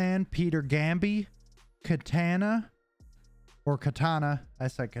 Batman, Peter Gamby, Katana. I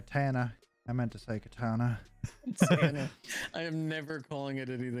said katana. I meant to say katana. I am never calling it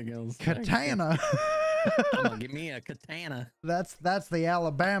anything else. Katana. Come on, give me a katana. That's the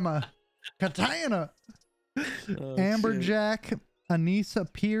Alabama katana. Oh, Amberjack,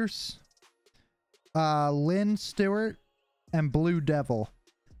 Anissa Pierce, Lynn Stewart, and Blue Devil.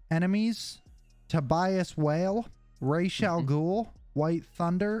 Enemies: Tobias Whale, Ra's al Ghul, White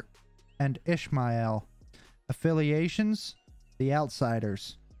Thunder, and Ishmael. Affiliations: The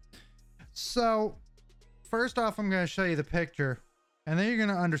Outsiders. So, first off, I'm going to show you the picture, and then you're going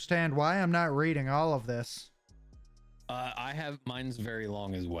to understand why I'm not reading all of this. I have mine's very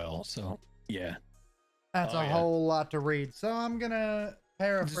long as well, so yeah. That's a whole lot to read. So I'm going to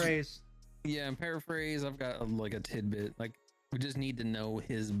paraphrase. And paraphrase. I've got like a tidbit. Like, we just need to know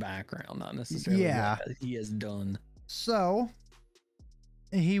his background, not necessarily what he has done. So,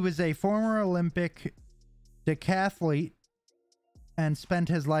 he was a former Olympic decathlete and spent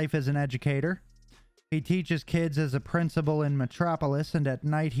his life as an educator. He teaches kids as a principal in Metropolis, and at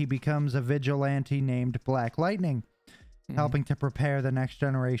night he becomes a vigilante named Black Lightning, helping to prepare the next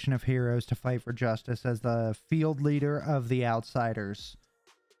generation of heroes to fight for justice as the field leader of the Outsiders.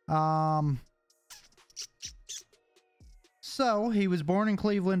 So, he was born in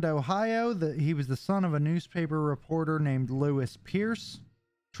Cleveland, Ohio. He was the son of a newspaper reporter named Lewis Pierce.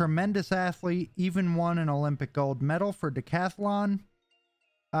 Tremendous athlete, even won an Olympic gold medal for decathlon.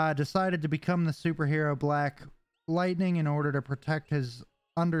 Decided to become the superhero Black Lightning in order to protect his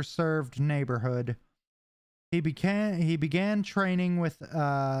underserved neighborhood. He began training with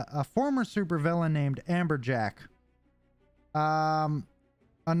a former supervillain named Amberjack.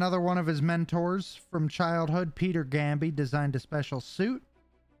 Another one of his mentors from childhood, Peter Gamby, designed a special suit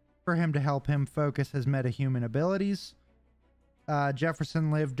for him to help him focus his metahuman abilities.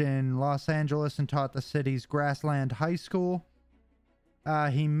 Jefferson lived in Los Angeles and taught the city's Grassland High School.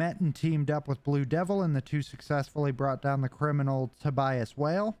 He met and teamed up with Blue Devil, and the two successfully brought down the criminal Tobias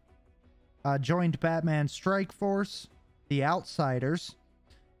Whale. Joined Batman's strike force, the Outsiders,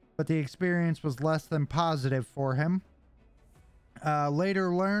 but the experience was less than positive for him.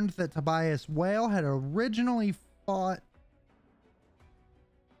 Later learned that Tobias Whale had originally fought...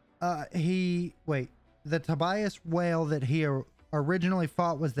 The Tobias Whale that he originally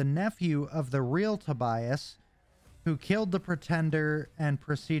fought was the nephew of the real Tobias, who killed the Pretender and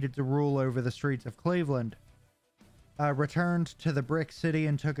proceeded to rule over the streets of Cleveland. Returned to the Brick City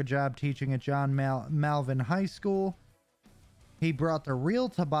and took a job teaching at John Malvin High School. He brought the real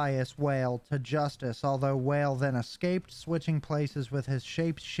Tobias Whale to justice, although Whale then escaped, switching places with his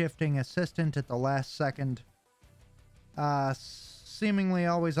shape-shifting assistant at the last second. Seemingly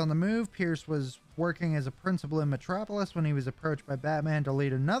always on the move, Pierce was working as a principal in Metropolis when he was approached by Batman to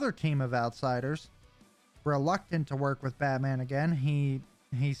lead another team of Outsiders. Reluctant to work with Batman again, he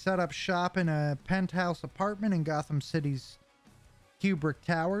set up shop in a penthouse apartment in Gotham City's Kubrick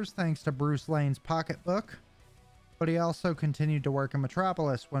Towers thanks to Bruce Lane's pocketbook. But he also continued to work in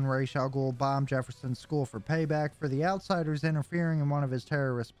Metropolis when Ra's al Ghul bombed Jefferson's school for payback for the Outsiders interfering in one of his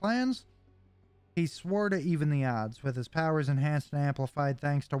terrorist plans. He swore to even the odds, with his powers enhanced and amplified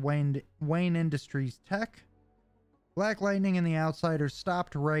thanks to Wayne Industries tech. Black Lightning and the Outsiders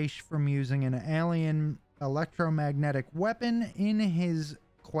stopped Ra's from using an alien electromagnetic weapon in his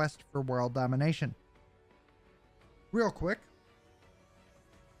quest for world domination. Real quick,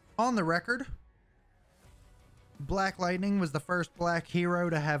 on the record, Black Lightning was the first black hero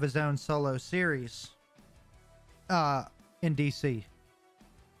to have his own solo series in DC.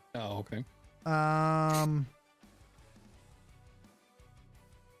 Oh, okay.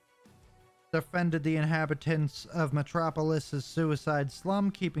 Defended the inhabitants of Metropolis's suicide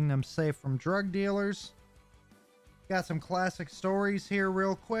slum, keeping them safe from drug dealers. Got some classic stories here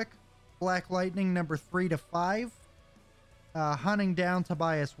real quick. Black Lightning number 3 to 5. Hunting down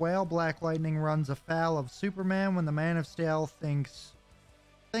Tobias Whale, Black Lightning runs afoul of Superman when the Man of Steel thinks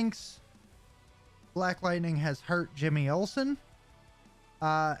Black Lightning has hurt Jimmy Olsen.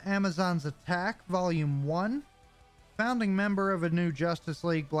 Amazon's Attack, Volume 1. Founding member of a new Justice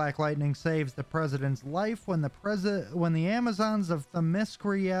League, Black Lightning saves the president's life when the Amazons of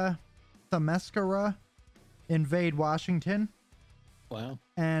Themyscira invade Washington. Wow.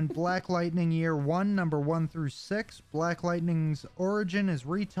 And Black Lightning Year 1, number 1 through 6. Black Lightning's origin is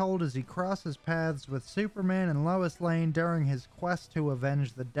retold as he crosses paths with Superman and Lois Lane during his quest to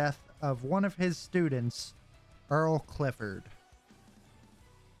avenge the death of one of his students, Earl Clifford.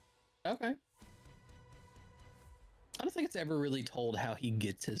 Okay. I don't think it's ever really told how he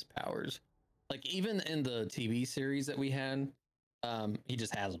gets his powers. Like, even in the TV series that we had, he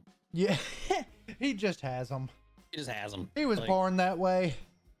just has them. Yeah, he just has them. He just has them. He was born that way.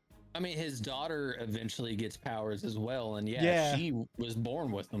 I mean, his daughter eventually gets powers as well, and yeah, she was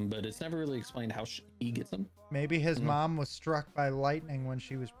born with them, but it's never really explained how he gets them. Maybe his mom was struck by lightning when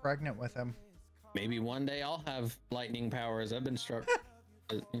she was pregnant with him. Maybe one day I'll have lightning powers. I've been struck.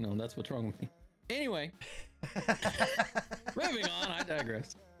 But, that's what's wrong with me. Anyway, moving on, I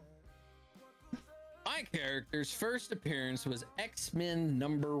digress. My character's first appearance was X-Men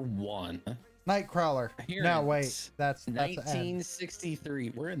number 1. Nightcrawler. No, wait. That's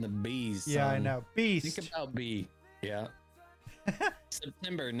 1963. We're in the B's. Yeah, I know. Beast. Think about B. Yeah.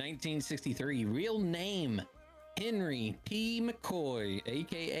 September 1963. Real name: Henry P. McCoy,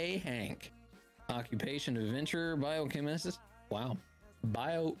 aka Hank. Occupation: adventurer, biochemist. Wow.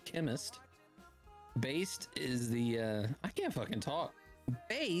 Biochemist. Based is the I can't fucking talk.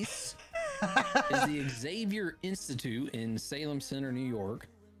 Base is the Xavier Institute in Salem Center, New York.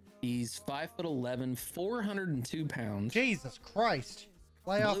 He's 5'11", 402 pounds. Jesus Christ.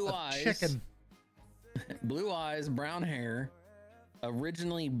 Lay off the chicken. Blue eyes, brown hair.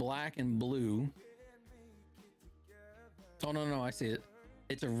 Originally black and blue. Oh, no, I see it.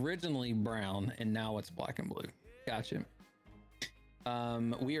 It's originally brown and now it's black and blue. Gotcha.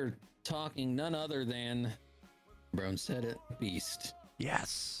 We are talking none other than, Brown said it, Beast.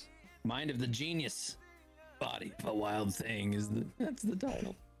 Yes. Mind of the genius. Body of a wild thing that's the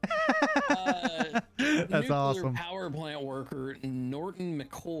title. That's awesome. Power plant worker Norton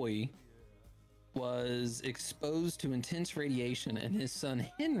McCoy was exposed to intense radiation, and his son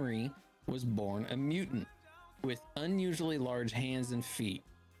Henry was born a mutant with unusually large hands and feet.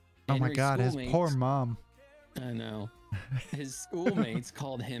 Oh my God, his poor mom. I know. His schoolmates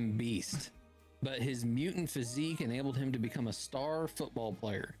called him Beast, but his mutant physique enabled him to become a star football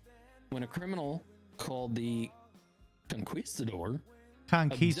player. When a criminal called the Conquistador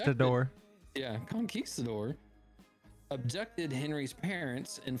abducted Henry's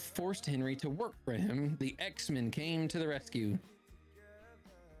parents and forced Henry to work for him, the X-Men came to the rescue.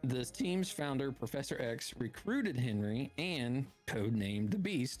 The team's founder, Professor X, recruited Henry and codenamed the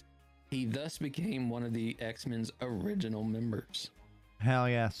Beast. He thus became one of the X-Men's original members. Hell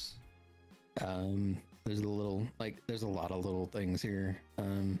yes. There's a lot of little things here.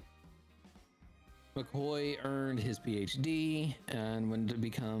 McCoy earned his PhD and went to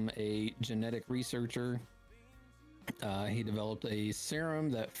become a genetic researcher. He developed a serum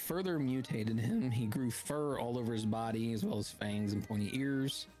that further mutated him. He grew fur all over his body, as well as fangs and pointy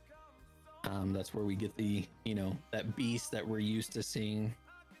ears. That's where we get the, that beast that we're used to seeing.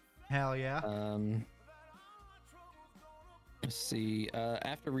 Hell yeah. Let's see.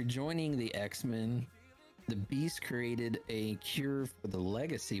 After rejoining the X-Men, the Beast created a cure for the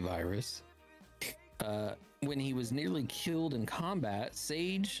legacy virus. When he was nearly killed in combat,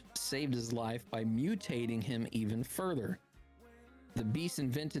 Sage saved his life by mutating him even further. The Beast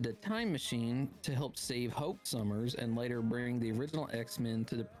invented a time machine to help save Hope Summers and later bring the original X-Men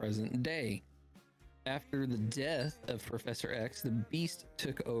to the present day. After the death of Professor X, the Beast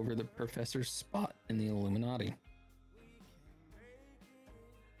took over the Professor's spot in the Illuminati.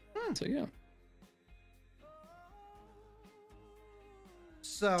 So yeah.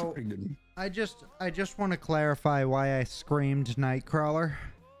 So I just want to clarify why I screamed Nightcrawler.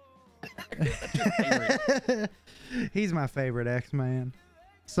 He's my favorite X-Man.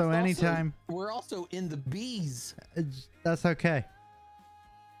 So also, anytime we're also in the B's. That's okay.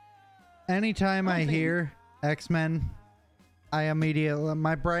 Anytime I hear X-Men,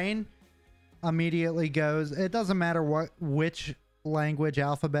 my brain immediately goes, it doesn't matter which language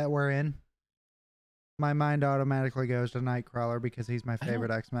alphabet we're in. My mind automatically goes to Nightcrawler because he's my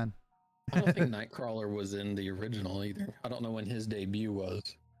favorite X-Men. I don't think Nightcrawler was in the original either. I don't know when his debut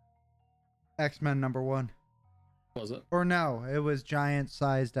was. X-Men number 1. Was it? Or no, it was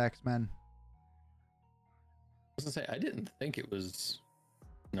giant-sized X-Men. I was gonna say, I didn't think it was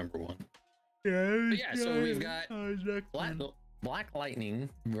number 1. Yeah, so we've got Black Lightning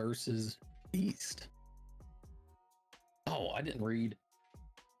versus Beast. Oh, I didn't really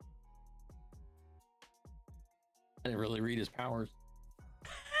read his powers.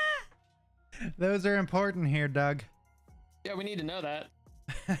 Those are important here, Doug. Yeah, we need to know that.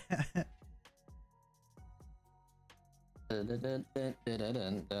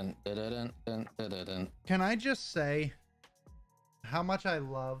 Can I just say how much I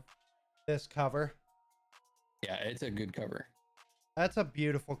love this cover? Yeah, it's a good cover. That's a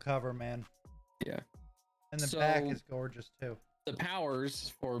beautiful cover, man. Yeah. And the back is gorgeous too. The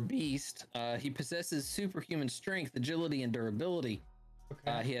powers for Beast, he possesses superhuman strength, agility, and durability.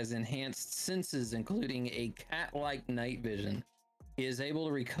 Okay. He has enhanced senses, including a cat-like night vision. He is able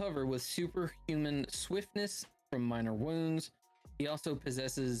to recover with superhuman swiftness from minor wounds. He also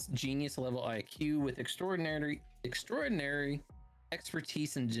possesses genius-level IQ with extraordinary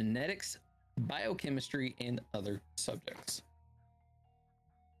expertise in genetics, biochemistry, and other subjects.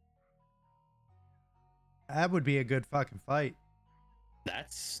 That would be a good fucking fight.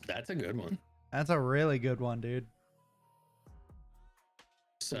 That's a good one. That's a really good one, dude.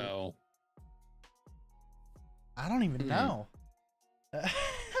 So I don't even know.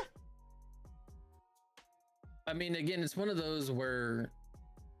 I mean, again, it's one of those where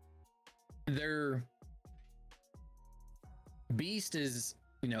Beast is,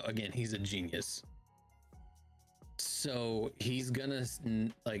 again, he's a genius. So he's gonna,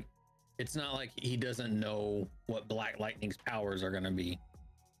 like, it's not like he doesn't know what Black Lightning's powers are gonna be.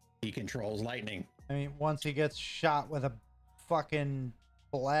 He controls lightning. I mean, once he gets shot with a fucking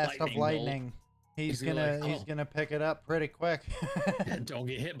blast of lightning, he's gonna pick it up pretty quick. Don't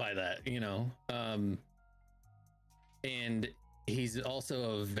get hit by that, and he's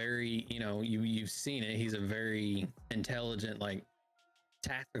also a very, you've seen it, he's a very intelligent, like,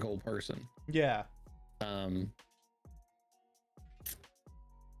 tactical person. Yeah.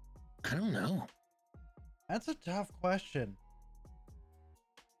 I don't know. That's a tough question.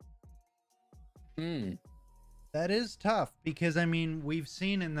 That is tough because I mean we've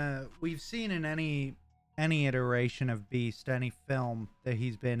seen in any iteration of Beast, any film that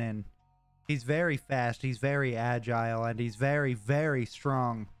he's been in, he's very fast, he's very agile, and he's very, very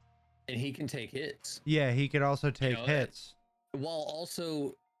strong. And he can take hits. Yeah, he could also take hits. While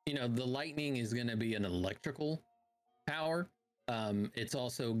also, the lightning is going to be an electrical power. It's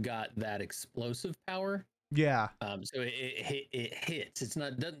also got that explosive power. Yeah. So it hits.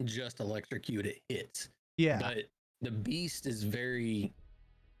 Doesn't just electrocute, it hits. Yeah. But the Beast is very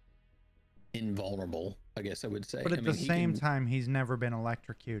invulnerable, I guess I would say. But at the same time, he's never been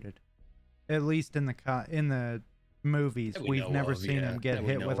electrocuted. At least in the movies, we've never seen him get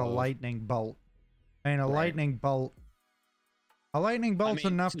hit with a lightning bolt. I mean, a lightning bolt's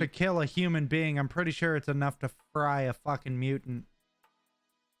enough to kill a human being. I'm pretty sure it's enough to fry a fucking mutant.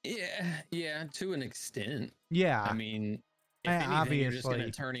 Yeah, to an extent. Yeah. I mean, if anything, obviously, you're just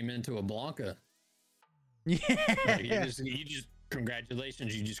gonna turn him into a Blanca. Yeah. Like, you just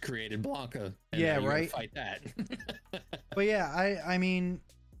congratulations, you just created Blanca. And yeah, now you're right. gonna fight that. But yeah, I mean,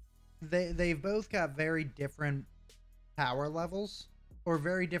 they've both got very different power levels, or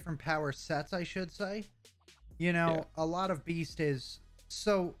very different power sets, I should say. A lot of Beast is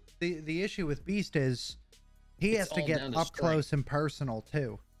so the issue with Beast is he has to get up close and personal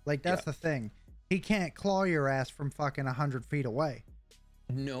too. Like that's the thing. He can't claw your ass from fucking 100 feet away.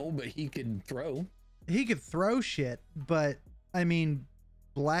 No, but he could throw. He could throw shit, but I mean,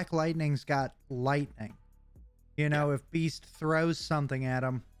 Black Lightning's got lightning. If Beast throws something at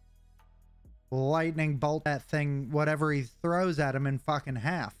him, lightning bolt that thing, whatever he throws at him, in fucking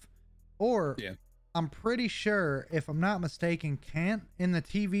half. Or I'm pretty sure, if I'm not mistaken, in the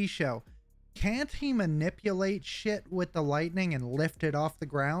TV show, can't he manipulate shit with the lightning and lift it off the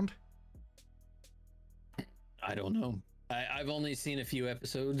ground? I don't know. I've only seen a few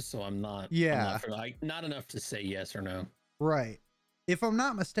episodes, so I'm not. Yeah. Not enough to say yes or no. Right. If I'm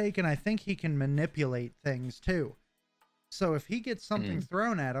not mistaken, I think he can manipulate things too. So if he gets something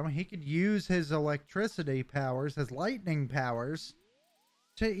thrown at him, he could use his electricity powers, his lightning powers,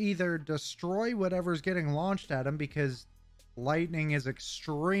 to either destroy whatever's getting launched at him, because lightning is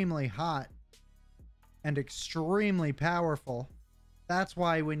extremely hot and extremely powerful. That's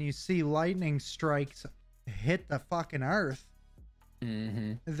why when you see lightning strikes hit the fucking earth,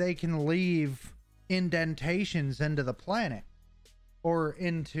 they can leave indentations into the planet or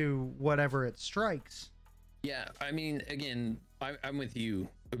into whatever it strikes. Yeah, I mean, again, I'm with you.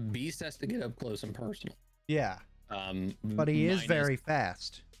 Beast has to get up close and personal. Yeah. But he is very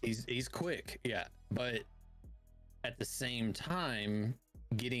fast. He's quick, yeah. But at the same time,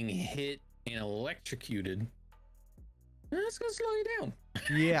 getting hit and electrocuted, that's gonna slow you down.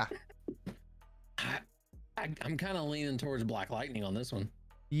 Yeah. I'm kind of leaning towards Black Lightning on this one.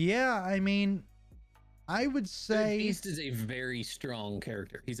 Yeah, I mean, I would say Beast is a very strong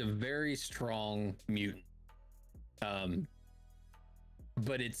character. He's a very strong mutant.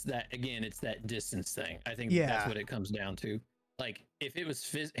 but it's that distance thing. I think Yeah. that's what it comes down to. Like if it was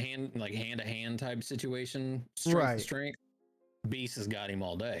hand to hand type situation, strength to strength, Beast has got him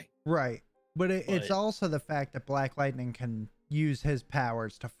all day. Right. But it's also the fact that Black Lightning can use his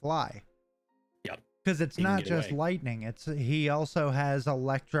powers to fly. Yep. Because it's not just lightning. He also has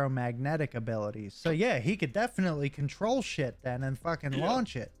electromagnetic abilities. So yeah, he could definitely control shit then and fucking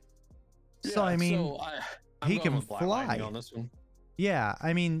launch it. So I mean, he can fly on this one. Yeah,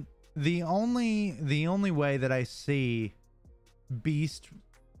 I mean, the only way that I see Beast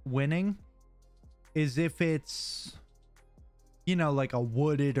winning is if it's, you know, like a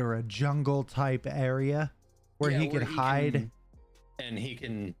wooded or a jungle type area where he could hide. And he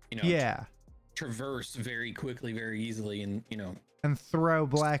can, you know, traverse very quickly, very easily, and, you know, and throw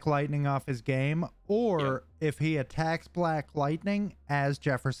Black Lightning off his game. Or if he attacks Black Lightning as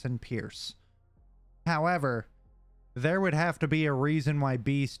Jefferson Pierce. However, there would have to be a reason why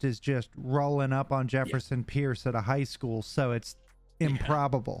Beast is just rolling up on Jefferson Pierce at a high school, so it's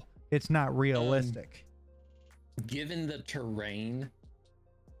improbable. It's not realistic. Given the terrain,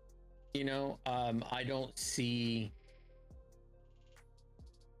 you know, I don't see...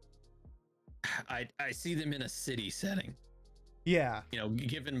 I see them in a city setting. Yeah. You know,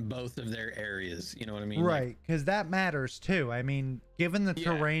 given both of their areas, you know what I mean? Right, because that matters too. I mean, given the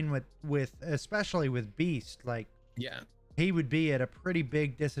terrain with especially with Beast, like, he would be at a pretty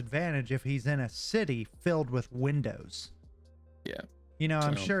big disadvantage if he's in a city filled with windows. Yeah. You know,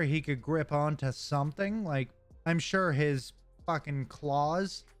 I'm sure he could grip onto something. Like, I'm sure his fucking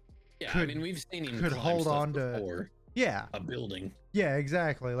claws I mean, we've seen him could hold on to a building. Yeah,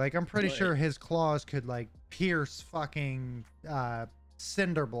 exactly. Like, I'm pretty sure his claws could, like, pierce fucking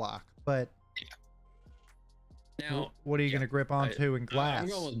cinder block. But now, what are you going to grip onto in glass? I'm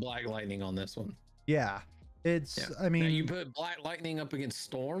going with Black Lightning on this one. Yeah. It's, I mean... Now you put Black Lightning up against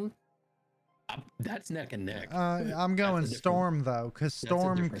Storm, that's neck and neck. I'm going Storm, though, because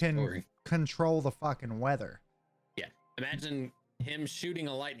Storm can control the fucking weather. Yeah. Imagine him shooting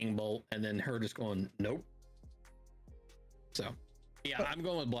a lightning bolt and then her just going, nope. So, yeah, I'm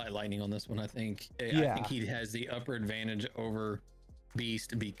going with Black Lightning on this one, I think. I think he has the upper advantage over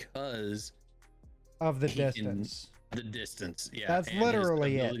Beast because... of the distance. The distance, That's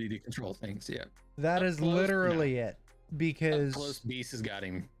literally his ability to control things, That is literally it. Because... up close, Beast has got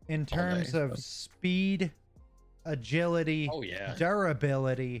him. In terms of speed, agility,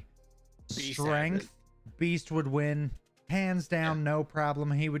 durability, strength, Beast would win. Hands down, no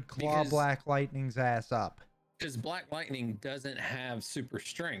problem. He would claw Black Lightning's ass up. Because Black Lightning doesn't have super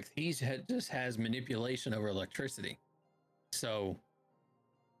strength. He just has manipulation over electricity. So,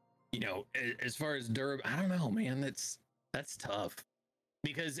 you know, as far as durability, I don't know, man. That's tough.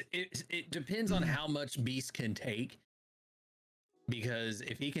 Because it depends on how much Beast can take. Because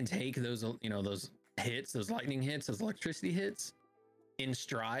if he can take those, you know, those hits, those lightning hits, those electricity hits in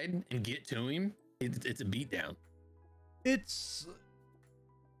stride and get to him, it's a beatdown.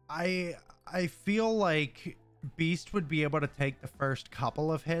 I feel like Beast would be able to take the first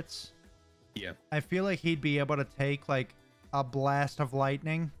couple of hits. Yeah. I feel like he'd be able to take like a blast of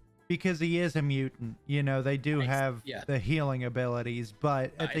lightning because he is a mutant. You know, they do have the healing abilities,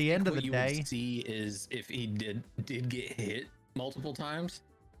 but at the end of the day, what you would see is if he did get hit multiple times,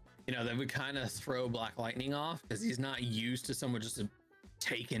 you know, that would kind of throw Black Lightning off because he's not used to someone just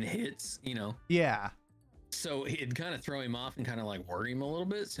taking hits, you know. Yeah. So it'd kind of throw him off and kind of like worry him a little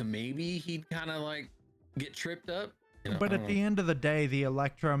bit. So maybe he'd kind of like get tripped up. You know, but at the end of the day, the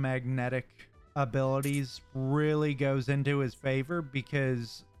electromagnetic abilities really goes into his favor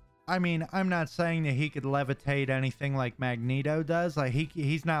because, I mean, I'm not saying that he could levitate anything like Magneto does. Like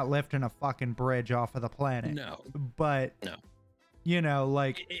he's not lifting a fucking bridge off of the planet. No. But you know,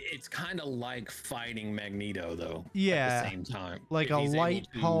 like it's kind of like fighting Magneto, though. Yeah. At the same time, like a light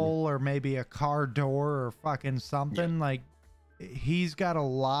pole or maybe a car door or fucking something. Like he's got a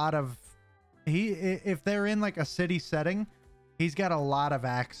lot of if they're in like a city setting, he's got a lot of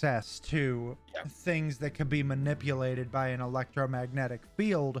access to things that can be manipulated by an electromagnetic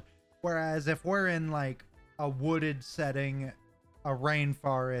field. Whereas if we're in like a wooded setting, a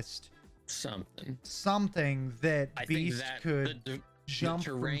rainforest, something that I Beast could jump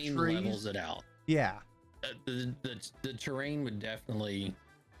the terrain from trees. Levels it out. Yeah. The terrain would definitely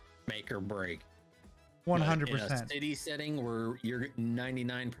make or break. 100%. In a city setting where you're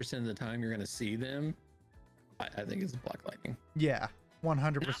 99% of the time you're going to see them, I think it's Black Lightning. Yeah,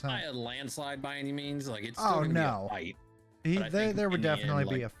 100%. Not by a landslide by any means. Like it's still going to be a fight. There would definitely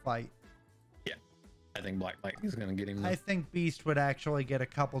be a fight. Yeah, I think Black Lightning is going to get him. I think Beast would actually get a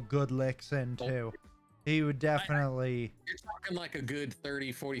couple good licks in too. He would definitely. You're talking like a good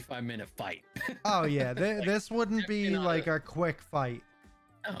 30, 45-minute fight. Oh yeah, Like, this wouldn't be you know, like a quick fight.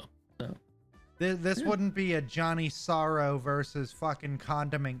 no, no. This Yeah. wouldn't be a Johnny Sorrow versus fucking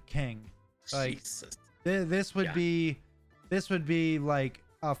Condiment King. Like, Jesus. this would Yeah. be like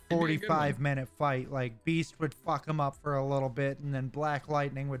a be a good one. 45-minute fight. Like Beast would fuck him up for a little bit, and then Black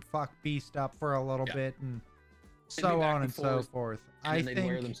Lightning would fuck Beast up for a little Yeah. bit, and They'd be so back on and so forth, forth. And I then they'd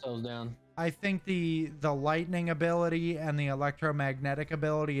wear think themselves down. I think the lightning ability and the electromagnetic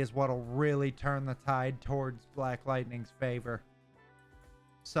ability is what'll really turn the tide towards Black Lightning's favor.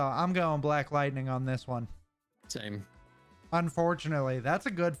 So I'm going Black Lightning on this one. Same. Unfortunately, that's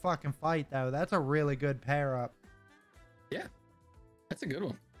a good fucking fight though. That's a really good pair up. Yeah. That's a good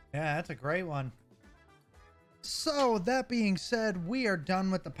one. Yeah, that's a great one. So that being said, we are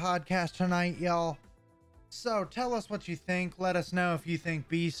done with the podcast tonight, y'all. So tell us what you think. Let us know if you think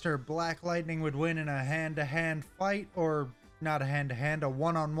Beast or Black Lightning would win in a hand-to-hand fight, or not a hand-to-hand, a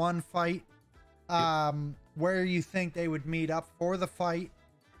one-on-one fight. Where you think they would meet up for the fight.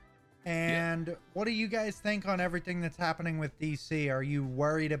 And what do you guys think on everything that's happening with DC? Are you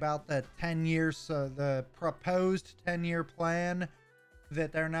worried about the 10 years, the proposed 10-year plan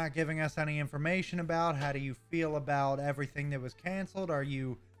that they're not giving us any information about? How do you feel about everything that was canceled? Are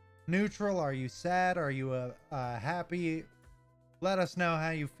you neutral? Are you sad? Are you happy? Let us know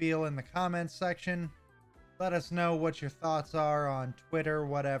how you feel in the comments section. Let us know what your thoughts are on Twitter,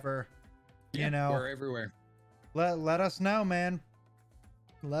 whatever. Yeah, You know, we're everywhere. let us know, man.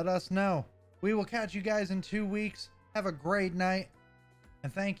 Let us know. We will catch you guys in 2 weeks. Have a great night.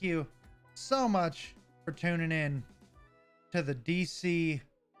 And thank you so much for tuning in to the DC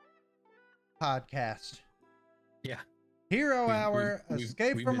podcast. Yeah. Hero We've- Hour, we've-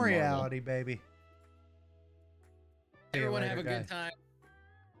 escape we've from been Marvel. reality, baby. See you Everyone later, have a guys. good time.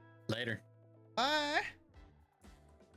 Later. Bye.